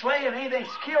been slain, anything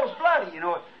kills bloody. You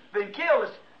know, it's been killed,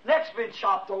 its neck's been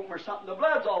chopped open or something. The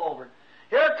blood's all over.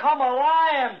 Here come a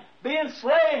lion being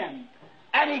slain.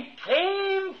 And he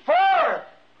came forth.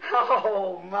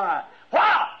 Oh, my.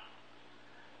 What?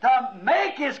 To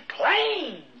make his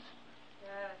claims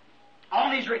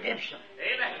on his redemption.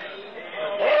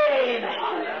 Amen.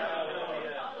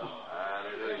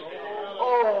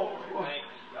 Oh,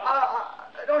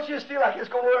 don't you just feel like it's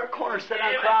going to a corner, sit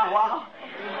down and cry a while?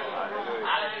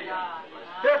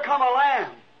 Here come a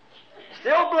lamb,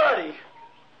 still bloody.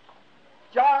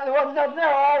 John, there wasn't nothing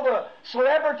there. All the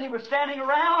celebrity was standing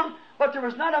around, but there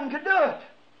was none of them could do it.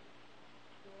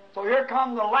 So here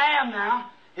come the lamb now.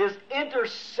 His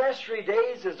intercessory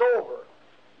days is over.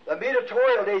 The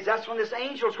mediatorial days, that's when this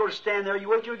angel's going to stand there. You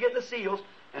wait till you get the seals,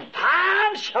 and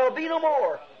time shall be no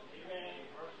more.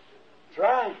 That's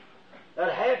right.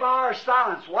 That half-hour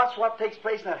silence. Watch what takes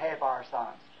place in that half-hour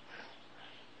silence.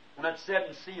 And that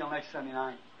 7th seal next Sunday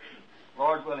night.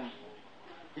 Lord willing.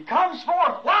 He comes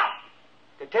forth. What?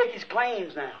 To take his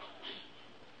claims now.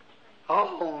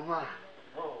 Oh, my.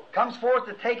 Comes forth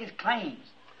to take his claims.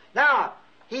 Now,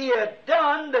 he had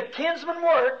done the kinsman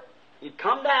work. He'd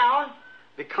come down,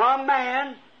 become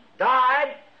man,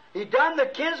 died. He'd done the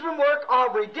kinsman work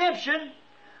of redemption,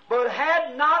 but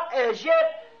had not as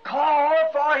yet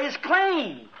called for his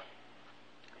claim.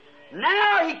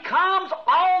 Now he comes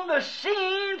on the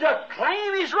scene to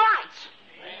claim his rights.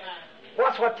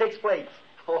 Watch what takes place.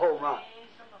 Oh, my.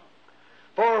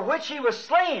 For which he was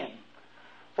slain.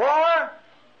 For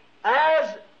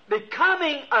as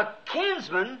becoming a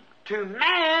kinsman to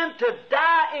man to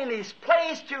die in his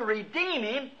place to redeem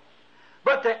him,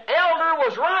 but the elder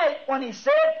was right when he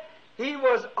said he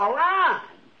was a lion.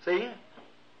 See?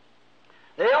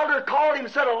 The elder called him,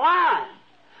 said a lion,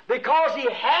 because he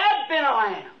had been a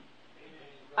lamb,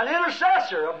 an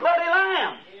intercessor, a bloody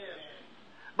lamb.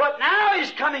 But now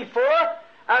he's coming forth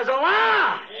as a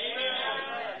lion.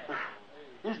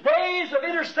 His days of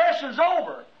intercession's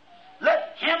over.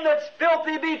 Let him that's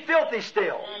filthy be filthy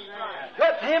still.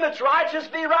 Let him that's righteous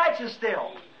be righteous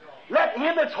still. Let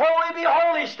him that's holy be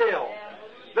holy still.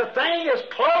 The thing is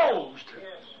closed.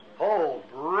 Oh,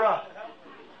 bruh.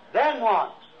 Then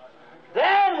what?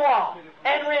 Then what?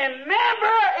 And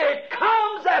remember, it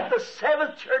comes at the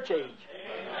seventh church age.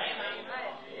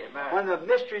 When the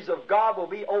mysteries of God will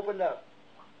be opened up.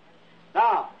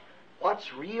 Now,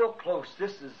 what's real close?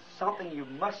 This is something you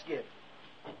must get.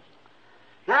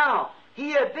 Now,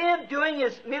 he had been doing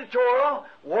his mediatorial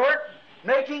work,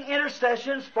 making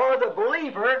intercessions for the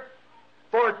believer.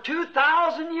 For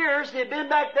 2,000 years, he had been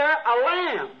back there a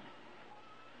lamb.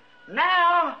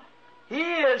 Now, he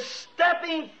is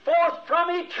stepping forth from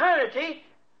eternity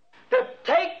to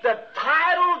take the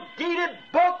title deeded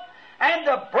book and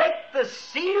to break the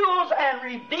seals and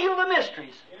reveal the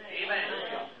mysteries. Amen.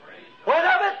 When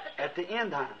of it? At the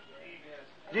end time.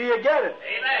 Do you get it?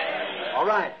 Amen. All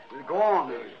right, we'll go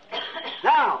on.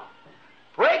 Now,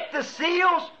 break the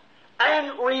seals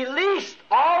and release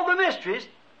all the mysteries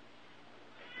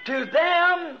to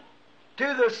them,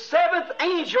 to the seventh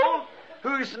angel,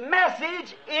 whose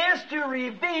message is to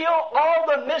reveal all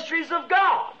the mysteries of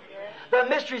God. The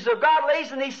mysteries of God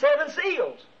lays in these seven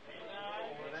seals.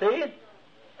 See?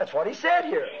 That's what he said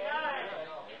here.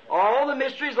 All the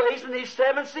mysteries lays in these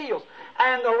seven seals.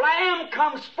 And the Lamb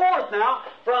comes forth now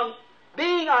from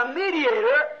being a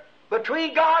mediator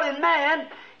between God and man.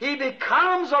 He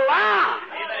becomes alive.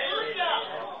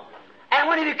 And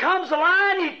when he becomes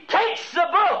alive, he takes the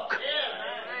book.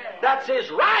 That's his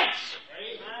rights.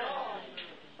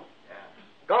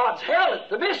 God's held it,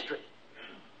 the mystery.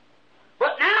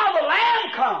 But now the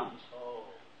Lamb comes.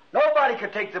 Nobody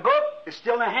could take the book. It's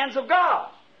still in the hands of God.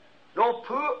 No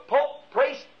pope,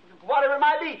 priest, whatever it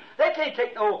might be. They can't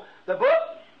take the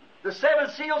book. The seven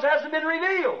seals hasn't been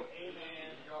revealed.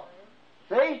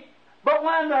 See? But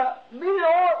when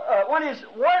his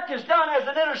work is done as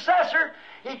an intercessor,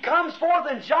 he comes forth,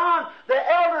 and John, the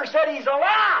elder, said he's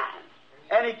alive.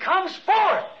 And he comes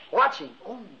forth. Watch him.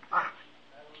 Oh, my.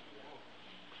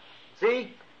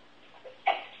 See?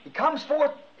 He comes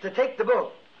forth to take the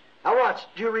book. Now watch.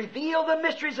 To reveal the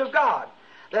mysteries of God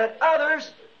that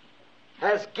others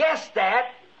has guessed at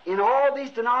in all these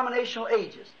denominational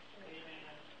ages.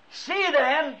 See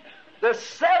then, the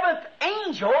seventh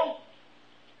angel,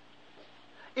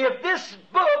 if this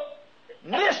book,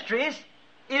 Mysteries,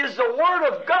 is the Word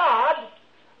of God,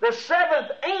 the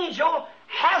seventh angel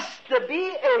has to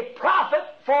be a prophet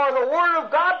for the Word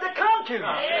of God to come to.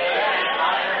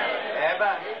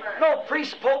 No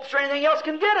priest, popes, or anything else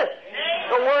can get it.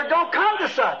 The Word don't come to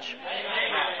such.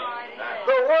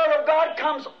 The Word of God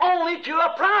comes only to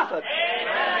a prophet.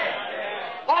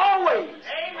 Always.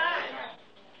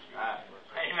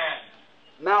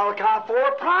 Malachi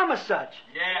 4 promised such.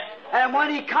 And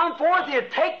when he come forth,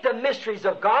 he'd take the mysteries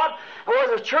of God,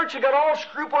 where the church had got all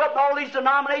screwed up in all these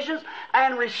denominations,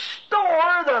 and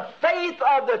restore the faith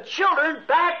of the children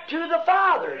back to the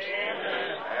fathers.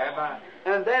 Amen.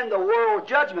 And then the world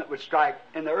judgment would strike,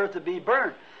 and the earth would be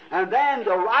burned. And then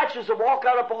the righteous would walk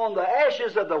out upon the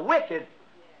ashes of the wicked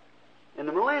in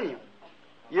the millennium.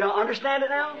 You understand it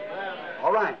now?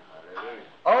 All right.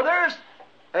 Others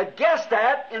had guessed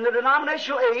that in the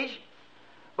denominational age,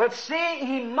 but see,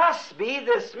 he must be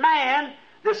this man,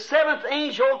 the seventh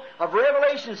angel of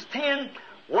Revelations 10,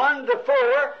 1 to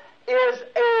 4, is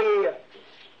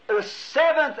the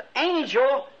seventh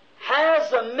angel has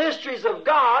the mysteries of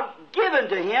God given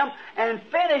to him and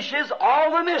finishes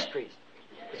all the mysteries.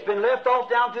 It's been left off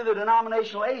down through the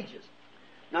denominational ages.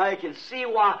 Now you can see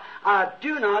why I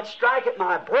do not strike at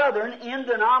my brethren in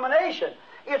denomination.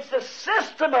 It's the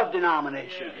system of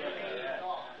denomination.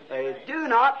 They do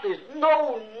not, there's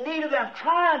no need of them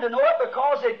trying to know it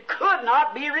because it could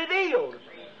not be revealed.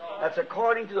 That's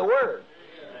according to the Word.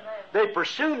 They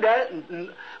presumed at it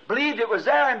and believed it was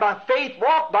there and by faith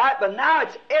walked by it, but now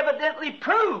it's evidently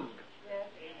proved.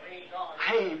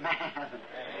 Amen.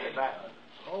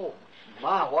 Oh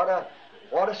my,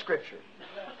 what a scripture.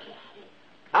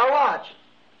 Now watch.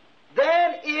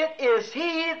 Then it is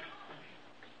he,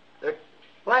 the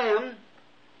Lamb,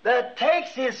 that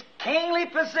takes his kingly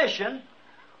position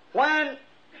when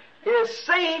his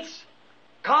saints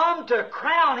come to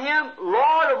crown him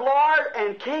Lord of Lords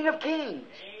and King of Kings.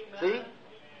 Amen.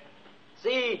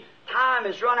 See, time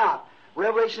has run out.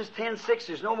 Revelations 10:6,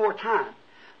 there's no more time.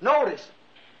 Notice,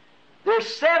 there's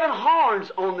 7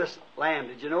 horns on this lamb.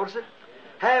 Did you notice it?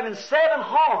 Having 7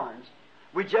 horns.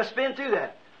 We've just been through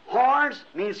that. Horns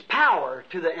means power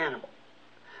to the animal.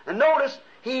 And notice,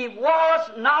 he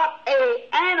was not an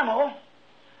animal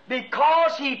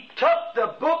because he took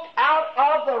the book out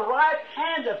of the right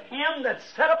hand of him that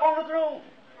sat upon the throne.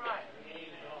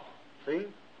 See?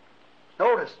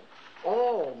 Notice.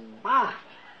 Oh, my.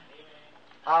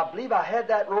 I believe I had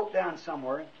that wrote down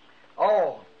somewhere.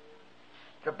 Oh,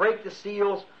 to break the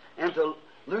seals and to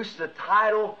loose the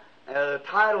title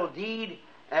deed,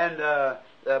 and the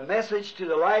message to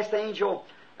the last angel.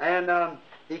 And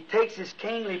he takes his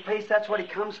kingly place. That's what he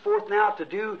comes forth now to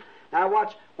do. Now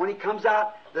watch, when he comes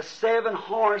out, the 7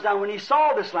 horns. Now when he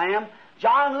saw this lamb,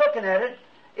 John looking at it,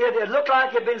 it looked like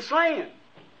it had been slain,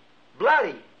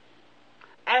 bloody.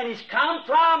 And he's come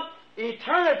from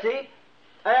eternity,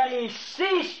 and he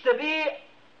ceased to be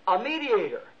a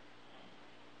mediator.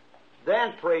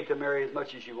 Then pray to Mary as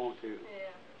much as you want to. Yeah.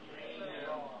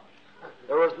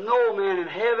 There was no man in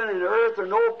heaven and earth, or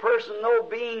no person, no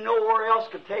being, nowhere else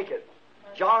could take it.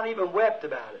 John even wept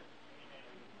about it.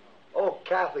 Oh,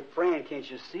 Catholic friend, can't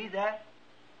you see that?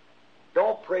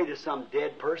 Don't pray to some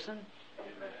dead person.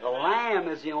 The Lamb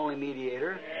is the only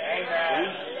mediator.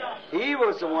 Amen. He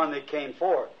was the one that came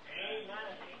forth.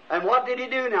 And what did he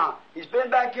do now? He's been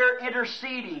back here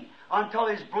interceding until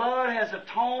his blood has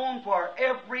atoned for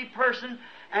every person,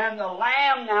 and the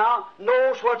Lamb now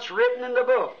knows what's written in the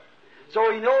book.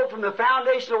 So he knows from the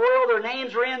foundation of the world their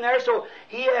names are in there, so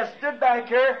he has stood back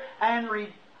here and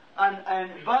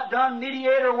done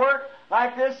mediator work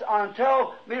like this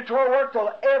until mediatorial work till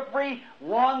every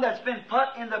one that's been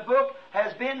put in the book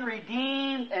has been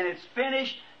redeemed and it's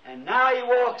finished, and now he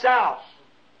walks out.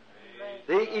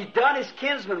 He's done his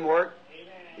kinsman work.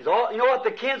 You know what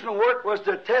the kinsman work was?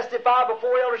 To testify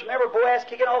before elders. Remember Boaz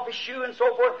kicking off his shoe and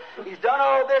so forth? He's done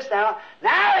all this now.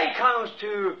 Now he comes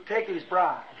to take his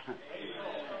bride.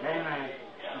 Amen.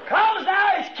 He comes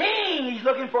now as king. He's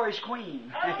looking for his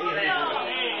queen.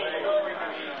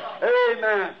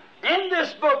 Amen. In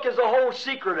this book is the whole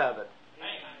secret of it.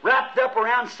 Wrapped up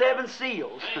around 7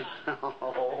 seals.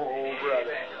 Oh,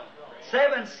 brother.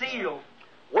 7 seals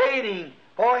waiting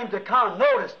for him to come.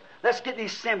 Notice, let's get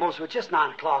these symbols. It's just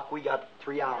 9 o'clock. We got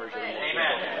 3 hours.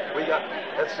 Amen.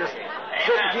 Let's just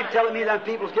keep telling me that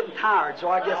people's getting tired, so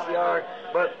I guess they are.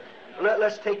 But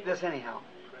let's take this anyhow.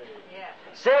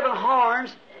 7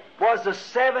 horns was the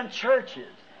 7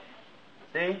 churches.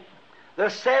 See? The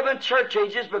 7 church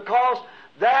ages, because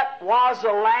that was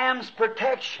the Lamb's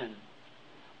protection.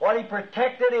 What he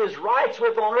protected his rights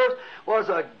with on earth was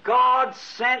a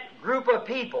God-sent group of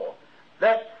people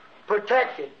that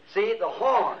protected, see, the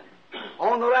horn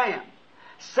on the Lamb.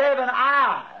 7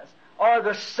 eyes are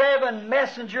the 7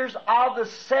 messengers of the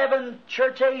 7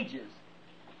 church ages.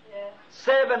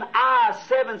 7 eyes,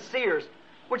 7 seers.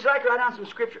 Would you like to write down some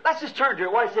scripture? Let's just turn to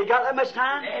it. Why do you say, got that much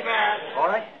time? Amen. All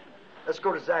right. Let's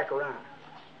go to Zechariah.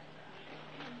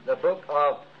 The book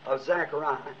of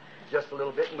Zechariah, just a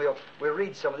little bit, and we'll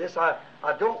read some of this. I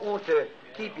don't want to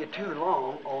keep you too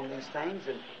long on these things,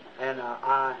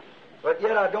 but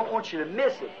yet I don't want you to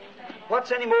miss it.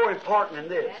 What's any more important than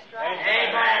this?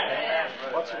 Amen.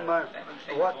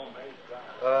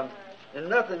 There's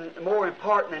nothing more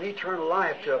important than eternal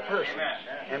life to a person,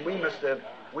 and we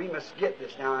must get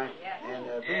this now and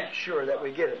be sure that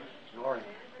we get it. All right.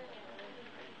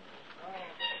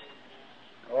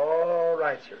 All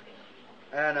right, sir.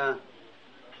 And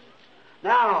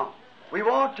now we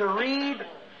want to read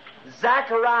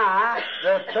Zechariah,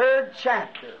 the 3rd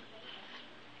chapter.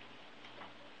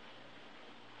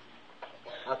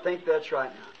 I think that's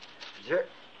right now.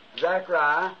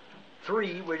 Zechariah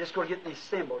 3. We're just going to get these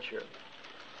symbols here.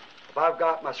 If I've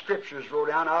got my scriptures wrote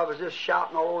down, I was just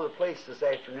shouting all over the place this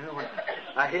afternoon when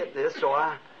I hit this, so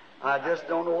I just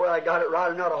don't know whether I got it right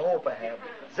or not. I hope I have.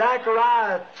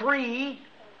 Zechariah 3.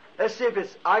 Let's see if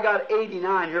it's, I got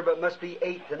 89 here, but it must be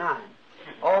 8 to 9.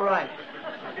 All right.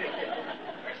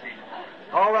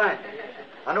 All right.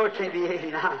 I know it can't be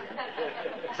 89.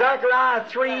 Zechariah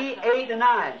 3, 8 to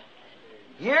 9.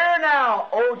 Hear now,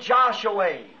 O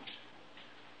Joshua,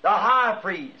 the high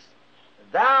priest,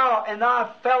 thou and thy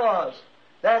fellows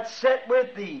that sit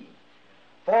with thee,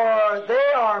 for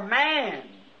they are man,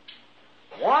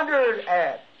 wondered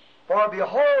at. For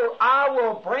behold, I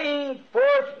will bring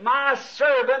forth my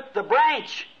servant, the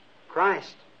branch,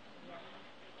 Christ.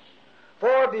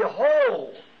 For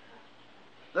behold,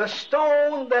 the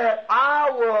stone that I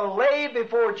will lay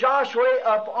before Joshua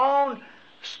upon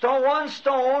one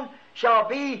stone shall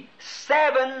be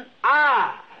 7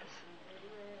 eyes.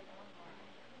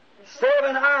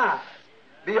 7 eyes.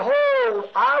 Behold,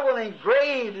 I will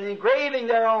engrave, the engraving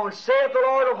thereon, saith the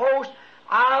Lord of hosts,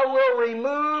 I will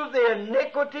remove the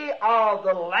iniquity of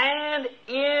the land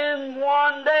in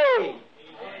one day.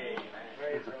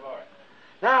 Praise the Lord.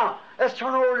 Now, let's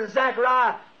turn over to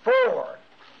Zechariah 4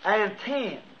 and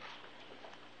 10.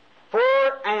 4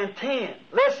 and 10.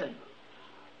 Listen.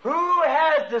 Who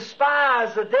has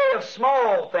despised the day of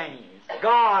small things?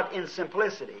 God in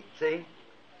simplicity. See?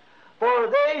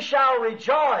 For they shall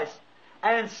rejoice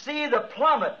and see the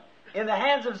plummet in the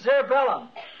hands of Zerubbabel,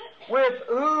 with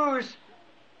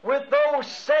those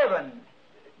 7.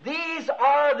 These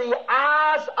are the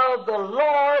eyes of the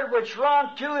Lord which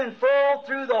run to and fro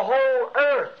through the whole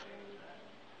earth.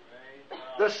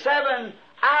 The 7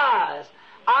 eyes.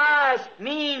 Eyes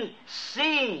mean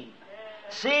seeing.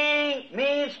 Seeing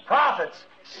means prophets,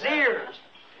 seers.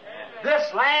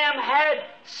 This lamb had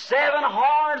 7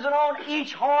 horns, and on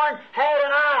each horn had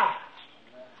an eye.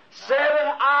 7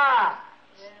 eyes.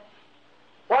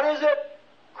 What is it?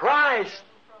 Christ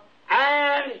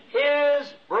and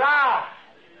His bride.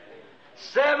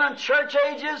 7 church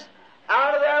ages.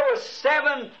 Out of there was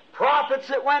 7 prophets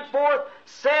that went forth,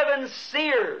 7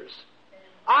 seers.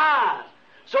 Eyes.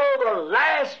 So the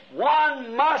last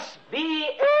one must be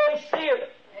a seer.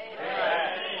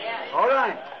 Amen. All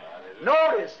right.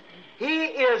 Notice, he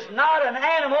is not an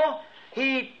animal.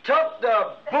 He took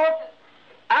the book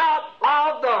out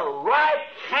of the right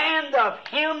hand of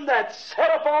Him that sat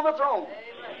upon the throne. Amen.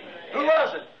 Who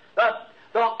was it?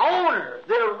 The owner,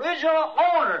 the original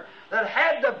owner that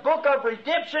had the book of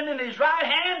redemption in his right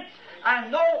hand,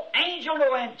 and no angel,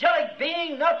 no angelic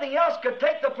being, nothing else could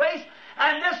take the place.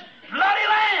 And this bloody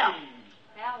lamb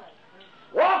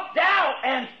walked out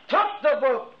and took the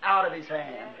book out of his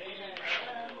hand.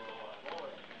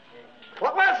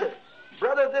 What was it?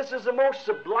 Brother, this is the most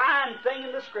sublime thing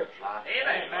in the Scripture.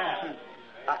 Amen.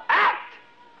 An act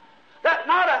that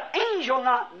not an angel,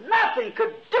 not nothing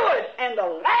could do it, and the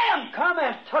Lamb come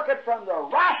and took it from the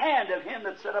right hand of Him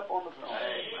that sat up on the throne.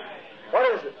 Amen. What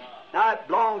is it? Now it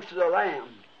belongs to the Lamb.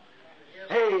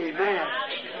 Amen.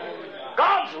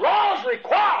 God's law is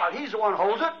required. He's the one who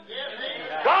holds it.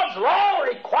 God's law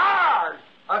required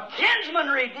a kinsman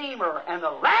redeemer, and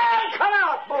the Lamb come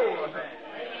out bold.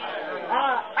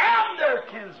 I am their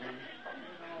kinsman.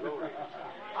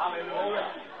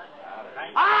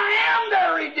 I am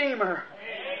their redeemer.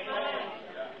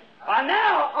 I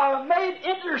now have made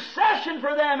intercession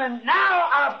for them, and now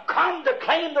I've come to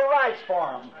claim the rights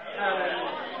for them.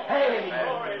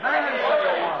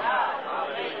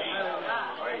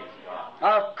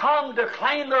 I've come to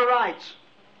claim the rights,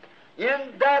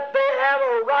 in that they have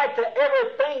a right to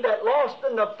everything that lost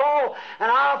in the fall,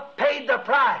 and I've paid the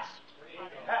price.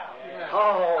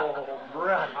 Oh,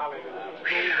 brother.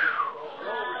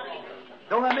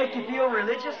 Don't that make you feel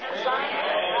religious?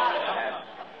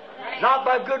 Not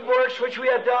by good works which we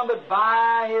have done, but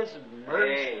by His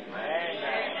mercy.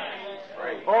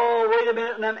 Oh, wait a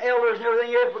minute, and them elders and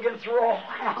everything else begin to throw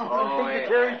around, and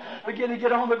dignitaries begin to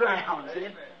get on the ground. See?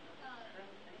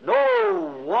 No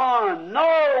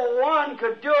one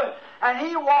could do it. And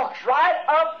he walks right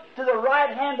up to the right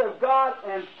hand of God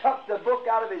and took the book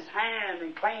out of his hand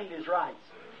and claimed his rights.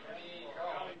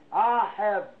 I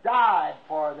have died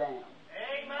for them.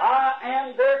 I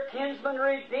am their kinsman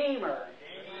redeemer.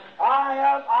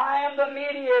 I am the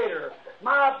mediator.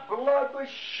 My blood was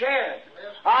shed.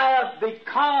 I have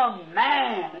become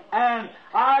man, and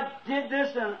I did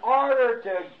this in order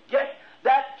to get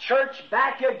that church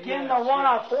back again, the one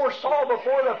I foresaw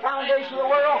before the foundation of the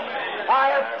world. I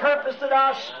have purposed it,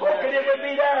 I've spoken it would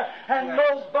be there, and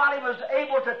nobody was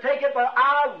able to take it, but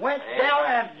I went down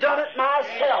and done it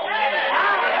myself.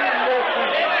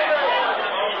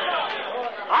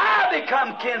 I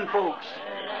become kinfolks.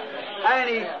 And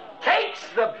he takes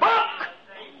the book.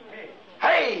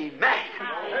 Hey, man.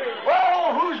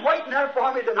 Oh, who's waiting there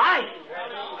for me tonight?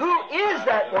 Who is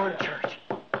that one, church,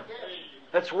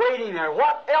 that's waiting there?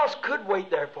 What else could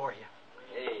wait there for you?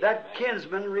 That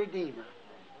kinsman redeemer.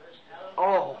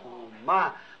 Oh,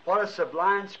 my. What a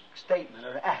sublime statement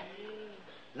or act.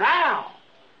 Now,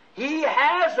 he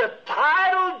has a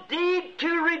title deed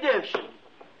to redemption.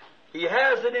 He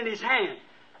has it in his hand.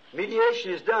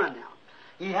 Mediation is done now.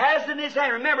 He has it in his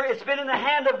hand. Remember, it's been in the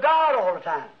hand of God all the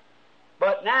time.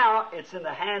 But now it's in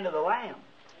the hand of the Lamb.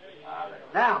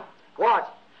 Now, watch.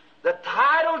 The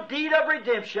title deed of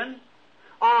redemption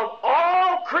of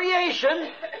all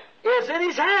creation is in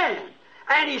his hand.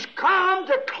 And he's come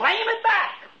to claim it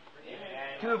back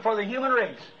for the human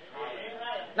race.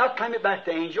 Not claim it back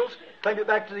to angels, claim it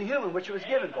back to the human which it was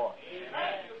given for.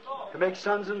 To make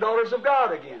sons and daughters of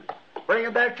God again. Bring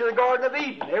them back to the Garden of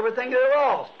Eden, everything they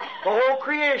lost. The whole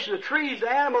creation, the trees, the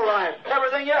animal life,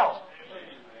 everything else.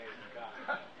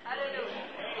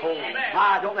 Oh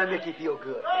my, don't that make you feel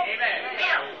good?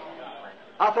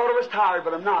 I thought I was tired,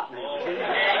 but I'm not now.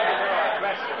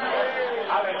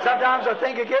 Sometimes I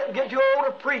think I get too old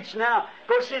to preach now.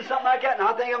 Go see something like that, and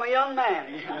I think I'm a young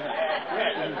man.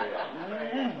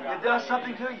 It does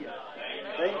something to you.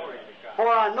 See? For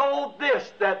I know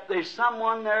this, that there's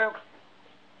someone there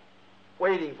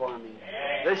waiting for me.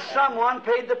 There's someone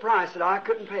paid the price that I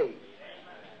couldn't pay.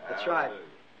 That's right.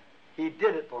 He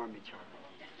did it for me, Charlie.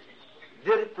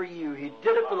 Did it for you. He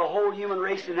did it for the whole human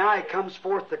race, and now He comes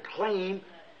forth to claim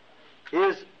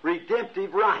His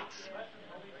redemptive rights.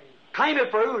 Claim it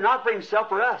for who? Not for Himself,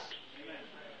 for us.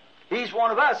 He's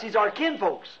one of us. He's our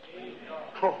kinfolks.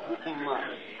 Oh, my.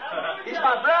 He's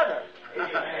my brother.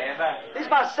 He's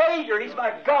my Savior. He's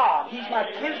my God. He's my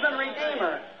kinsman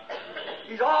redeemer.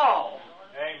 He's all.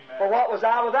 For what was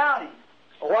I without Him?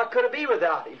 Or what could it be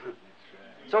without Him?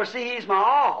 So see, He's my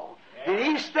all. And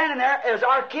He's standing there as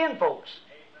our kinfolks.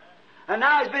 And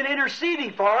now He's been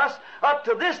interceding for us up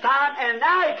to this time, and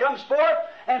now He comes forth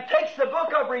and takes the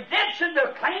book of redemption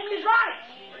to claim His rights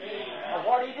of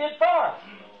what He did for us.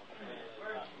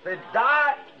 They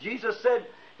died. Jesus said,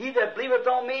 He that believeth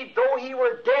on me, though he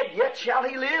were dead, yet shall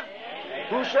he live.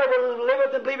 Whosoever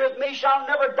liveth and believeth me shall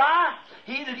never die.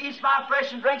 He that eats my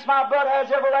flesh and drinks my blood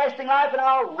has everlasting life, and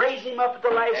I'll raise him up at the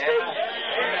last day.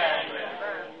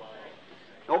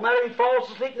 No matter if he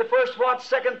falls asleep in the first watch,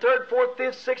 second, third, fourth,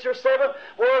 fifth, sixth, or seventh,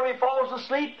 wherever he falls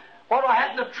asleep, what will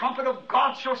happen? The trumpet of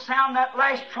God shall sound. That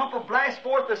last trump will blast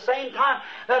forth the same time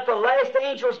that the last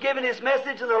angel is giving his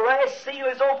message and the last seal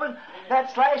is open.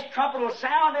 That last trumpet will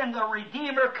sound, and the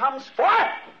Redeemer comes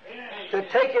forth to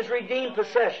take His redeemed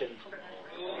possessions.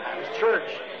 His church,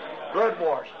 blood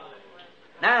washed.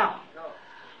 Now,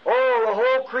 the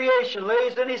whole creation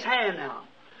lays in His hand now,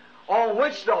 on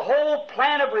which the whole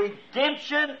plan of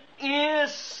redemption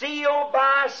is sealed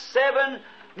by 7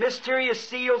 mysterious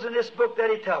seals in this book that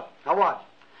He took. Now what?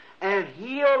 And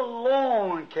He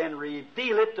alone can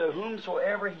reveal it to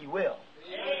whomsoever He will.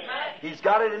 Amen. He's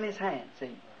got it in His hand,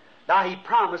 see. Now He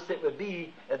promised it would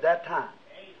be at that time.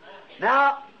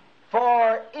 Now,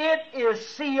 for it is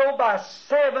sealed by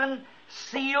 7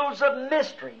 seals of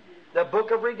mystery, the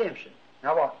book of redemption.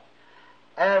 Now what?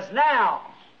 As now,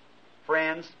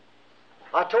 friends,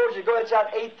 I told you to go, it's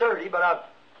at 8:30, but I've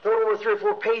thrown over 3 or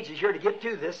 4 pages here to get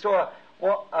through this, so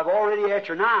I've already at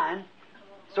your 9,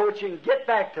 so that you can get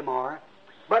back tomorrow.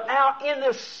 But now in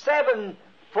this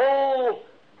 7-fold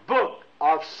book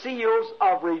of seals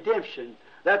of redemption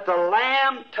that the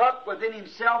Lamb took within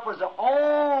Himself was the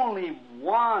only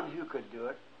one who could do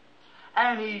it,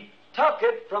 and He took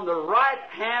it from the right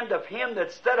hand of Him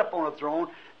that sat upon the throne,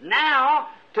 now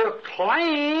to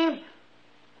claim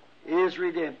His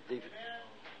redemptive,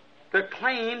 to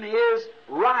claim His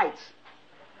rights,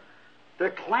 to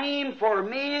claim for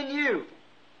me and you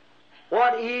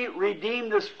what He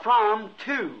redeemed us from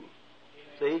to.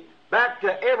 See? Back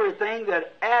to everything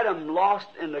that Adam lost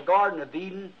in the Garden of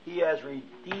Eden, He has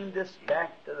redeemed us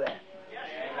back to that.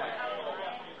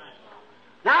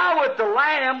 Now with the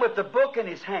Lamb, with the book in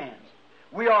His hands,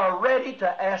 we are ready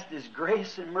to ask His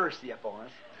grace and mercy upon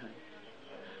us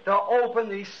to open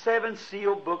these 7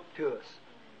 sealed book to us.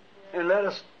 And let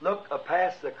us look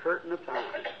past the curtain of time.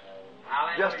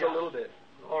 Just a little bit.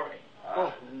 Glory.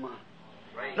 Oh, my.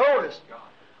 Notice,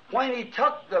 when He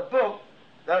took the book,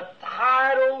 the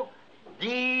title,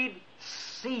 deed,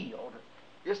 sealed,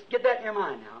 just get that in your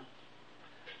mind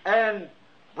now, and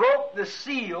broke the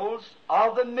seals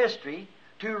of the mystery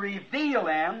to reveal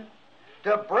them,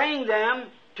 to bring them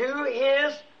to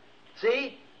His,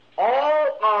 see,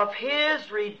 all of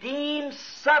His redeemed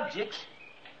subjects.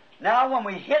 Now when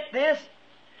we hit this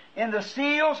in the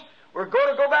seals, we're going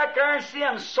to go back there and see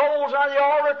them souls on the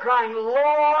altar crying,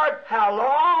 Lord, how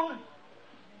long?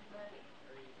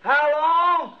 How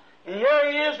long? And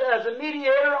here He is as a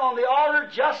mediator on the altar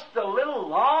just a little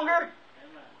longer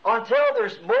until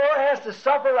there's more has to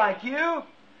suffer like you.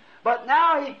 But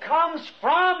now He comes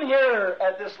from here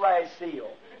at this last seal.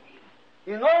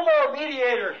 He's no more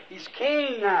mediator. He's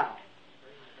king now.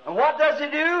 And what does He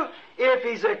do? If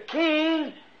He's a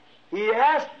king, He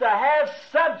has to have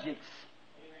subjects.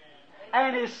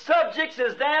 And His subjects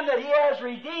is them that He has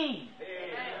redeemed.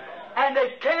 And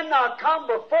they cannot come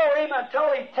before Him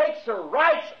until He takes the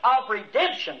rights of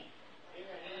redemption.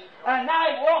 And now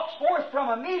He walks forth from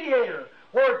a mediator.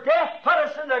 Where death put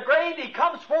us in the grave, He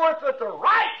comes forth with the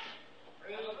rights.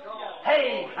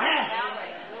 Amen.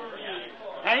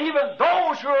 And even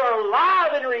those who are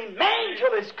alive and remain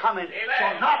till His coming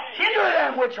shall not hinder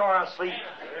them which are asleep.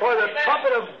 For the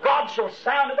trumpet of God shall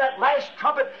sound at that last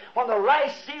trumpet when the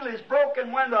last seal is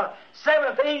broken, when the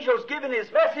 7th angel is giving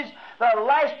his message. The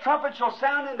last trumpet shall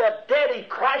sound, and the dead in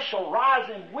Christ shall rise,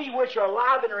 and we which are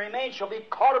alive and remain shall be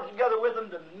caught up together with Him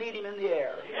to meet Him in the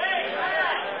air.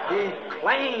 Amen. He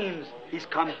claims, He's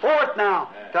come forth now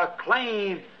to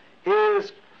claim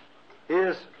His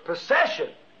possession.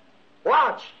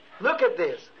 Watch, look at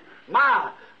this.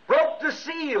 Broke the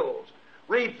seals,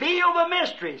 revealed the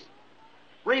mysteries.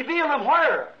 Revealed them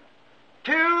where?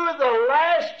 To the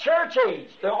last church age,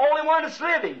 the only one that's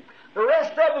living. The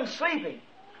rest of them sleeping.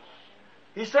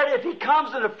 He said if he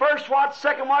comes in the first watch,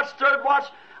 second watch, third watch,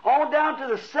 on down to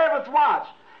the seventh watch.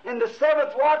 In the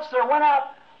seventh watch there went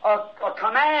out a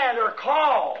command or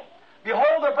call.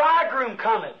 Behold, the bridegroom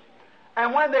cometh.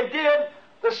 And when they did,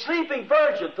 the sleeping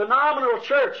virgin, phenomenal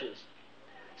churches,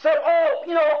 said, oh,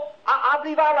 you know, I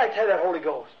believe I'd like to have that Holy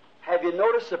Ghost. Have you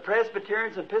noticed the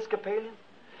Presbyterians and Episcopalians?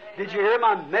 Did you hear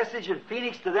my message in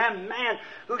Phoenix to them? Man,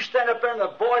 who stand up there in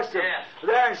the voice of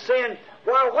there and saying,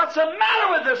 well, what's the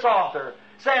matter with this author?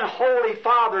 Saying, Holy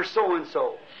Father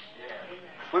so-and-so.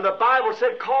 When the Bible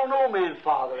said, call no man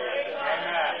Father.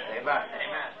 Amen. Amen.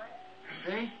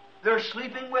 See? They're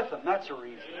sleeping with them. That's the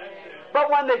reason. But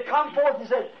when they come forth and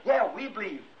said, yeah, we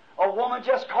believe. A woman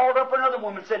just called up another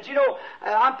woman, said, you know,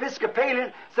 I'm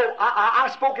Episcopalian. Said, I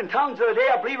spoke in tongues the other day.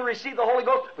 I believe I received the Holy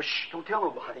Ghost. But shh, don't tell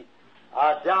nobody.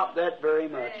 I doubt that very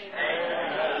much.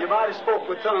 Amen. You might have spoke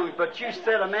with tongues, but you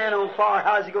set a man on fire.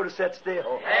 How's he going to set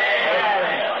still? Hallelujah.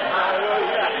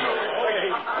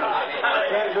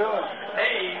 Can't do it.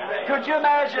 Could you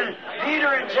imagine Peter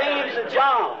and James and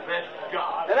John?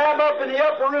 And I'm up in the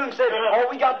upper room said, oh,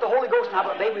 we got the Holy Ghost now,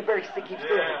 but baby, we better keep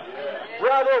still.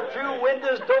 Well, they're through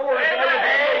windows, doors, and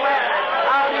everything. They went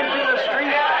out into the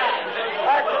street,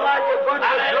 acting like a bunch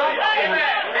of drunks.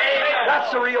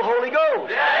 That's the real Holy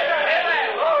Ghost.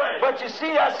 But you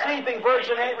see, that sleeping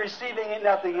virgin ain't receiving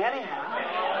nothing anyhow.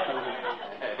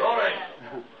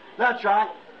 That's right.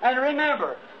 And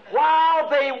remember, while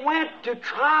they went to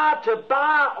try to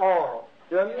buy oil,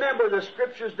 remember the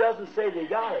Scriptures doesn't say they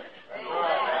got it.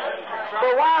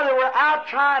 But while they were out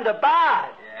trying to buy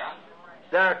it,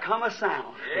 there come a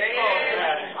sound.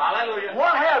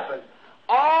 What happened?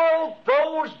 All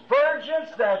those virgins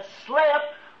that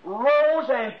slept rose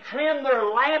and trimmed their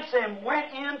lamps and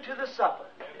went into the supper.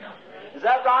 Is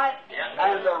that right?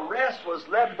 And the rest was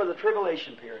left for the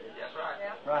tribulation period.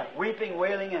 Right. Weeping,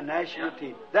 wailing, and gnashing of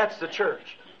teeth. That's the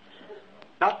church.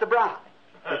 Not the bride.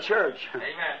 The church.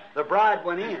 The bride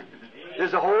went in.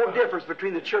 There's a whole difference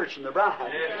between the church and the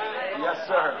bride. Yes,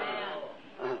 sir.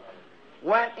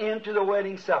 Went into the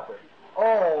wedding supper.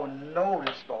 Oh,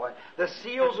 notice, boy. The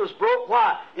seals was broke.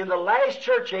 Why? In the last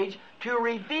church age, to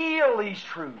reveal these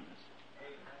truths.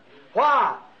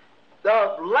 Why?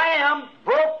 The Lamb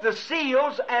broke the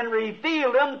seals and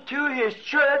revealed them to His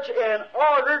church in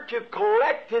order to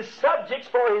collect His subjects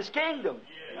for His kingdom.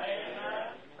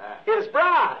 His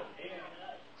bride.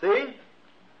 See?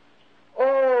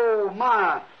 Oh,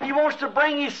 my. He wants to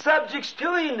bring His subjects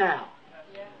to Him now.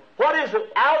 What is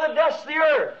it? Out of the dust of the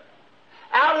earth.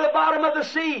 Out of the bottom of the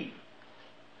sea.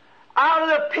 Out of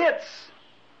the pits.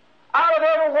 Out of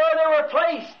everywhere they were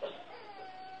placed.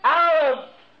 Out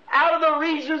of the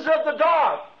regions of the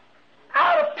dark.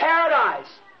 Out of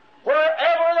paradise.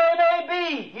 Wherever they may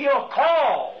be, He'll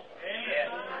call.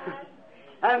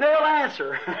 And they'll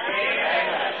answer.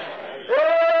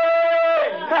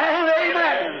 Amen,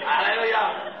 amen.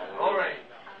 Hallelujah. Glory.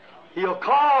 He'll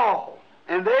call,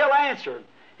 and they'll answer.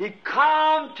 He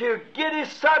come to get His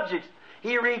subjects.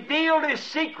 He revealed His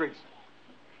secrets,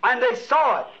 and they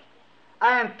saw it.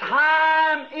 And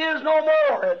time is no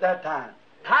more at that time.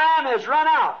 Time has run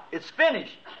out. It's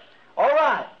finished. All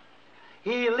right.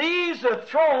 He leaves the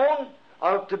throne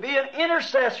to be an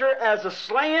intercessor as a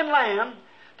slain lamb,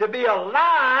 to be a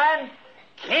lion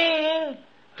king,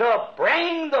 to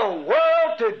bring the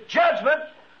world to judgment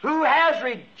who has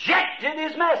rejected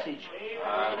His message.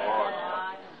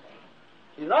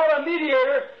 He's not a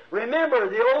mediator. Remember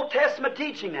the Old Testament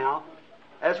teaching now,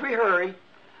 as we hurry.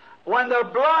 When the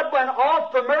blood went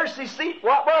off the mercy seat,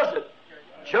 what was it?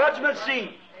 Judgment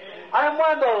seat. And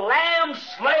when the Lamb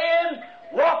slain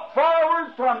walked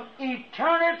forward from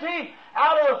eternity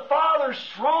out of the Father's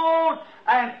throne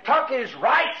and took His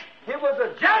rights, it was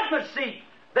a judgment seat.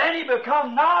 Then He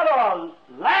become not a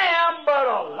lamb, but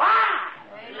a lion.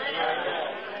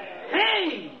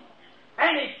 King.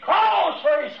 And He calls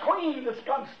for His queen that's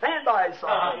come stand by His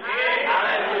side.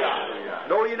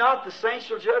 Know ye not the saints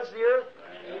shall judge the earth?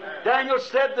 Daniel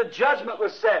said the judgment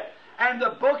was set, and the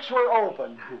books were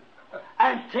opened.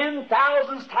 And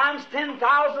 10,000 times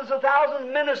 10,000s of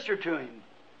thousands ministered to Him.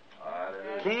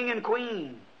 King and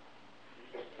queen.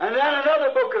 And then another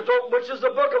book is opened, which is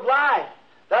the book of life.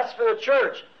 That's for the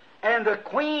church. And the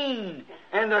queen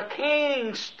and the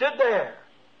king stood there.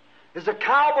 It's a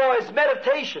cowboy's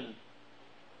meditation.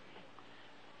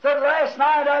 Said last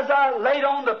night as I laid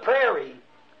on the prairie,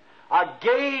 I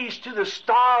gazed to the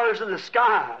stars in the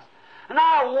skies, and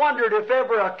I wondered if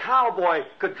ever a cowboy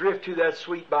could drift to that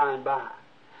sweet by and by.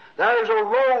 There's a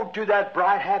road to that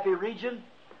bright, happy region,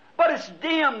 But it's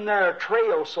dim their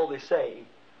trail, so they say.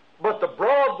 But the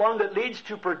broad one that leads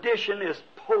to perdition is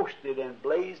posted and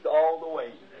blazed all the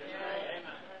way.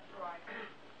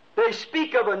 They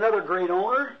speak of another great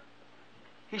owner.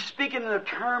 He's speaking in the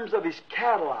terms of his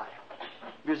cattle life.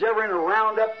 If he was ever in a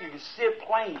roundup, you can see it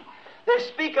plain. They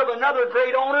speak of another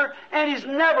great owner, and he's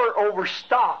never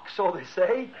overstocked, so they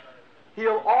say.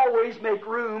 He'll always make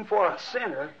room for a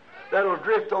sinner that'll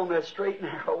drift on that straight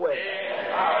and narrow way.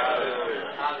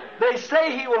 They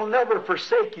say he will never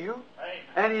forsake you,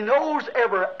 and he knows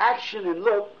every action and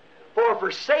look,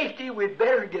 for safety we'd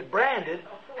better get branded,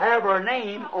 have our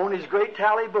name on his great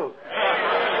tally book.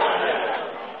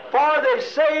 For they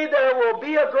say there will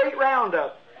be a great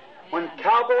roundup, when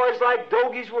cowboys like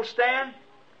dogies will stand,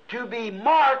 to be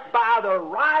marked by the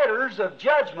riders of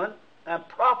judgment and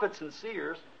prophets and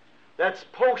seers that's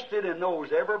posted and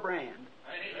knows every brand.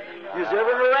 He's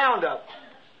ever in a roundup.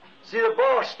 See the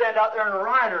boss stand out there in the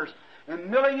riders and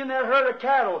milling in that herd of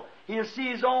cattle. He'll see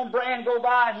his own brand go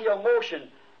by and he'll motion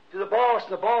to the boss.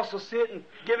 The boss will sit and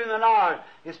give him the nod.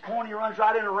 His pony runs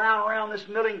right in around this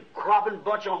milling, cropping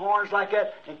bunch of horns like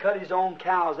that and cut his own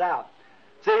cows out.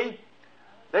 See?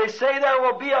 They say there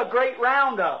will be a great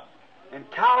roundup, and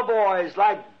cowboys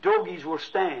like dogies will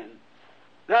stand.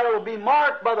 That will be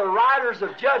marked by the riders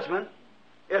of judgment.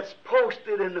 It's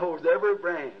posted in those every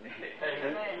brand.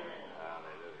 Amen.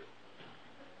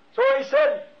 So he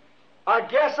said, I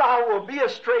guess I will be a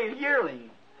stray yearling,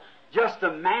 just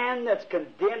a man that's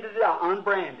condemned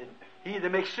unbranded. He either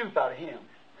makes soup out of him.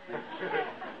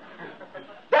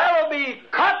 That will be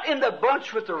cut in the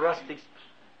bunch with the rustics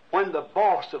when the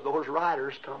boss of those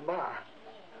riders come by.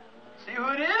 See who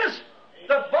it is?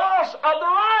 The boss of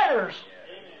the riders.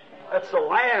 That's the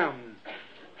Lamb.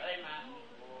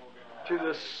 To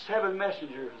the 7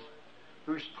 messengers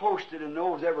who's posted and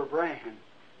knows every brand.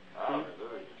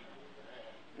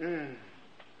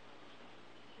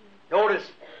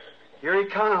 Notice, here he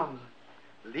comes.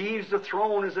 Leaves the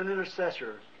throne as an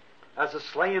intercessor, as a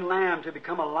slain lamb to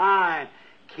become a lion,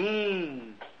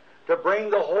 king, to bring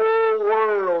the whole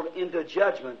world into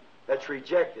judgment that's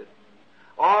rejected.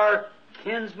 Our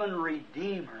kinsman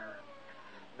redeemer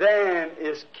then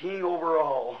is king over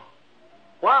all.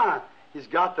 Why? He's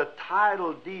got the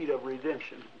title deed of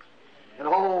redemption. And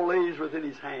all lays within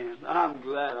his hand. I'm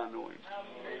glad I know him.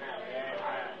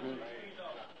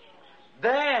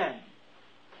 Then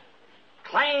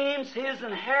claims his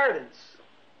inheritance.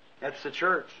 That's the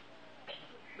church.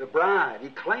 The bride. He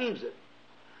claims it.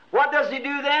 What does he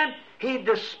do then? He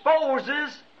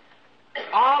disposes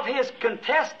of his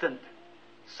contestant,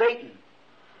 Satan.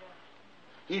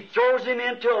 He throws him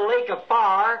into a lake of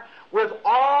fire with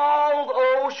all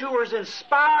those who were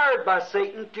inspired by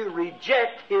Satan to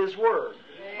reject his word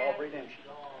of redemption.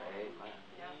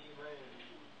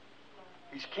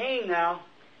 He's king now.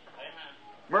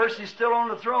 Mercy's still on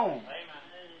the throne.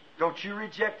 Don't you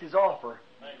reject his offer.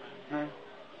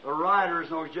 The riders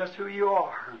knows just who you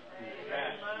are.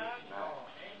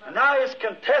 And now his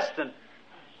contestant,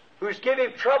 who's giving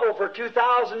him trouble for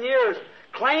 2,000 years,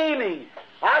 claiming,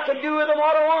 I can do with them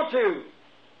what I want to.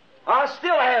 I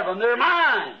still have them. They're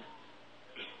mine.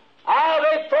 Oh,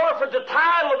 they forfeit the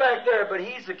title back there, but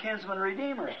he's the kinsman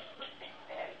redeemer.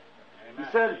 He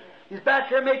said, he's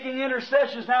back there making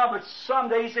intercessions now, but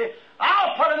someday he said,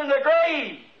 I'll put him in the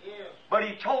grave. But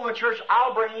he told the church,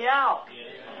 I'll bring you out.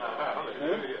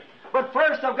 But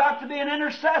first I've got to be an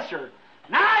intercessor.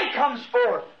 Now he comes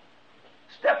forth,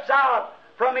 steps out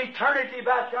from eternity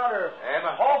back on earth,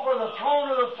 off of the throne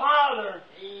of the Father,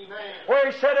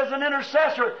 where he said as an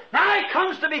intercessor, now he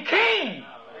comes to be king.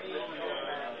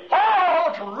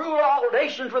 Oh, to rule all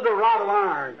nations with a rod of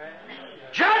iron.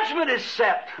 Judgment is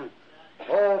set.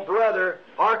 Oh, brother,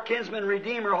 our kinsman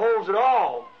redeemer holds it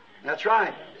all. That's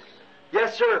right.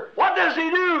 Yes, sir. What does he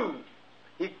do?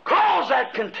 He calls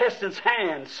that contestant's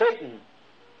hand, Satan.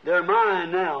 They're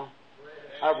mine now.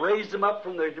 I've raised them up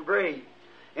from the grave.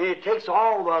 And it takes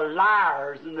all the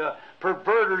liars and the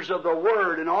perverters of the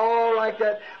word and all like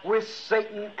that with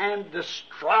Satan and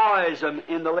destroys them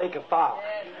in the lake of fire.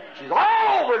 She's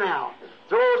all over now.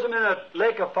 Throws them in a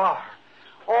lake of fire.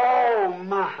 Oh,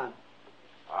 my.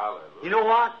 You know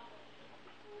what?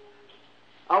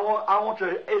 I want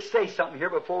to say something here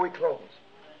before we close.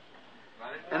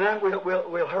 And then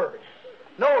we'll hurry.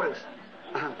 Notice,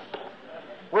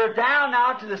 we're down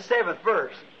now to the 7th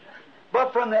verse.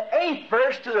 But from the 8th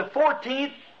verse to the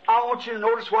 14th, I want you to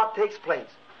notice what takes place.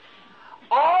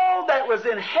 All that was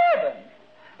in heaven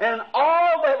and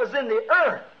all that was in the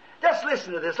earth. Just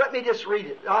listen to this. Let me just read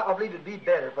it. I believe it'd be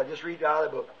better if I just read it out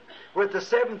of the book. With the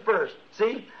 7th verse.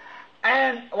 See?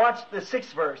 And watch the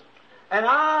 6th verse. And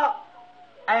I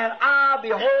And I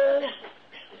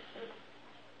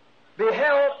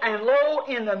beheld, and lo,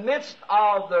 in the midst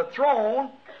of the throne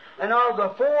and of the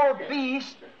four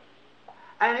beasts,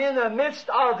 and in the midst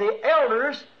of the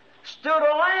elders, stood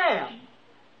a lamb,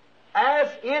 as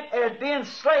it had been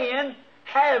slain,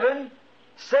 having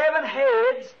 7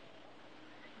 heads,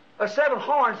 or 7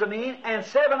 horns, and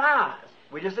 7 eyes.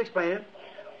 We just explained it.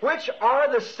 Which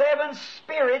are the 7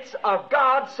 spirits of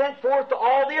God sent forth to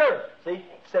all the earth. See,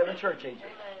 7 church ages.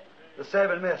 The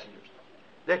 7 messengers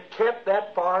that kept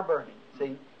that fire burning.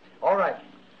 See? All right.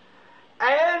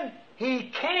 And he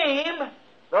came,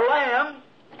 the Lamb,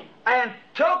 and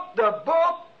took the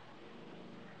book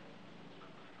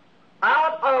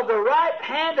out of the right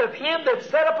hand of him that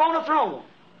sat upon the throne.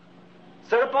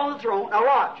 Sat upon the throne. Now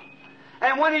watch.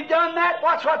 And when he done that,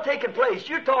 watch what's taking place.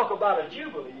 You talk about a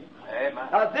jubilee. Amen.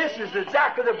 Now this is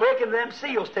exactly the breaking of them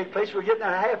seals take place. We're getting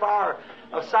a half hour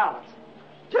of silence.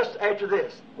 Just after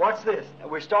this. Watch this.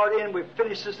 We start in, we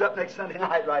finish this up next Sunday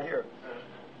night right here.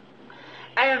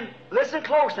 And listen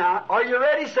close now. Are you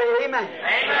ready? Say amen.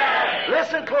 Amen.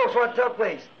 Listen close what took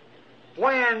place.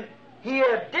 When he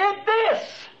had did this,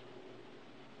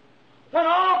 when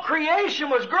all creation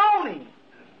was groaning,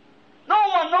 no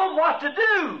one knew what to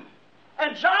do.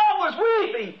 And John was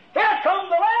weeping. Here come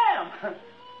the Lamb.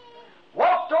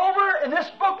 Walked over, and this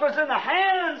book was in the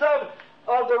hands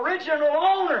of the original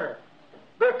owner,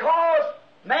 because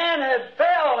man had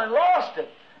fell and lost it,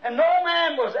 and no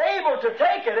man was able to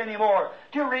take it anymore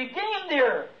to redeem the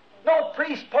earth. No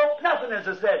priest, pope, nothing, as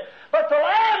I said. But the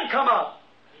Lamb come up.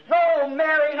 No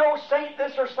Mary, no saint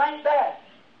this or saint that.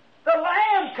 The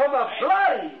Lamb come up,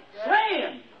 bloody,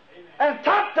 slain, and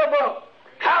took the book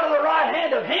out of the right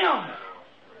hand of him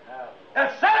and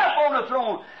sat up on the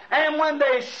throne. And when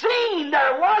they seen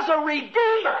there was a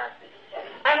Redeemer,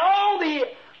 and all the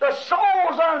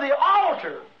souls under the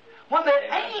altar, when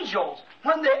the angels,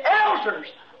 when the elders,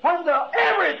 when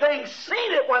everything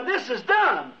seen it, when this is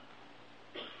done,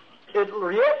 it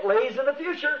yet lays in the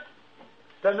future.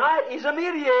 Tonight he's a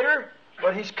mediator,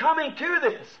 but he's coming to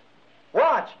this.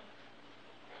 Watch.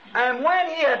 And when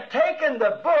he had taken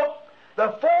the book,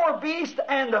 the 4 beasts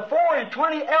and the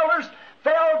 24 elders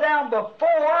fell down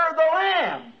before the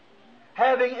Lamb,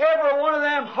 having every one of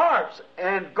them harps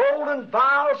and golden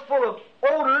vials full of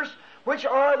odors, which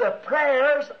are the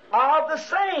prayers of the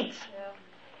saints. Yeah.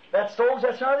 That's those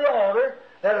that's under the altar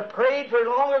that have prayed for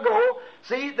long ago.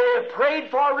 See, they have prayed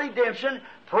for redemption,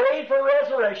 prayed for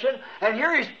resurrection, and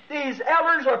here these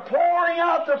elders are pouring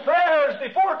out the prayers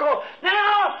before God.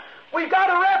 Now, we've got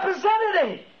a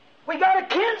representative. We've got a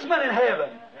kinsman in heaven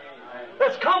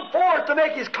that's come forth to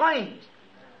make his claims.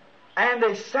 And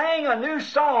they sang a new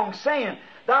song, saying,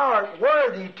 Thou art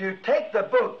worthy to take the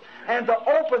book and to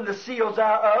open the seals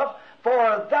thereof,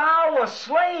 for thou wast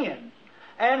slain,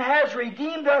 and hast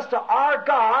redeemed us to our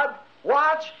God,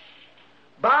 watch,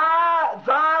 by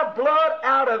thy blood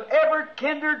out of every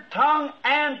kindred, tongue,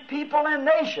 and people and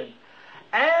nation,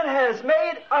 and has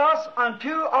made us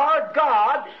unto our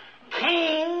God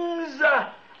kings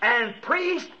and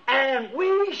priests, and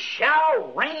we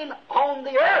shall reign on the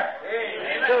earth.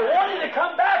 Amen. They're wanting to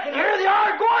come back, and here they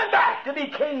are going back to be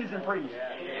kings and priests.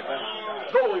 Amen.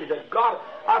 Glory to God.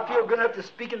 I feel good enough to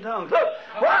speak in tongues. Look,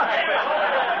 watch.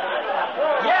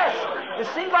 Yes, it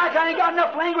seems like I ain't got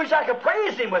enough language I can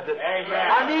praise Him with it.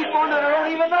 Amen. I need one that I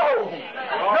don't even know.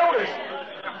 Notice.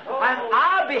 And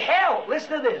I beheld,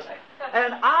 listen to this,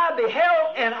 and I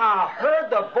beheld and I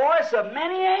heard the voice of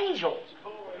many angels.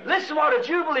 Listen what a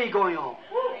jubilee going on.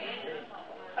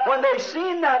 When they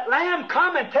seen that Lamb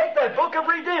come and take that book of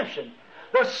redemption,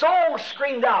 the souls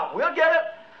screamed out, we'll get it.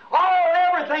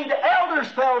 Everything, the elders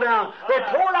fell down. They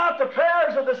poured out the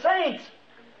prayers of the saints.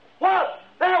 What?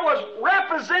 There was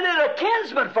represented a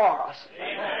kinsman for us.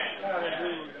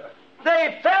 Amen.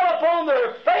 They fell upon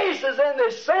their faces and they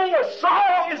sang a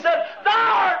song and said, Thou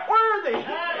art worthy.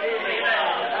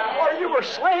 Amen. Or you were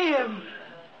slain.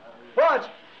 Watch.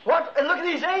 What? And look at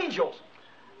these angels.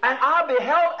 And I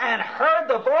beheld and heard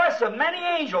the voice of many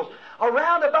angels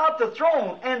around about the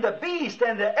throne, and the beast,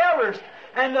 and the elders,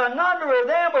 and the number of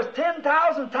them was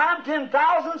 10,000 times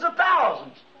 10,000s of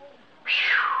thousands.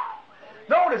 Whew.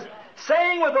 Notice,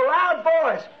 saying with a loud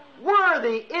voice,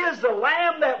 Worthy is the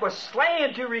Lamb that was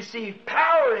slain to receive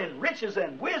power and riches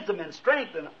and wisdom and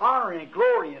strength and honor and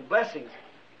glory and blessings.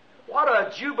 What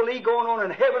a jubilee going on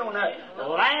in heaven when that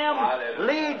Lamb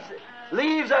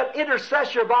leaves that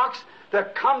intercessor box to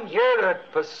come here to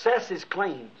possess his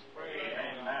claims.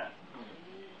 Amen.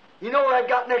 You know that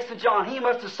got next to John. He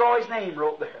must have saw his name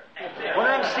wrote there. When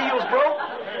them seals broke,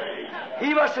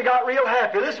 he must have got real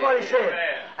happy. This is what he said.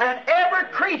 And every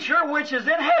creature which is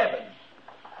in heaven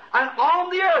and on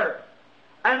the earth,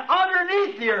 and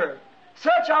underneath the earth,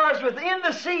 such as within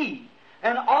the sea,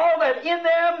 and all that in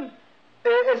them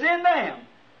is in them,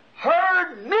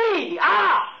 heard me,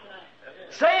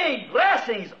 saying,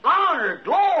 blessings, honor,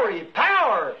 glory,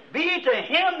 power be to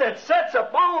him that sits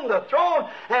upon the throne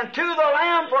and to the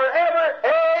Lamb forever.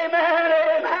 Amen,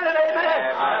 amen, and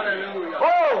amen. Hallelujah.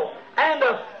 Oh, and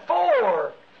the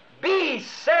four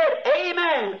beasts said,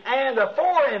 amen, and the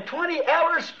 24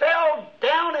 elders fell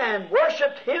down and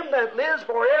worshipped him that lives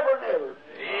forever and ever.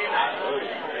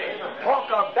 Amen. Talk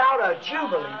about a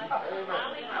jubilee.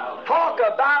 Talk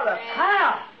about a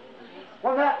time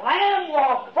when that Lamb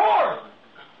walked forth.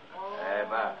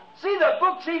 Amen. See, the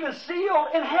book's even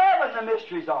sealed in heaven, the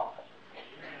mysteries are.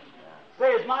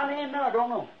 Say, is my name there? I don't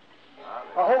know.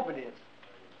 I hope it is.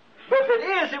 But if it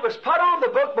is, it was put on the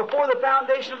book before the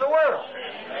foundation of the world.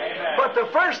 Amen. But the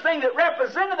first thing that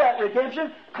represented that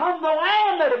redemption come the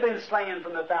Lamb that had been slain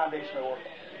from the foundation of the world.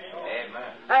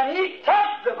 Amen. And he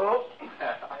took the book,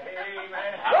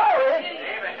 glory,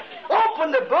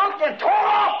 opened the book and tore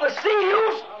off the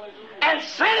seals and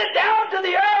sent it down to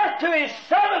the earth to his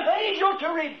seventh angel to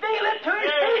reveal it to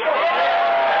his people.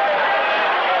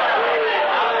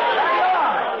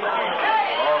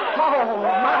 Oh,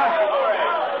 my.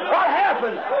 What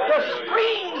happened? The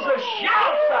screams, the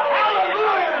shouts, the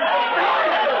hallelujah, the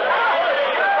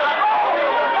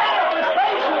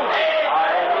manifestations.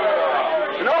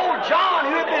 And old John,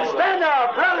 who had been standing there,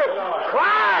 brother,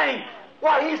 crying,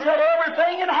 well, he said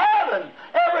everything in heaven,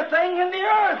 everything in the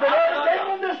earth, and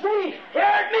everything in the sea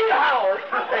heard me holler.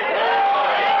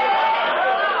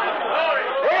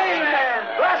 Amen.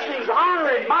 Blessings,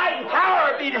 honor, and might, and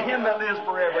power be to him that lives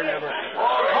forever and ever.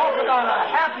 Talk about a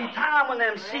happy time when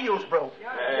them seals broke.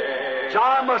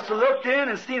 John must have looked in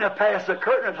and seen it past the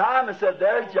curtain of time and said,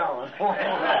 there's John.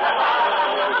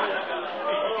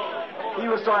 He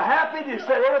was so happy that he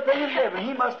said everything in heaven.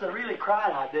 He must have really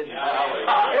cried out, didn't he?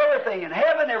 Everything in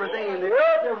heaven, everything in the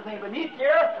earth, everything beneath the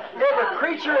earth, every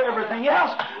creature, everything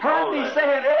else heard me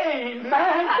saying,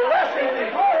 amen, blessing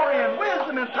and glory and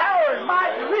wisdom and power and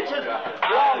might and riches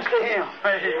belongs to him.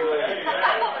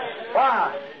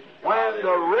 Why? When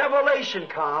the revelation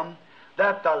come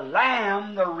that the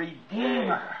Lamb, the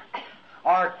Redeemer,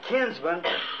 our kinsman,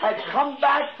 had come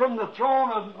back from the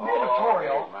throne of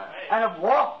Meditorial and have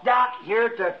walked out here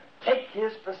to take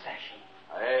his possession.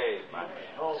 Amen.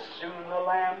 Oh, soon the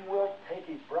Lamb will take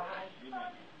his bride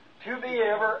to be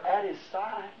ever at his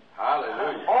side.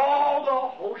 Hallelujah. All the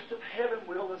host of heaven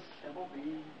will assemble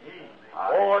be.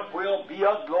 Oh, it will be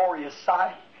a glorious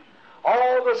sight.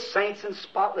 All the saints in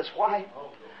spotless white.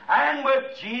 And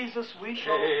with Jesus we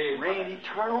shall reign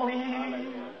eternally.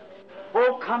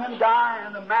 Oh, come and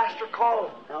dine, the Master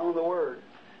calleth. Now the word.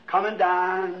 Come and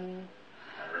dine.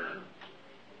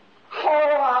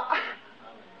 Oh,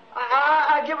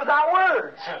 I get without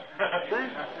words.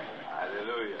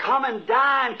 Hallelujah. Come and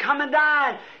dine, come and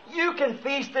dine. You can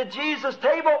feast at Jesus'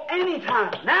 table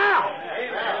anytime, now.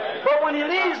 Amen. But when he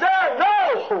leaves there,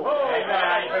 no.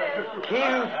 Amen. He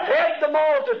who fed the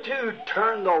multitude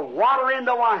turned the water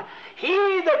into wine.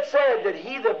 He that said that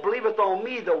he that believeth on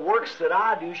me, the works that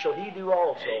I do shall he do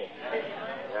also.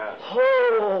 Yes.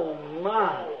 Oh,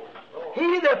 my.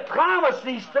 He that promised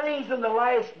these things in the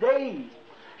last days.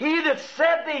 He that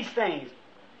said these things.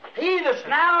 He that's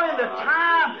now in the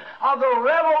time of the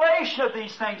revelation of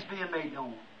these things being made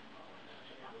known.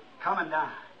 Come and dine.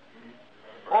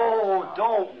 Oh,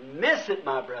 don't miss it,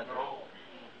 my brother.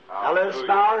 Now let us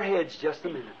bow our heads just a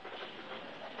minute.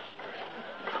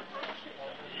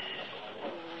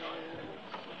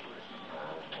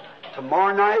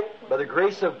 Tomorrow night, by the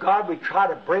grace of God, we try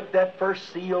to break that first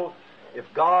seal. If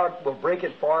God will break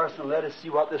it for us and let us see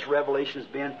what this revelation has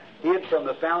been hid from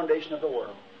the foundation of the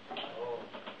world.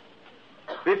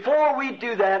 Before we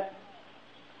do that,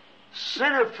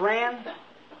 sinner friend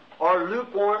or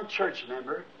lukewarm church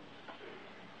member,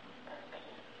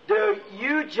 do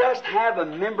you just have a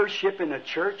membership in a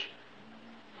church?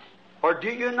 Or do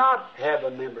you not have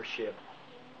a membership?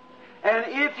 And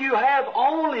if you have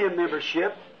only a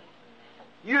membership,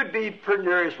 you'd be pretty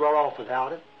near as well off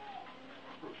without it.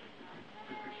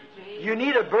 You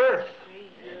need a birth.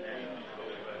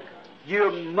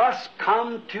 You must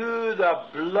come to the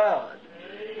blood.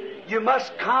 You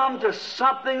must come to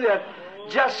something that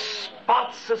just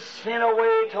spots the sin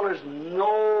away till there's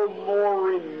no more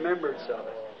remembrance of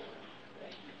it.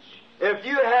 If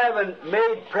you haven't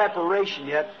made preparation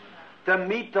yet to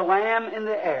meet the Lamb in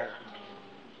the air,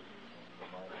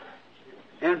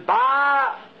 and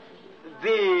by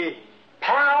the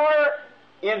power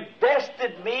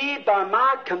invested me by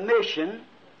my commission,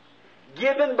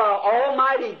 given by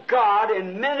Almighty God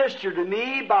and ministered to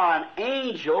me by an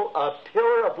angel, a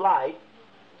pillar of light,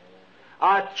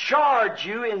 I charge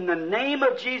you in the name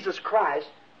of Jesus Christ,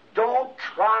 don't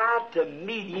try to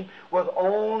meet Him with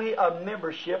only a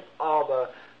membership of a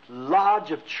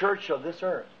lodge of church of this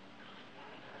earth.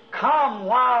 Come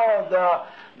while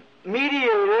the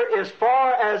mediator, as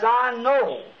far as I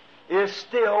know, is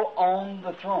still on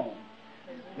the throne,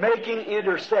 making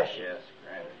intercession.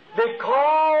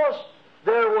 Because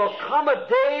there will come a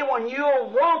day when you'll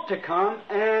want to come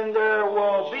and there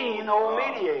will be no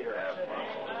mediator.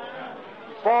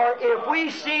 For if we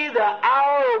see the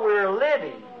hour we're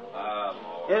living,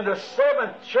 in the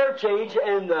seventh church age,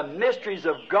 and the mysteries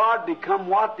of God become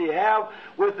what they have,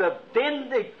 with the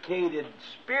vindicated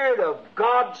Spirit of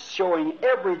God showing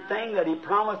everything that He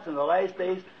promised in the last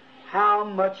days, how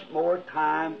much more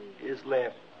time is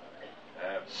left?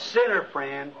 Sinner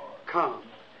friend, come.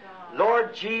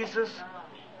 Lord Jesus,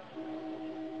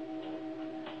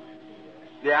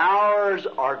 the hours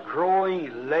are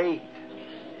growing late.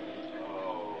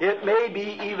 It may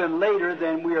be even later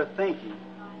than we are thinking.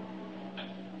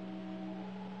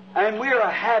 And we are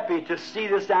happy to see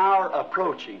this hour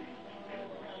approaching.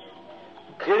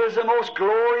 It is the most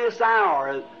glorious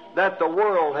hour that the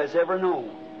world has ever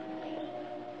known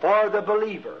for the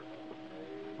believer.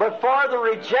 But for the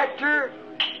rejecter,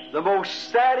 the most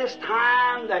saddest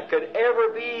time that could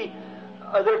ever be.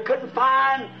 They couldn't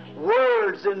find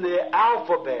words in the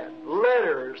alphabet,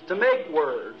 letters, to make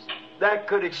words that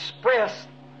could express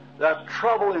the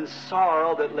trouble and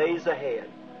sorrow that lays ahead.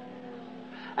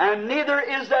 And neither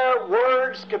is there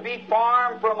words could be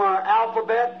formed from our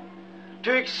alphabet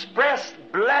to express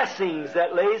blessings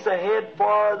that lays ahead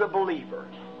for the believer.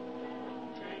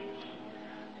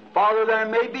 Father, there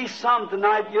may be some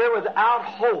tonight here without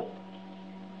hope.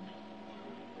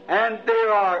 And they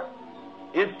are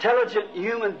intelligent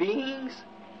human beings.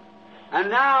 And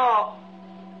now,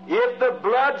 if the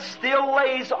blood still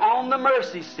lays on the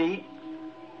mercy seat,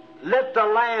 let the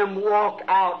Lamb walk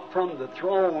out from the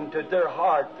throne to their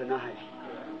heart tonight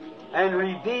and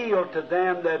reveal to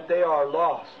them that they are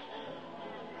lost.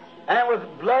 And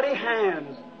with bloody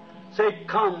hands say,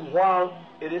 come while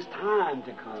it is time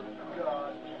to come.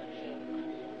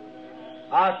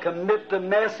 I commit the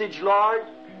message, Lord,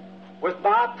 with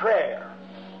my prayer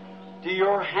to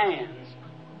your hands.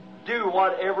 Do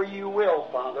whatever you will,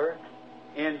 Father,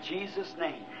 in Jesus'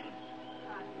 name.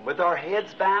 With our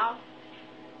heads bowed,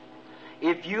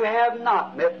 if you have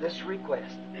not met this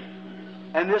request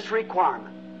and this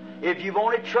requirement, if you've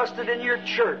only trusted in your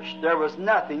church, there was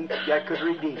nothing that could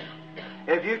redeem.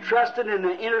 If you trusted in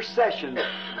the intercession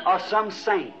of some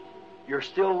saint, you're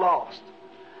still lost.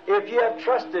 If you have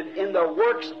trusted in the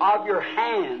works of your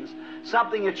hands,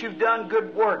 something that you've done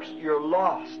good works, you're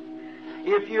lost.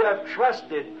 If you have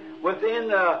trusted within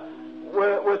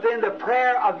the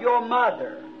prayer of your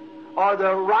mother, or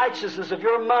the righteousness of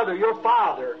your mother, your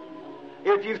father,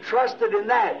 if you've trusted in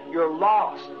that, you're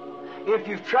lost. If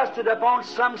you've trusted upon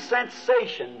some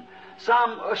sensation,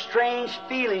 some strange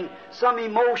feeling, some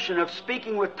emotion of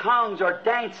speaking with tongues or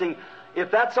dancing,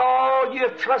 if that's all you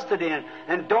have trusted in,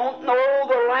 and don't know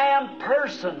the Lamb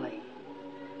personally,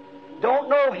 don't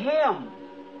know Him,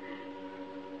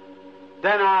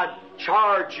 then I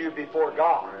charge you before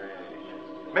God.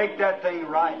 Make that thing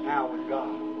right now with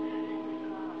God.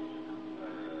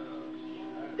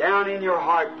 Down in your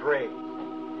heart, pray.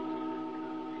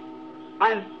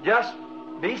 And just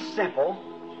be simple,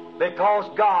 because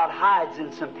God hides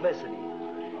in simplicity.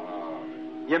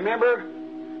 You remember,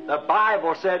 the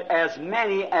Bible said, as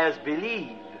many as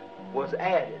believed was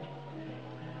added.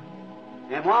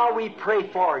 And while we pray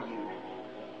for you,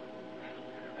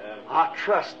 I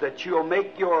trust that you'll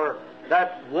make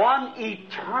that one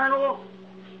eternal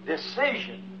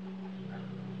decision.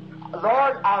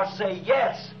 Lord, I'll say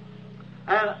yes.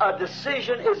 And a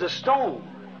decision is a stone.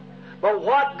 But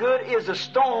what good is a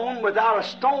stone without a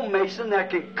stonemason that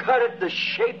can cut it to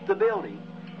shape the building,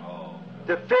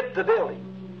 to fit the building?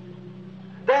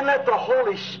 Then let the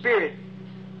Holy Spirit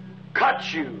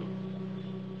cut you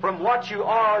from what you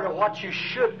are to what you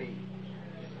should be.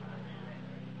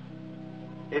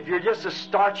 If you're just a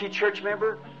starchy church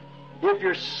member, if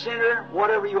you're a sinner,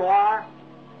 whatever you are,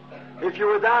 if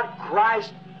you're without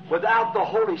Christ, without the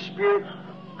Holy Spirit,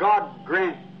 God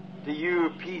grant to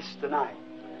you peace tonight.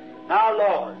 Now,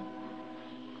 Lord,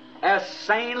 as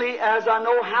sanely as I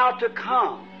know how to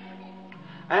come,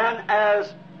 and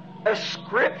as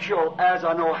scriptural as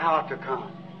I know how to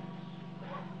come,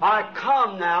 I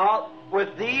come now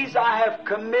with these I have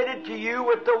committed to you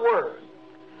with the Word.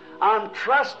 I'm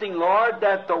trusting, Lord,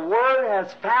 that the Word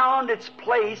has found its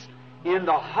place in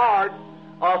the heart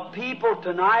of people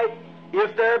tonight,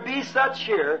 if there be such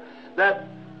here, that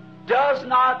does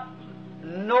not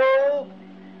know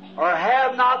or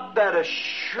have not that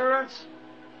assurance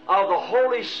of the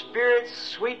Holy Spirit's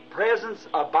sweet presence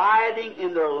abiding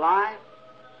in their life,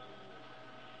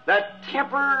 that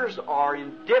tempers or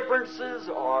indifferences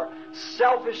or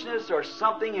selfishness or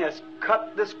something has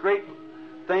cut this great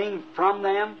thing from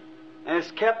them and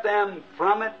has kept them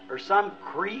from it, or some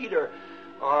creed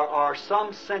or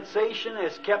some sensation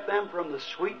has kept them from the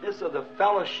sweetness of the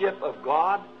fellowship of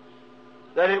God,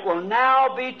 that it will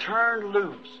now be turned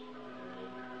loose,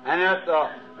 and that the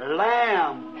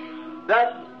Lamb,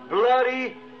 that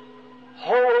bloody,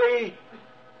 holy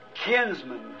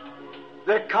kinsman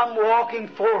that come walking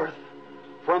forth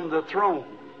from the throne,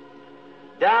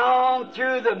 down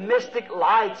through the mystic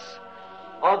lights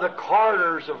of the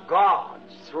corridors of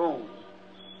God's throne,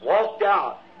 walked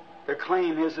out to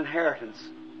claim His inheritance.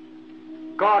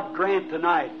 God grant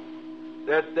tonight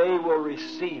that they will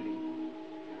receive Him.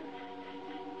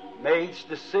 May each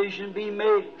decision be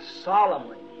made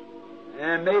solemnly,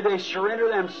 and may they surrender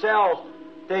themselves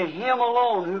to Him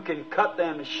alone who can cut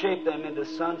them and shape them into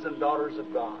sons and daughters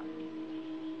of God.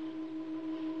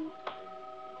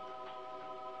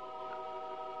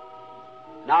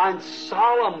 Now, in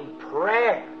solemn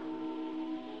prayer,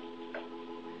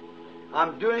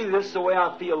 I'm doing this the way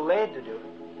I feel led to do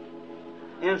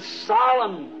it. In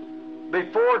solemn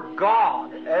before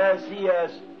God, as He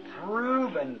has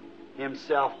proven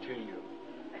Himself to you,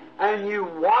 and you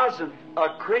wasn't a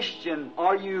Christian,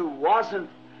 or you wasn't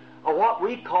what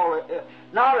we call it,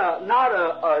 not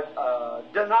a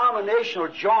denominational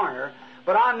joiner,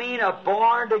 but I mean a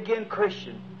born-again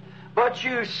Christian. But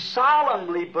you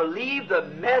solemnly believe the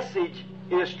message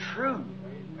is true.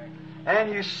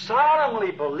 And you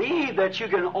solemnly believe that you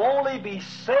can only be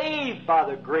saved by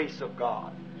the grace of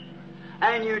God.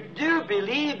 And you do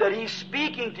believe that He's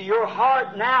speaking to your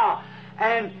heart now.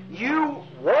 And you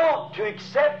want to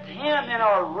accept Him and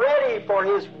are ready for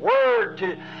His Word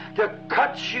to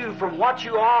cut you from what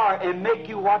you are and make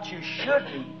you what you should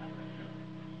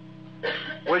be.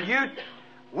 Will you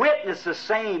witness the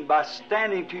same by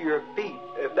standing to your feet?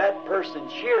 If that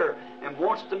person's here and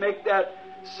wants to make that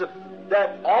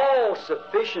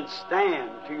all-sufficient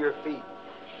stand to your feet.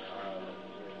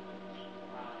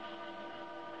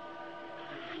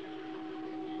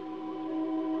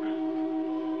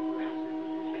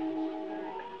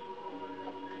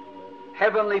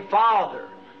 Heavenly Father,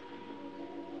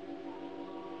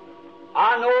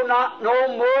 I know not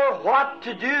no more what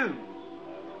to do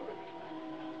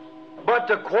but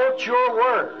to quote your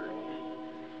word.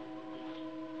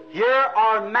 Here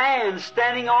are men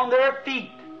standing on their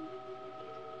feet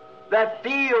that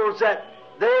feels that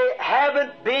they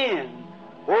haven't been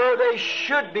where they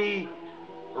should be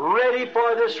ready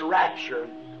for this rapture.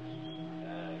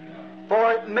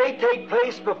 For it may take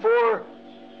place before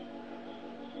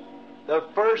the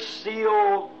first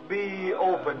seal be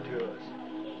opened to us.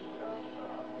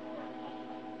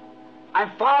 And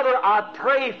Father, I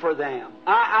pray for them.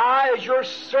 I, as your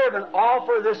servant,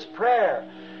 offer this prayer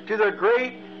to the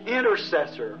great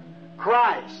intercessor,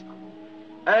 Christ,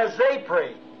 as they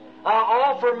pray. I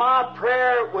offer my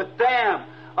prayer with them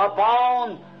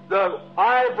upon the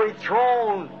ivory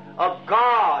throne of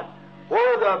God,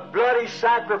 where the bloody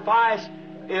sacrifice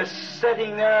is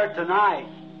sitting there tonight.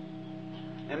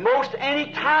 And most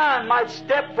any time might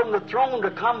step from the throne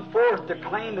to come forth to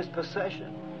claim His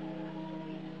possession.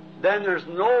 Then there's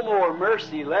no more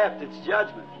mercy left, it's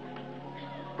judgment.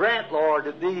 Grant, Lord,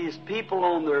 that these people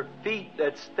on their feet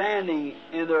that's standing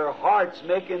in their hearts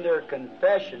making their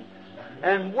confession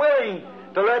and willing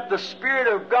to let the Spirit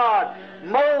of God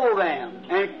mold them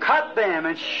and cut them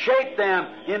and shape them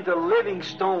into living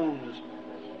stones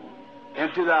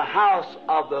into the house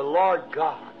of the Lord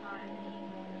God.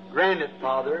 Grant it,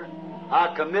 Father.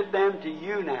 I commit them to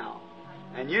you now.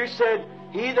 And you said,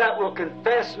 he that will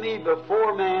confess me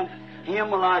before man,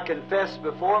 him will I confess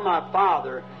before my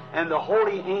Father and the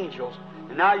holy angels.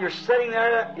 And now you're sitting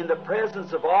there in the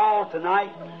presence of all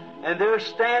tonight, and they're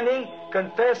standing,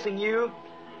 confessing you.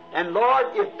 And Lord,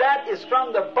 if that is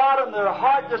from the bottom of their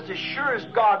heart, just as sure as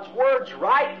God's Word's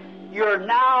right, you're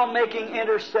now making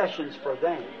intercessions for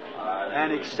them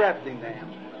and accepting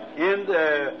them in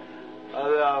the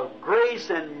grace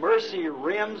and mercy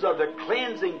rims of the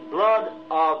cleansing blood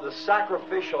of the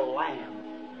sacrificial lamb.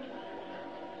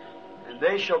 And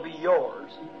they shall be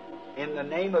yours in the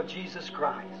name of Jesus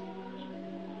Christ.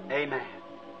 Amen.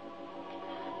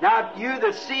 Now, you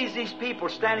that sees these people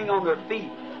standing on their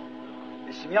feet,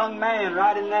 there's some young man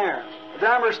right in there.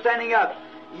 Them are standing up.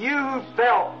 you who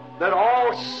felt that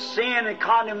all sin and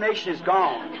condemnation is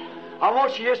gone, I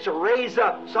want you just to raise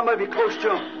up somebody close to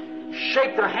them,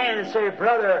 shake their hand and say,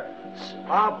 brother,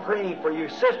 I'm praying for you.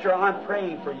 Sister, I'm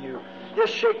praying for you.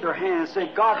 Just shake their hand and say,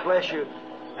 God bless you.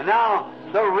 And now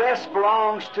the rest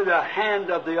belongs to the hand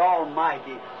of the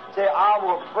Almighty. Say, I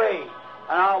will pray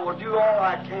and I will do all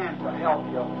I can to help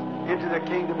you into the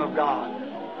kingdom of God.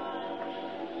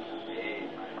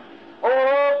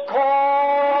 Oh,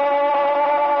 call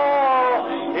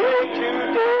it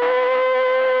today.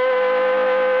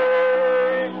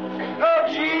 Oh,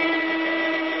 Jesus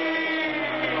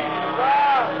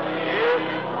is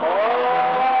calling.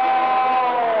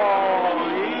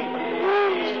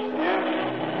 He's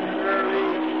tenderly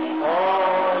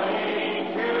calling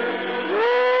today.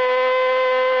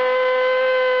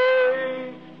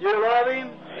 You love Him?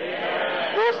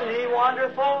 Isn't He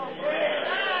wonderful?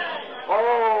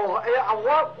 Oh,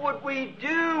 what would we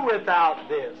do without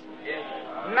this?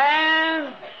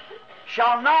 Man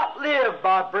shall not live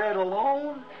by bread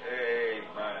alone,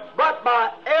 but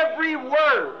by every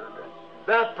word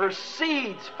that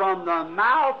proceeds from the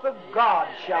mouth of God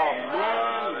shall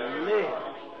man live.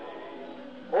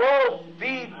 Oh,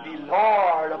 feed me,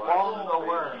 Lord, upon the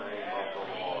word.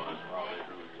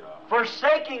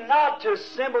 Forsaking not to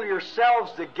assemble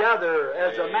yourselves together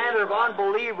as a manner of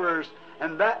unbelievers,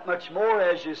 and that much more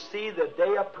as you see the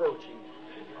day approaching.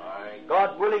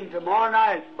 God willing, tomorrow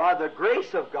night, by the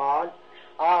grace of God,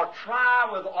 I'll try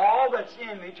with all that's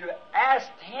in me to ask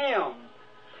Him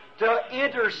to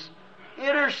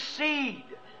intercede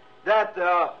that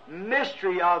the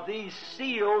mystery of these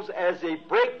seals, as they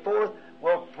break forth,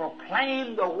 will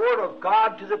proclaim the Word of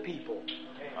God to the people.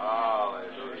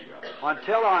 Hallelujah.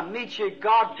 Until I meet you,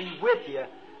 God be with you.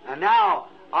 And now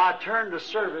I turn the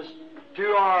service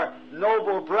to our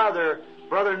noble brother,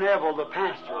 Brother Neville, the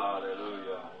pastor.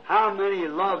 Hallelujah. How many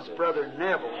loves Brother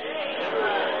Neville?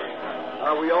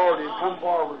 We all do. Come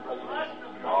forward, Brother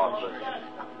Neville.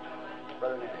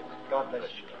 Brother Neville, God bless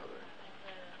you.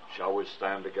 Shall we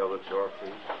stand together to our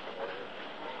feet?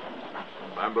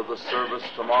 Remember the service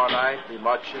tomorrow night. Be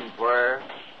much in prayer.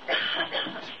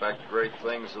 Expect great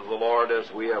things of the Lord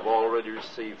as we have already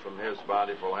received from His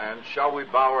bountiful hand. Shall we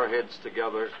bow our heads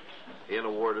together in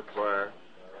a word of prayer?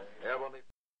 Heavenly